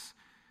 Keep us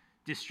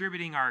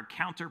distributing our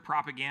counter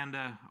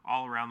propaganda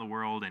all around the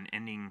world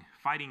and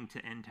fighting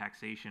to end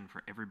taxation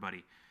for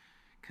everybody.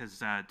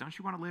 Because don't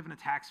you want to live in a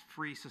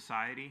tax-free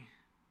society?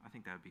 I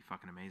think that would be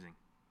fucking amazing.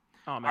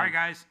 Oh, man. All right,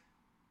 guys.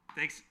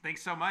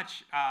 Thanks so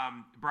much.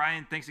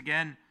 Brian, thanks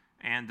again.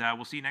 And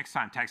we'll see you next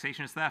time.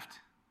 Taxation is Theft.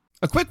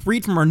 A quick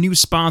read from our new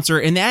sponsor,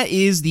 and that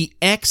is the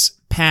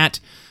Expat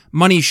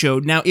Money Show.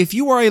 Now, if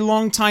you are a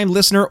longtime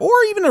listener or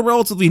even a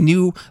relatively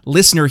new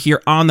listener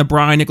here on the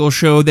Brian Nichols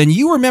Show, then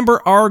you remember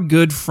our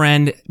good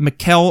friend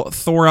Mikkel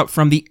Thorup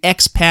from the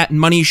Expat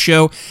Money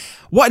Show.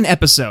 What an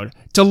episode.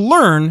 To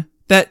learn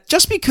that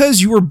just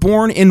because you were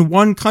born in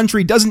one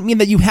country doesn't mean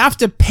that you have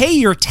to pay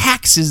your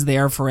taxes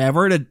there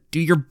forever, to do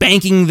your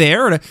banking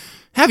there, to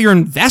have your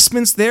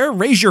investments there,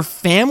 raise your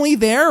family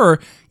there, or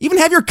even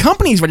have your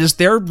companies registered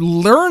there,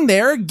 learn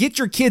there, get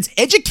your kids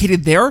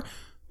educated there,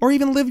 or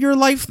even live your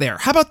life there.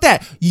 How about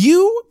that?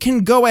 You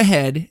can go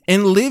ahead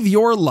and live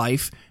your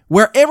life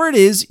wherever it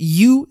is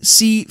you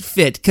see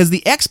fit, because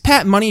the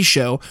Expat Money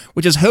Show,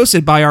 which is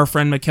hosted by our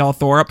friend Mikkel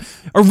Thorup,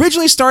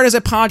 originally started as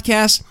a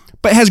podcast,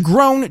 but has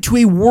grown to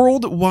a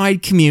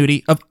worldwide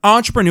community of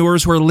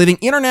entrepreneurs who are living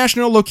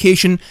international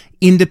location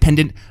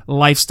independent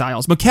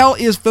lifestyles. Mikkel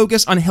is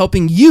focused on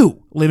helping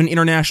you live an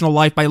international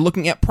life by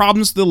looking at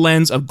problems through the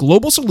lens of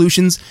global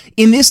solutions.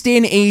 In this day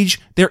and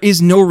age, there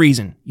is no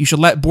reason you should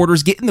let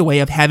borders get in the way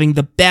of having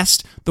the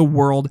best the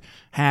world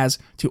has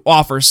to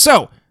offer.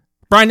 So,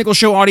 Brian Nichols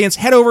Show audience,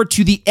 head over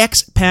to the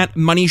Expat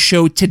Money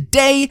Show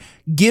today.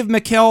 Give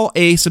Mikkel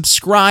a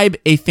subscribe,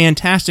 a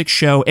fantastic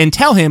show, and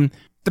tell him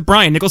that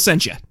Brian Nichols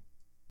sent you.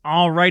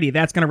 Alrighty,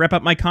 that's going to wrap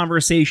up my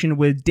conversation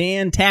with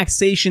Dan,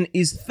 Taxation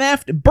is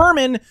Theft,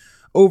 Behrman,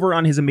 over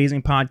on his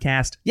amazing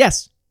podcast.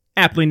 Yes,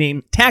 aptly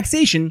named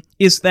Taxation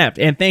is Theft.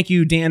 And thank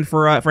you, Dan,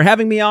 for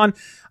having me on.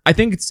 I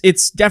think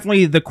it's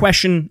definitely the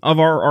question of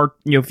our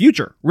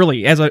future,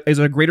 really, as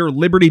a greater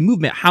liberty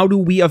movement. How do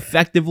we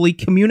effectively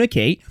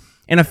communicate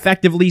and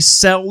effectively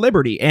sell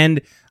liberty? And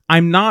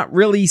I'm not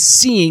really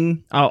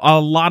seeing a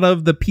lot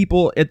of the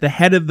people at the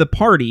head of the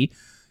party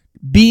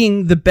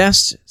being the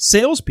best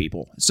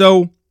salespeople.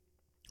 So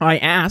I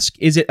ask,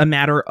 is it a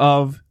matter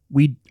of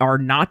we are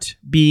not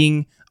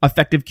being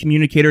effective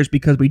communicators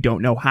because we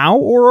don't know how,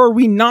 or are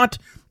we not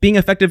being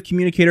effective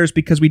communicators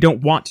because we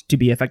don't want to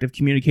be effective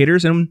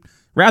communicators, and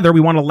rather we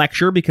want to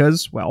lecture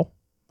because, well,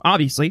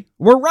 obviously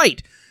we're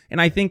right?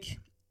 And I think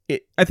you're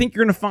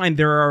going to find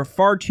there are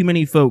far too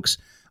many folks,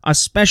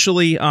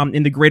 especially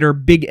in the greater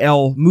Big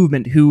L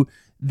movement, who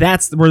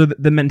that's where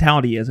the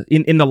mentality is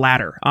in the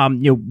latter.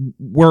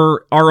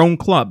 We're our own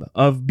club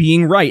of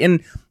being right,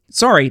 and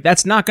sorry,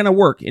 that's not going to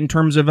work in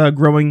terms of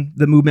growing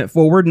the movement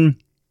forward. And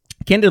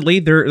candidly,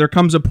 there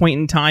comes a point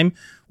in time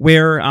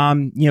where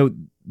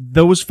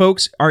those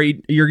folks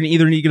you're going to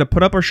either need to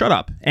put up or shut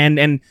up,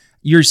 and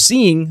you're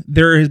seeing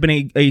there has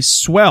been a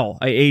swell,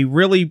 a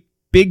really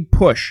big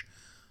push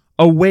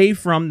away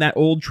from that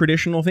old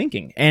traditional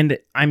thinking, and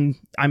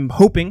I'm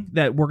hoping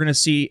that we're going to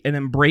see an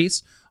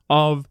embrace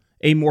of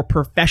a more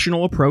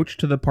professional approach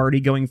to the party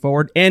going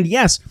forward. And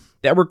yes,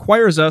 that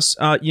requires us,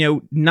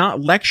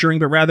 not lecturing,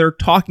 but rather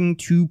talking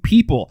to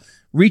people,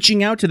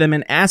 reaching out to them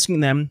and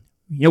asking them,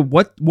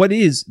 what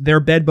is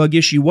their bedbug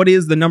issue? What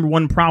is the number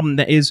one problem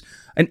that is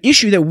an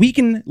issue that we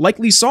can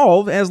likely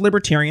solve as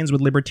libertarians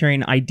with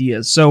libertarian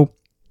ideas? So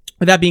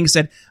with that being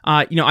said,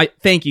 I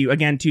thank you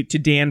again to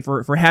Dan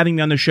for having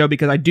me on the show,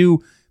 because I do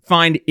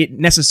find it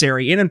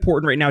necessary and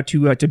important right now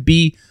to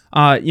be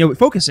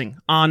focusing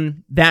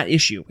on that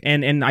issue,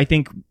 and I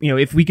think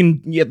if we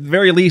can at the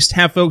very least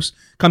have folks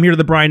come here to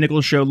the Brian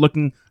Nichols Show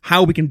looking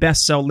how we can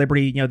best sell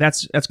liberty,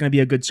 that's going to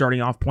be a good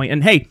starting off point.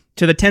 And hey,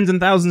 to the tens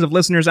and thousands of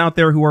listeners out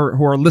there who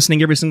are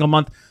listening every single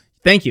month,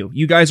 thank you.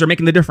 You guys are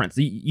making the difference.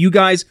 You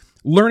guys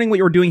learning what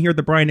you're doing here at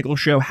the Brian Nichols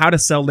Show, how to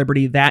sell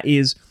liberty, that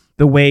is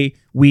the way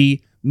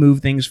we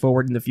move things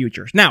forward in the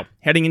future. Now,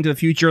 heading into the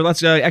future,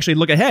 let's actually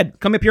look ahead.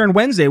 Coming up here on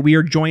Wednesday, we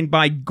are joined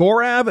by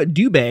Gaurav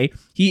Dubey.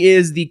 He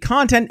is the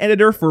content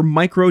editor for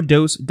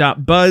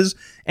microdose.buzz.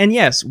 And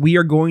yes, we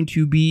are going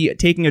to be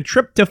taking a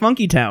trip to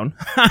Funky Town.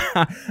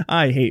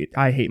 I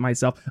hate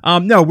myself.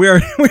 No, we're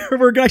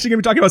actually going to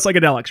be talking about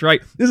psychedelics,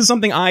 right? This is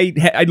something I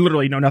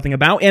literally know nothing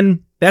about,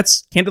 and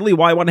that's candidly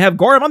why I want to have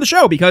Gaurav on the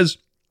show, because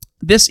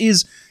this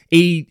is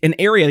an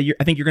area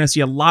I think you're going to see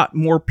a lot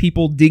more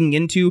people digging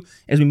into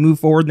as we move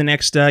forward the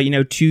next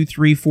 2,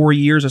 3, 4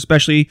 years,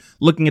 especially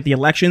looking at the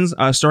elections,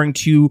 starting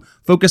to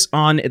focus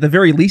on, at the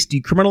very least,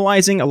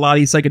 decriminalizing a lot of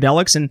these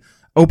psychedelics and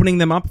opening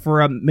them up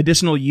for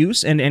medicinal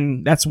use,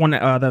 and that's one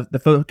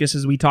the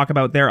focuses we talk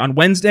about there on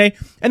Wednesday.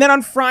 And then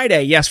on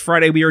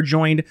Friday, we are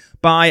joined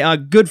by a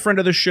good friend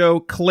of the show,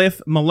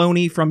 Cliff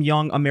Maloney from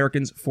Young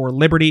Americans for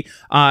Liberty,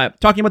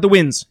 talking about the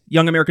wins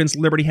Young Americans for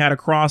Liberty had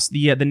across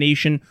the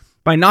nation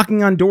by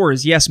knocking on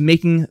doors, yes,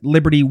 making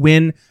liberty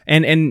win,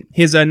 and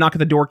his knock at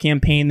the door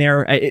campaign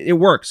there, it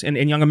works, and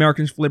Young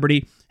Americans for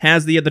Liberty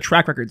has the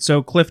track record.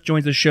 So Cliff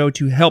joins the show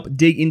to help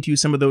dig into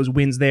some of those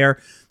wins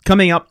there,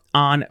 coming up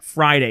on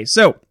Friday.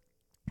 So,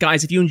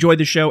 guys, if you enjoyed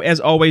the show,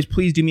 as always,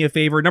 please do me a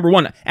favor. Number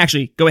one,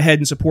 actually, go ahead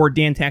and support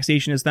Dan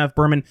Taxation and Theft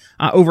Behrman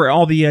over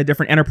all the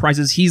different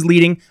enterprises he's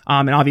leading,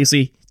 and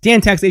obviously, Dan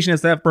Taxation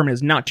and Theft Behrman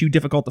is not too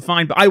difficult to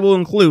find, but I will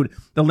include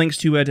the links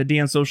to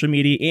Dan's social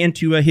media and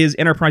to his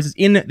enterprises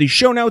in the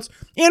show notes.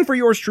 And for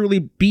yours truly,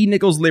 B.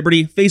 Nichols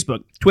Liberty,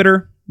 Facebook,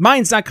 Twitter,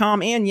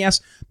 Minds.com, and yes,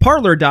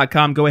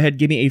 Parler.com. Go ahead,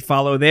 give me a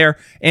follow there.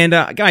 And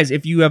guys,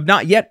 if you have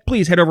not yet,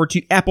 please head over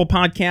to Apple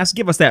Podcasts.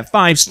 Give us that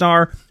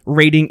 5-star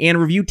rating and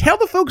review. Tell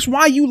the folks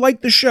why you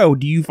like the show.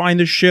 Do you find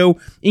the show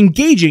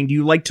engaging? Do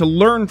you like to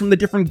learn from the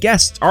different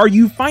guests? Are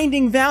you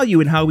finding value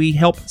in how we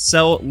help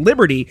sell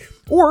liberty?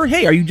 Or,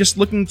 hey, are you just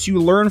looking to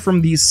learn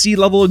from these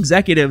C-level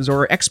executives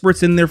or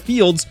experts in their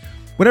fields?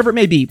 Whatever it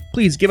may be,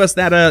 please give us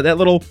that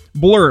little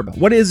blurb.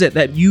 What is it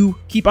that you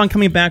keep on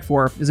coming back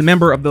for as a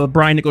member of the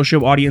Brian Nichols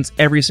Show audience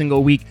every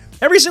single week,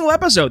 every single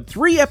episode,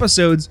 3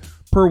 episodes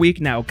per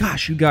week now?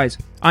 Gosh, you guys,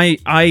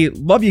 I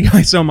love you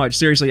guys so much.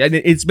 Seriously,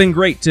 it's been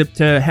great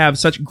to have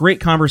such great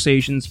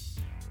conversations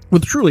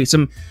with truly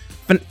some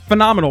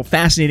phenomenal,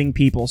 fascinating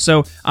people.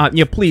 So,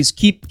 please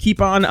keep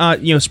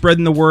on,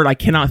 spreading the word. I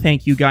cannot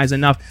thank you guys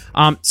enough.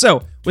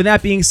 So, with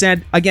that being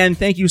said, again,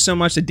 thank you so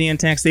much to Dan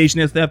Taxation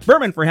and Theft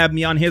Behrman for having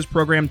me on his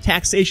program,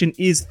 Taxation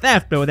is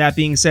Theft. But with that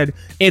being said,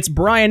 it's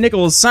Brian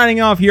Nichols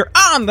signing off here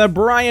on The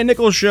Brian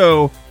Nichols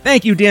Show.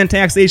 Thank you, Dan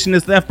Taxation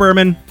is Theft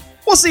Behrman.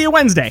 We'll see you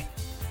Wednesday.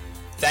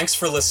 Thanks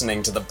for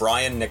listening to The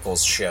Brian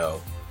Nichols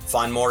Show.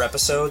 Find more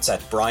episodes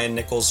at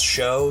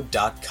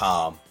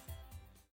briannicholsshow.com.